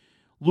blood.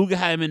 Luger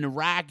had him in the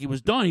rack. He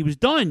was done. He was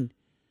done.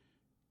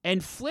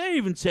 And Flair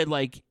even said,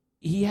 like,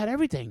 he had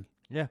everything.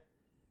 Yeah.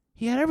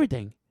 He had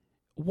everything.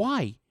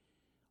 Why?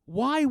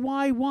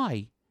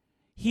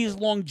 His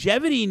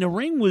longevity in the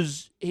ring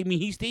was, I mean,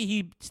 he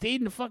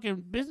stayed in the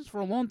fucking business for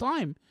a long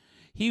time.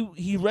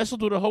 He wrestled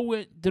through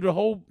the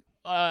whole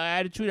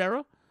Attitude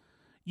Era,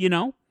 you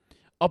know,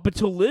 up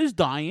until Liz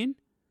dying.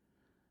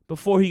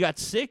 Before he got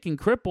sick and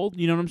crippled,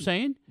 you know what I'm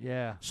saying?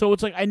 Yeah. So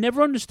it's like I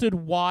never understood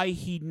why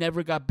he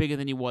never got bigger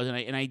than he was,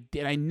 and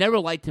I never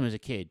liked him as a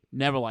kid.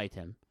 Never liked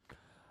him.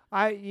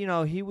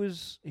 He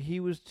was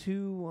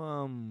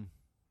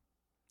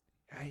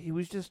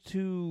just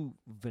too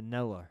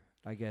vanilla.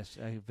 I guess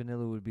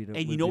vanilla would be the.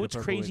 And you know what's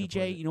crazy,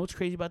 Jay? You know what's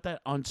crazy about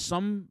that? On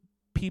some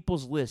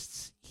people's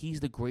lists, he's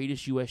the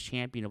greatest U.S.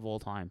 champion of all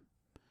time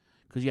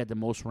because he had the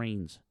most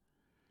reigns.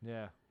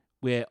 Yeah.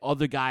 Where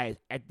other guys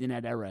in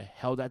that era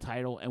held that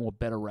title and were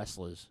better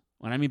wrestlers.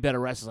 When I mean better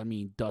wrestlers, I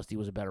mean Dusty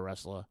was a better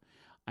wrestler.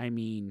 I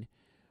mean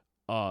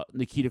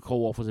Nikita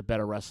Koloff was a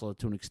better wrestler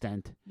to an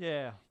extent.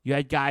 Yeah. You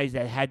had guys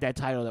that had that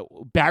title.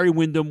 That Barry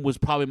Windham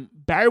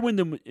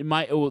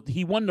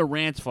he won the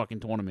Rance fucking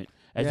tournament.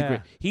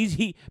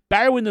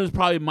 Barry Windham is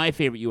probably my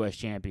favorite U.S.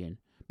 champion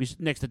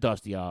next to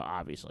Dusty,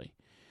 obviously,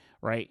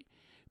 right?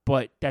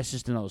 But that's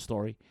just another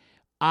story.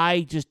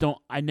 I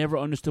never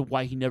understood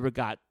why he never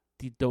got.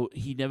 He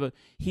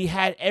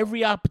had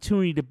every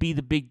opportunity to be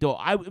the big dog.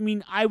 I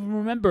mean, I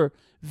remember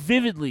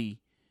vividly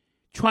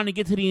trying to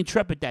get to the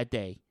Intrepid that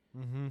day.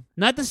 Mm-hmm.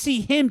 Not to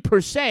see him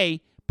per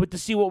se, but to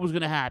see what was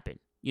going to happen,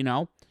 you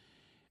know?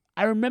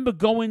 I remember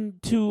going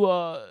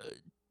to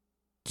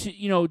some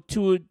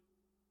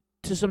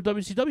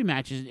WCW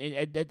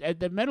matches at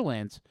the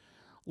Meadowlands.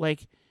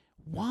 Like,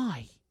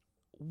 why?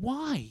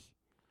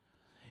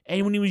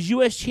 And when he was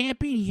U.S.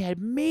 champion, he had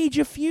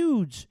major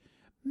feuds.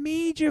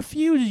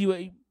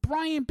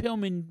 Brian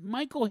Pillman,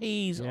 Michael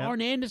Hayes,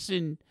 Arn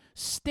Anderson,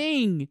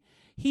 Sting.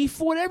 He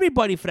fought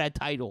everybody for that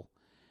title.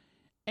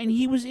 And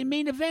he was in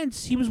main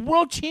events. He was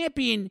world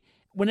champion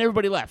when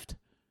everybody left.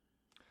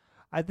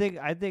 I think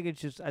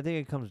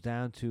it comes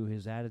down to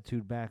his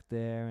attitude back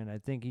there, and I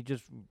think he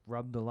just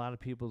rubbed a lot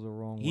of people the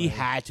wrong way. He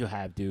had to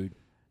have, dude.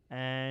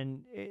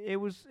 And it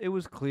was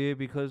clear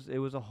because it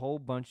was a whole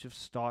bunch of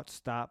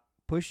start-stop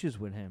pushes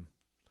with him.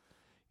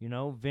 You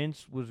know,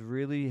 Vince was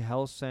really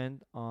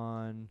hell-bent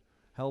on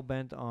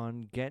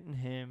getting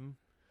him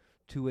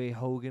to a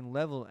Hogan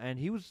level, and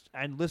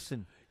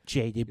listen,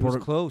 Jay, they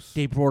brought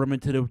him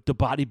into the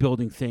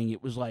bodybuilding thing.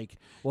 It was like,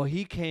 well,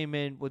 he came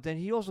in, but then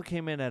he also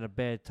came in at a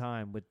bad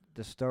time with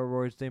the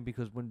steroids thing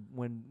because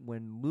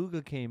when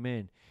Luger came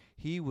in,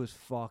 he was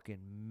fucking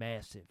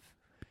massive,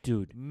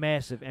 dude,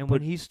 massive, and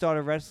when he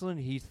started wrestling,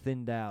 he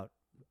thinned out.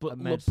 But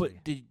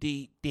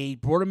they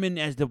brought him in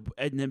as the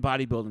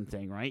bodybuilding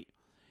thing, right?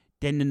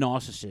 Then the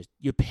narcissist.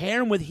 You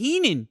pair him with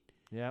Heenan.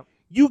 Yep.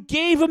 You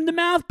gave him the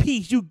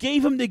mouthpiece. You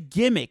gave him the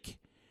gimmick.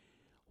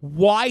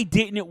 Why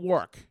didn't it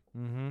work?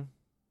 Mm-hmm.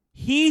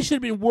 He should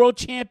have been world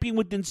champion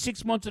within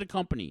 6 months of the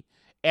company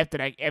after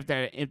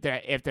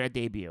that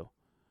debut.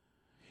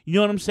 You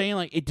know what I'm saying?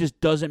 Like, it just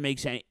doesn't make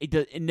sense.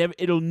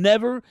 It'll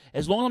never.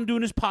 As long as I'm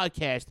doing this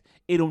podcast,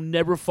 it'll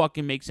never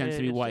fucking make sense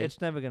to me. Why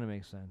it's never gonna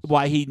make sense.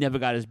 Why he never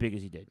got as big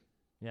as he did.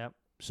 Yep.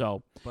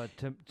 So, but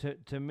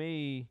to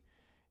me,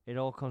 it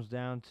all comes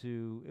down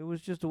to it was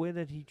just the way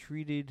that he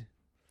treated.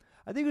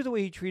 I think it was the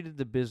way he treated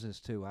the business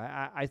too.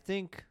 I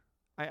think.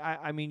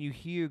 I mean, you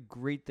hear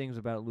great things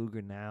about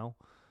Luger now,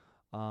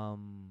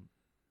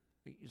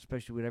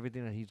 especially with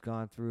everything that he's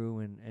gone through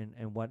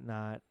and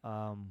whatnot.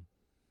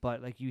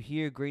 But like you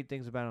hear great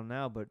things about him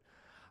now, but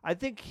I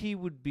think he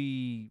would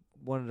be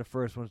one of the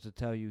first ones to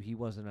tell you he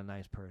wasn't a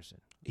nice person.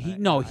 He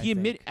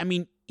admitted. I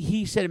mean,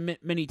 he said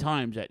many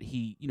times that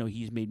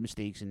he's made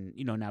mistakes and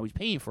now he's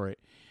paying for it.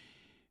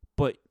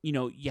 But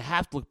you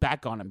have to look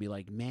back on it and be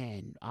like,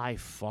 man, I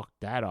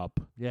fucked that up.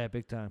 Yeah,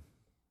 big time.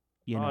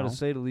 To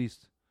say the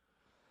least.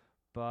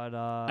 But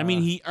I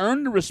mean, he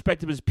earned the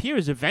respect of his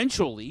peers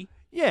eventually.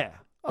 Yeah,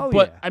 Oh,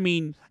 but yeah. I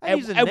mean, And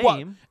he's a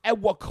name. At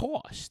what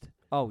cost?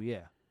 Oh,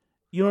 yeah.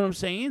 You know what I'm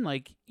saying?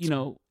 Like,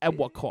 at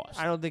what cost?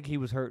 I don't think he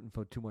was hurting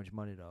for too much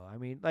money, though. I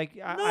mean, like,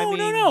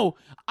 No.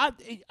 I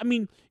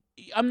mean,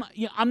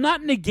 I'm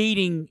not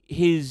negating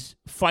his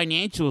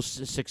financial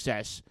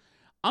success.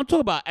 I'm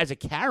talking about as a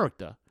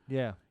character.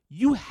 Yeah.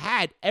 You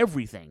had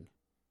everything.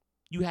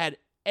 You had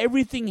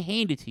everything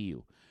handed to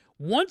you.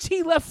 Once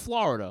he left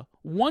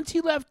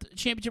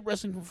Championship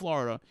Wrestling from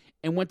Florida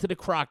and went to the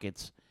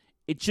Crockett's,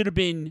 it should have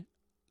been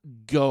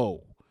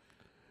go.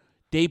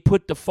 They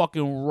put the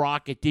fucking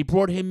rocket. They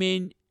brought him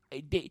in.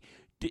 They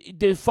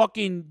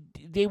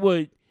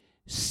were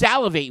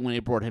salivating when they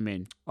brought him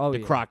in. Oh, the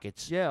yeah.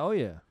 Crockett's. Yeah, oh,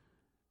 yeah.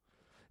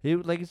 He,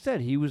 like I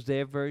said, he was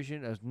their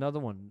version. Another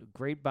one,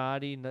 great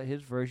body,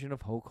 his version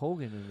of Hulk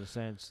Hogan in a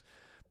sense.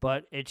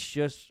 But it's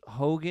just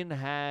Hogan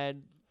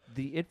had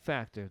the it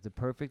factor, the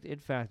perfect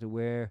it factor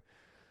where,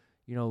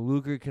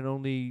 Luger can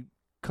only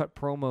cut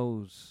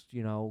promos,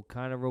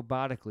 kind of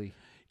robotically.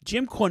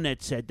 Jim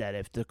Cornette said that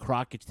if the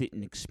Crockett's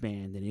didn't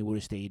expand and they would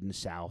have stayed in the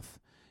South,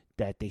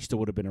 that they still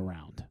would have been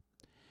around.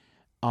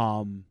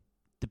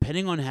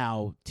 Depending on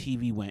how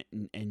TV went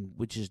and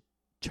which is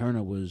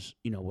Turner was,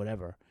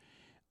 whatever.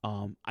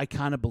 I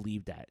kind of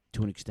believe that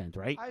to an extent,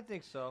 right? I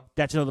think so.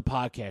 That's another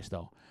podcast,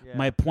 though. Yeah.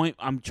 My point,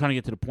 I'm trying to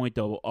get to the point,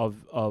 though,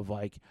 of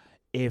like,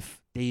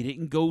 if they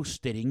didn't go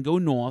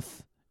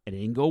north and they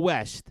didn't go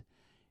west,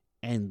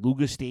 and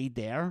Luger stayed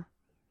there,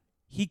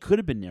 he could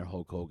have been their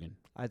Hulk Hogan.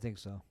 I think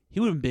so. He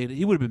would have been big.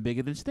 He would have been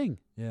bigger than Sting.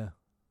 Yeah,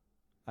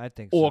 I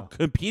think or so.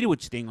 competed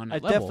with Sting on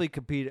that level. Definitely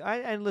competed.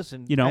 And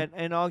listen,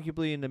 and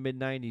arguably in the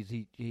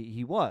mid-'90s,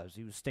 he was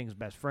Sting's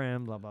best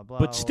friend. Blah blah blah.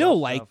 But still,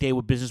 like they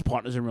were business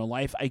partners in real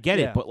life. I get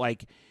it, but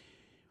like,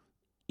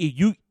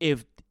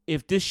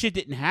 if this shit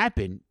didn't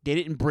happen, they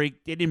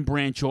didn't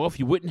branch off.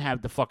 You wouldn't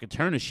have the fucking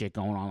Turner shit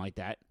going on like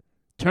that.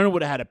 Turner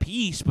would have had a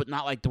piece, but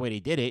not like the way they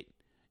did it.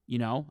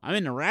 I'm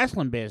in the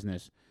wrestling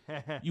business.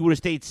 You would have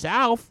stayed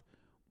south.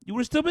 You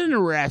would have still been in the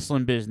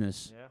wrestling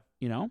business.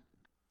 Yeah.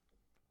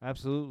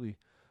 Absolutely.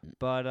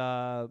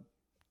 But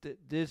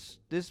this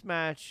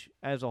match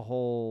as a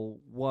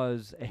whole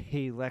was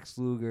a Lex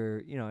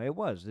Luger. It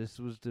was. This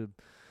was to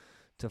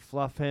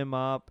fluff him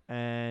up,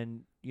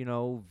 and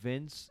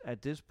Vince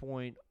at this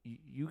point,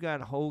 you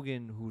got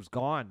Hogan who's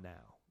gone now.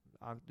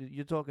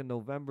 You're talking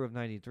November of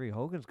 '93.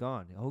 Hogan's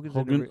gone.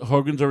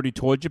 Hogan's already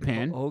toured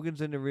Japan. Hogan's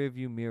in the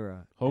rearview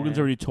mirror. Hogan's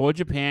already toured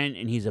Japan,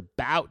 and he's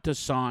about to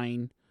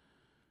sign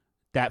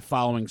that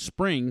following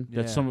spring,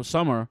 that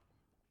summer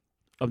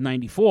of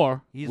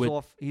 '94.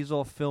 He's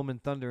off filming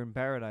Thunder in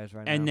Paradise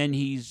right now. And then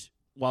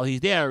while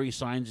he's there, he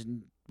signs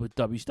with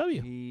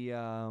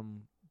WCW.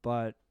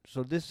 But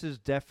so this is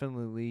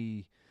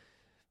definitely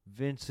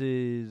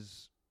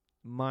Vince's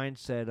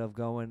mindset of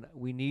going,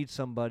 we need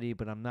somebody,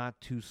 but I'm not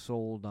too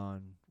sold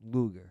on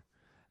Luger.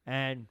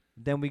 And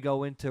then we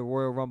go into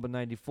Royal Rumble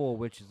 '94,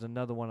 which is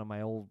another one of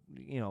my old,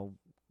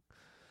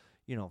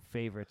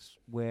 favorites,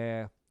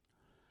 where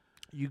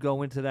you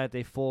go into that,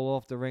 they fall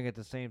off the ring at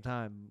the same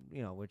time,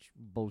 which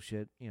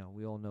bullshit.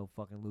 We all know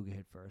fucking Luger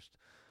hit first.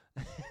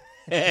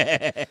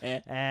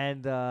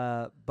 And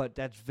but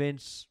that's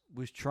Vince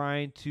was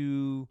trying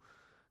to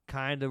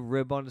kind of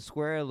rib on the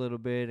square a little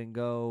bit and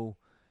go,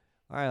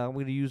 all right, I'm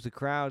going to use the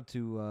crowd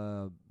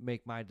to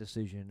make my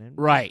decision. And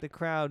the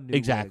crowd knew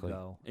where to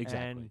go.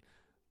 Exactly.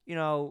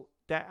 And,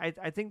 that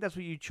I think that's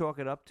what you chalk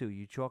it up to.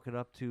 You chalk it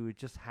up to it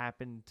just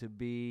happened to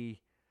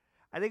be,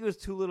 I think it was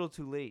too little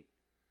too late.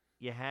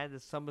 You had the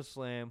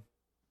SummerSlam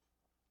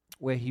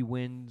where he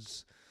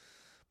wins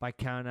by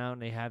count out,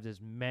 and they have this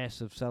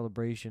massive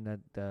celebration that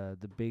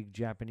the big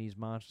Japanese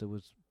monster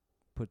was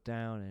put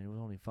down, and it was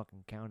only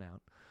fucking count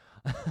out.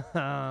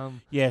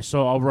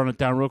 So I'll run it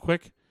down real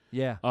quick.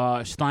 Yeah.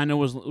 Rick Steiner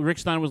was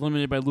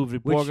eliminated by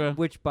Ludwig Borga.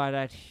 Which by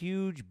that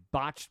huge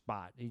botch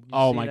spot.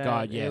 Oh my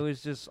God! Yeah, it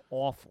was just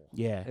awful.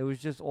 Yeah, it was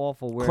just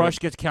awful. Where Crush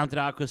gets counted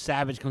out because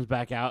Savage comes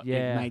back out.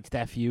 Yeah, ignites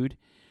that feud.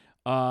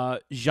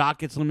 Jacques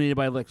gets eliminated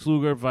by Lex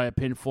Luger via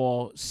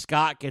pinfall.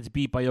 Scott gets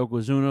beat by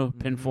Yokozuna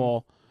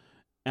pinfall.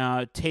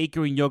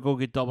 Taker and Yoko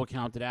get double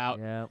counted out.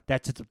 Yeah,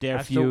 that sets up their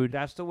feud.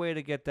 That's the way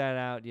to get that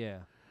out. Yeah.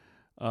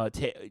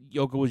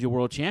 Yoko was your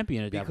world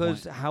champion at that point.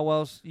 Because how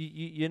else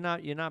you're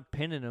not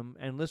pinning him.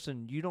 And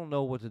listen, you don't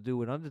know what to do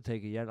with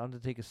Undertaker yet.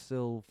 Undertaker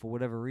still, for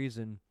whatever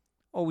reason,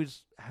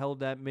 always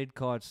held that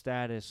mid-card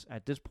status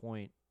at this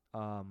point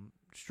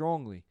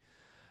strongly.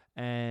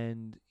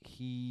 And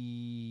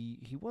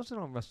he wasn't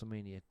on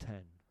WrestleMania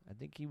 10. I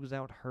think he was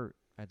out hurt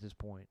at this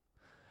point.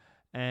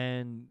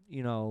 And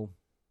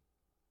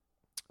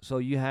so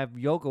you have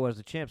Yoko as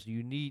the champ. So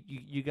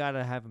you got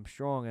to have him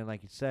strong. And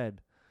like you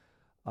said,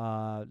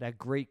 that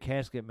great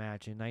casket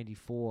match in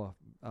 '94,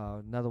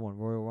 another one,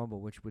 Royal Rumble,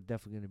 which we're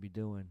definitely going to be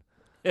doing.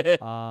 It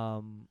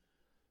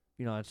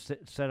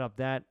set up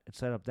that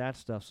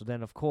stuff. So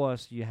then, of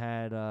course, you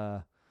had,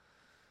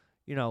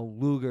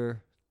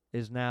 Luger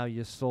is now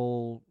your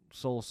sole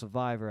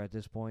survivor at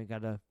this point.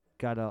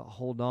 Gotta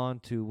hold on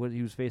to what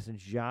he was facing,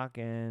 Jacques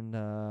and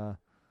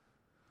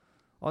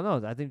Oh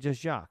no, I think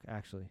just Jacques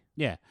actually.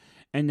 Yeah,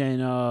 and then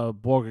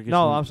Borger gets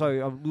I'm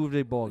sorry,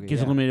 Ludwig Borger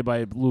gets eliminated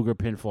by Luger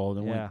pinfall.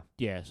 And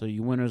Yeah. So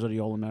your winners are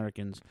the All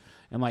Americans,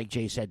 and like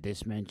Jay said,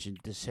 this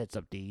sets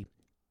up the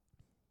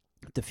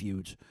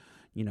feuds.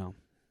 You know,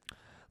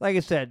 like I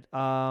said,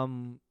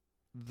 the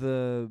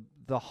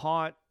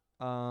Hart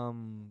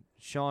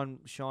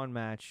Sean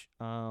match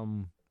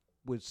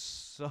was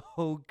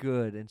so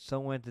good and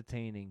so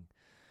entertaining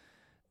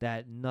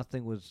that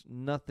nothing was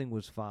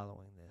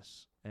following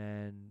this.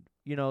 And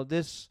you know,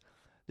 this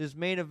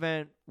main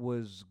event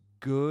was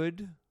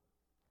good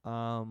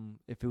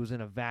if it was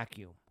in a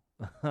vacuum.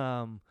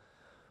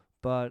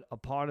 But a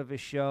part of a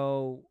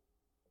show,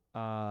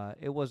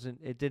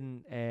 it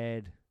didn't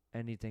add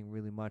anything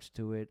really much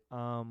to it.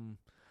 You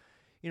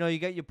know, you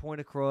get your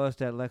point across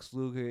that Lex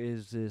Luger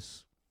is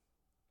this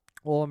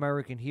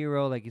all-American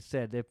hero. Like you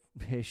said, they're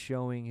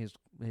showing his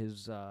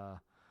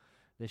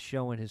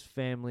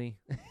family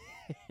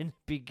in the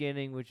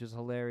beginning, which is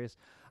hilarious.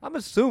 I'm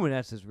assuming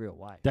that's his real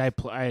wife. I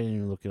didn't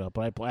even look it up,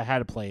 but I had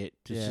to play it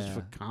just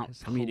for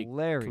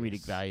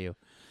comedic value.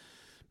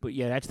 But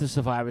yeah, that's the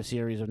Survivor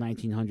Series of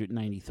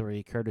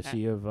 1993,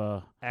 courtesy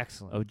of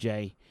excellent of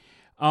Jay.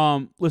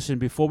 Listen,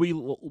 before we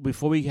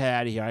get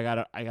out of here, I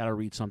gotta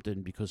read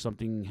something because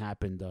something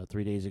happened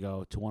 3 days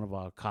ago to one of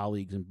our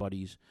colleagues and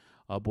buddies,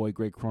 our boy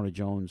Greg Corona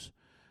Jones.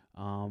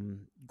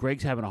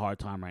 Greg's having a hard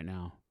time right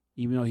now,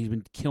 even though he's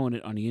been killing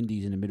it on the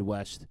indies in the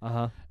Midwest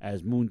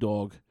as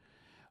Moondog.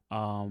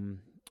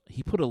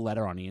 He put a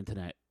letter on the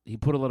internet. He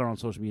put a letter on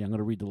social media. I'm going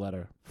to read the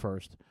letter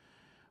first.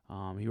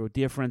 He wrote,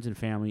 "Dear friends and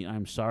family,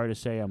 I'm sorry to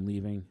say I'm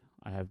leaving.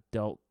 I'm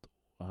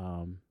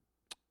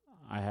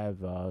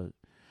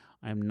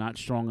not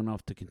strong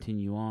enough to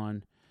continue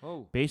on."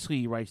 Oh. Basically,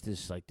 he writes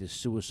this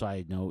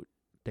suicide note,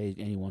 and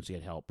he wants to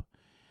get help.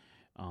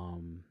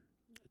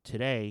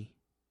 Today,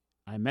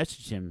 I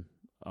messaged him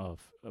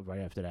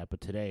right after that,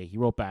 but today he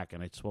wrote back,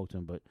 and I spoke to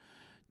him. But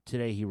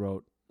today he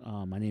wrote,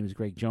 "My name is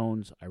Greg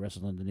Jones. I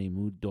wrestled under the name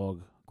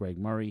Moondog Greg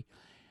Murray.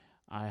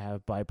 I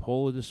have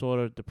bipolar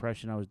disorder,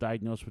 depression. I was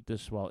diagnosed with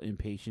this while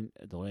inpatient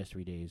the last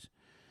 3 days.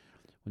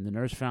 When the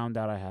nurse found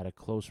out I had a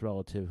close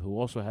relative who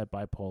also had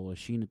bipolar,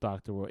 she and the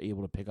doctor were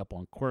able to pick up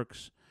on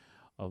quirks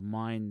of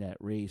mine that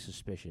raised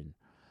suspicion.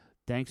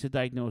 Thanks to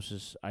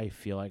diagnosis, I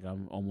feel like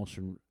I'm almost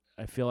in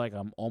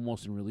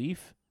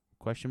relief? ?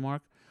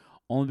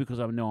 Only because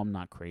I know I'm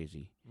not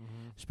crazy,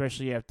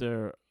 especially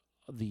after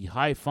the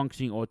high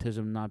functioning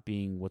autism not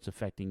being what's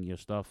affecting your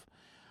stuff.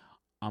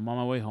 I'm on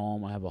my way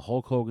home. I have a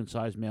Hulk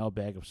Hogan-sized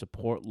mailbag of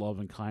support, love,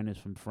 and kindness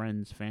from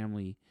friends,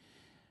 family,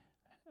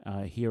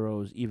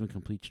 heroes, even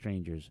complete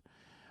strangers.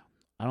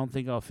 I don't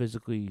think it'll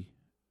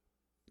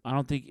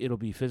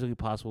be physically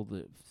possible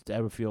to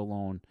ever feel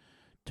alone.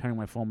 Turning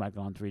my phone back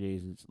on 3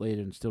 days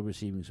later and still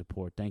receiving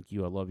support. Thank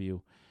you. I love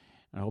you.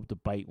 And I hope to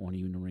bite one of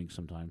you in the ring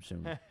sometime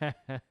soon."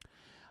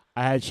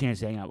 I had a chance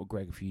to hang out with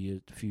Greg a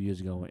few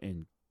years ago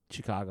in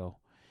Chicago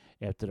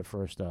after the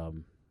first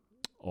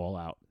All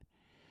Out.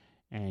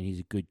 And he's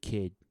a good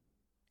kid.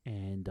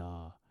 And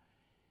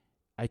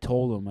I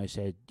told him, I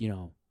said, you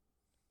know,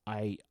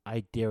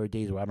 there are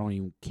days where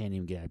can't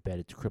even get out of bed.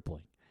 It's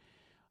crippling.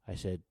 I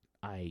said,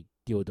 I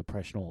deal with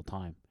depression all the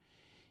time.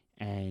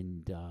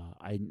 And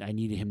I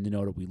needed him to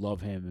know that we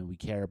love him and we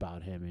care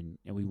about him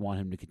and we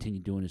want him to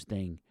continue doing his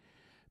thing.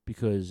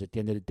 Because at the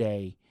end of the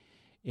day,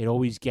 it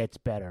always gets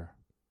better.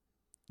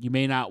 You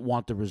may not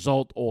want the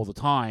result all the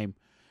time,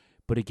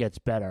 but it gets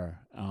better.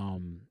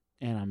 And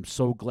I'm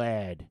so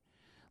glad.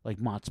 Like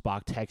Mott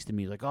Spock texted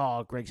me, like,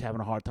 "Oh, Greg's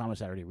having a hard time." I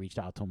said, I already reached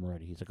out to him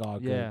already. He's like, "Oh,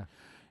 good."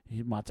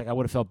 Yeah. Mott's like, "I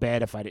would have felt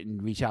bad if I didn't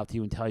reach out to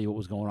you and tell you what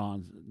was going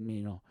on."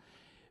 You know,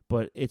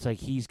 but it's like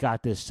he's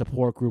got this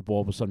support group all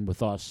of a sudden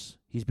with us.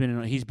 He's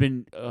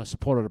been a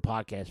supporter of the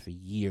podcast for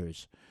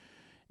years,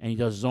 and he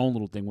does his own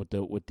little thing with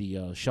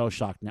the Shell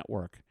Shock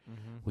Network,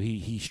 where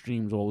he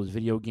streams all his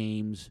video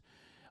games.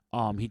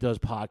 He does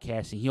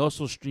podcasting. He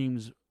also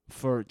streams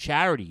for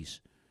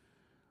charities.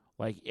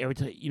 Like every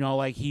time, you know,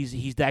 like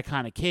he's that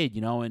kind of kid, you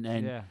know, and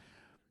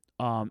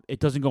it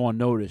doesn't go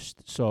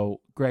unnoticed.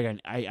 So, Greg,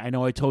 I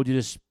know I told you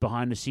this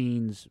behind the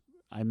scenes.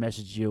 I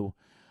messaged you.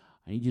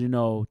 I need you to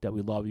know that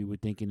we love you. We're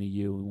thinking of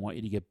you. We want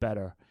you to get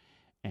better.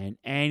 And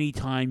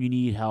anytime you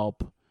need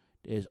help,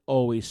 there's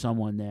always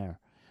someone there.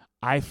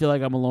 I feel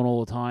like I'm alone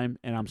all the time,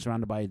 and I'm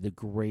surrounded by the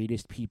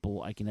greatest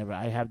people I can ever.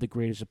 I have the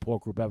greatest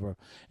support group ever.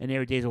 And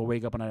there are days I'll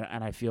wake up and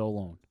I feel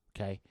alone.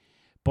 Okay,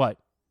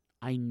 but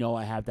I know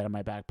I have that in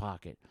my back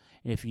pocket.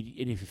 And if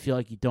you feel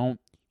like you don't,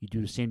 you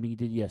do the same thing you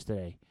did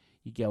yesterday.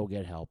 You go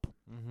get help.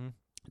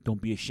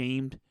 Don't be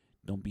ashamed.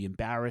 Don't be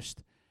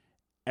embarrassed.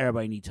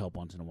 Everybody needs help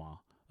once in a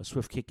while. A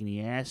swift kick in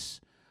the ass,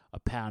 a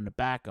pat on the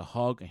back, a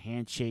hug, a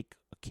handshake,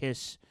 a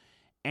kiss,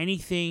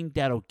 anything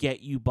that'll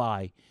get you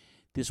by.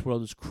 This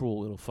world is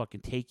cruel. It'll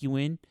fucking take you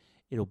in.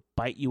 It'll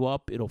bite you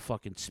up. It'll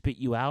fucking spit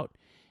you out.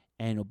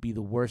 And it'll be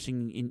the worst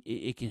thing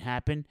it can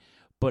happen.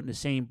 But in the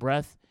same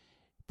breath,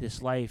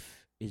 this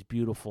life is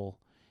beautiful.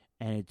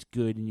 And it's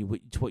good. And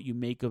it's what you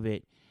make of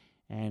it.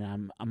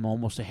 And I'm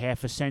almost a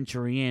half a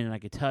century in. And I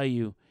can tell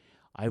you,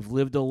 I've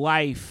lived a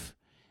life.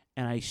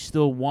 and I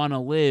still want to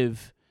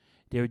live.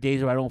 There are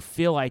days where I don't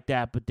feel like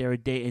that, but there are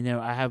days, and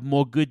I have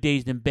more good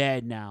days than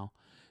bad now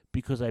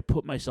because I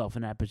put myself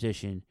in that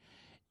position.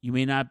 You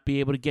may not be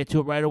able to get to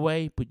it right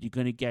away, but you're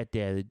going to get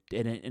there.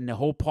 And the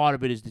whole part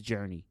of it is the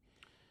journey.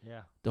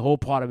 Yeah. The whole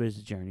part of it is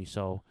the journey.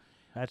 So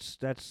that's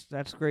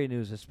great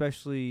news,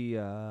 especially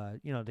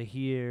to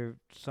hear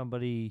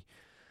somebody.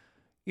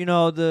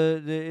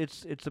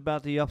 It's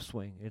about the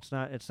upswing. It's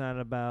not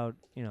about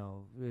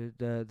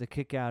the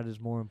kick out is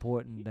more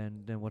important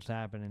than what's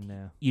happening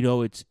now.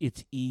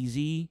 It's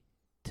easy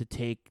to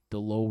take the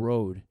low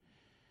road,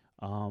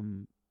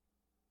 and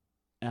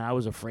I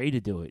was afraid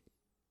to do it.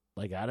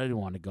 Like, I didn't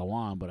want to go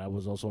on, but I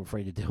was also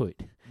afraid to do it.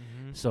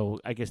 Mm-hmm. So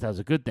I guess that was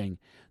a good thing.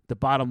 The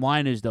bottom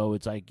line is, though,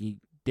 it's like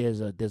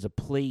there's a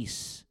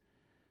place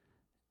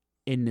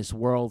in this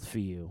world for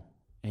you,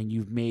 and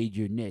you've made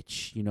your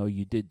niche.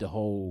 You did the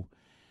whole.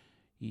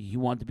 He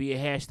wanted to be a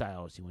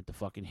hairstylist. He went to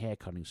fucking hair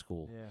cutting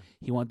school. Yeah.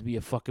 He wanted to be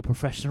a fucking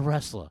professional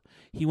wrestler.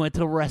 He went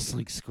to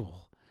wrestling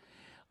school.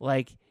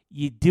 Like,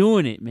 you're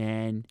doing it,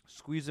 man.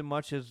 Squeeze as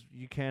much as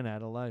you can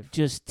out of life.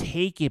 Just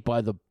take it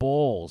by the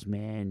balls,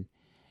 man.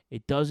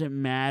 It doesn't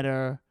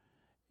matter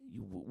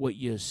what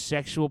your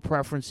sexual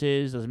preference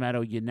is. Doesn't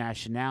matter your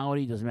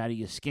nationality. Doesn't matter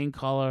your skin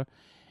color.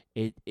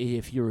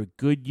 If you're a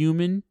good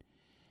human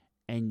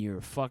and you're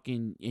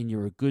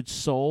a good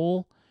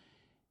soul,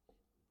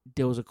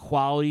 those are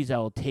qualities that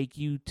will take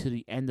you to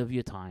the end of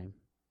your time,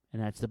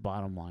 and that's the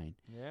bottom line.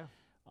 Yeah.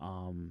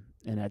 And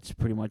that's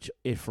pretty much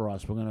it for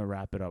us. We're gonna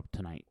wrap it up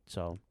tonight.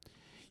 So,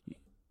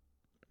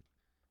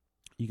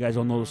 you guys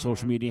all know the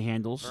social media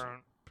handles.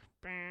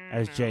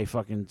 As Jay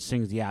fucking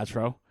sings the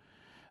outro.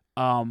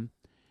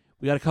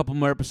 We got a couple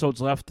more episodes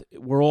left.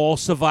 We're all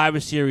Survivor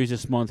Series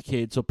this month,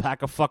 kids. So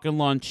pack a fucking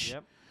lunch.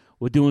 Yep.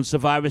 We're doing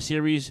Survivor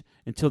Series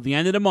until the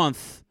end of the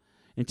month,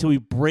 until we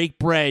break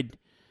bread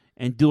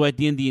and do what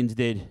the Indians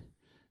did.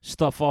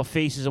 Stuff our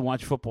faces and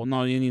watch football.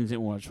 No, the Indians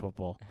didn't watch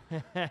football.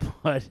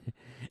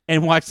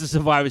 And watch the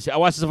Survivor Series. I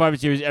watch the Survivor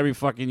Series every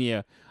fucking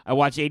year. I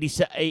watch 88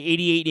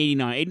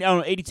 and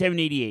 89. 87 and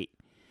 88.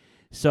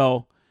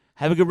 So,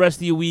 have a good rest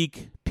of your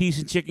week. Peace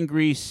and chicken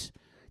grease.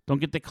 Don't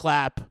get the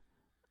clap.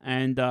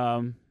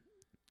 And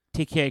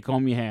take care.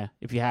 Comb your hair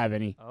if you have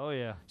any. Oh,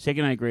 yeah. Say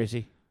goodnight,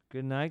 Gracie.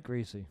 Good night,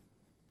 Gracie.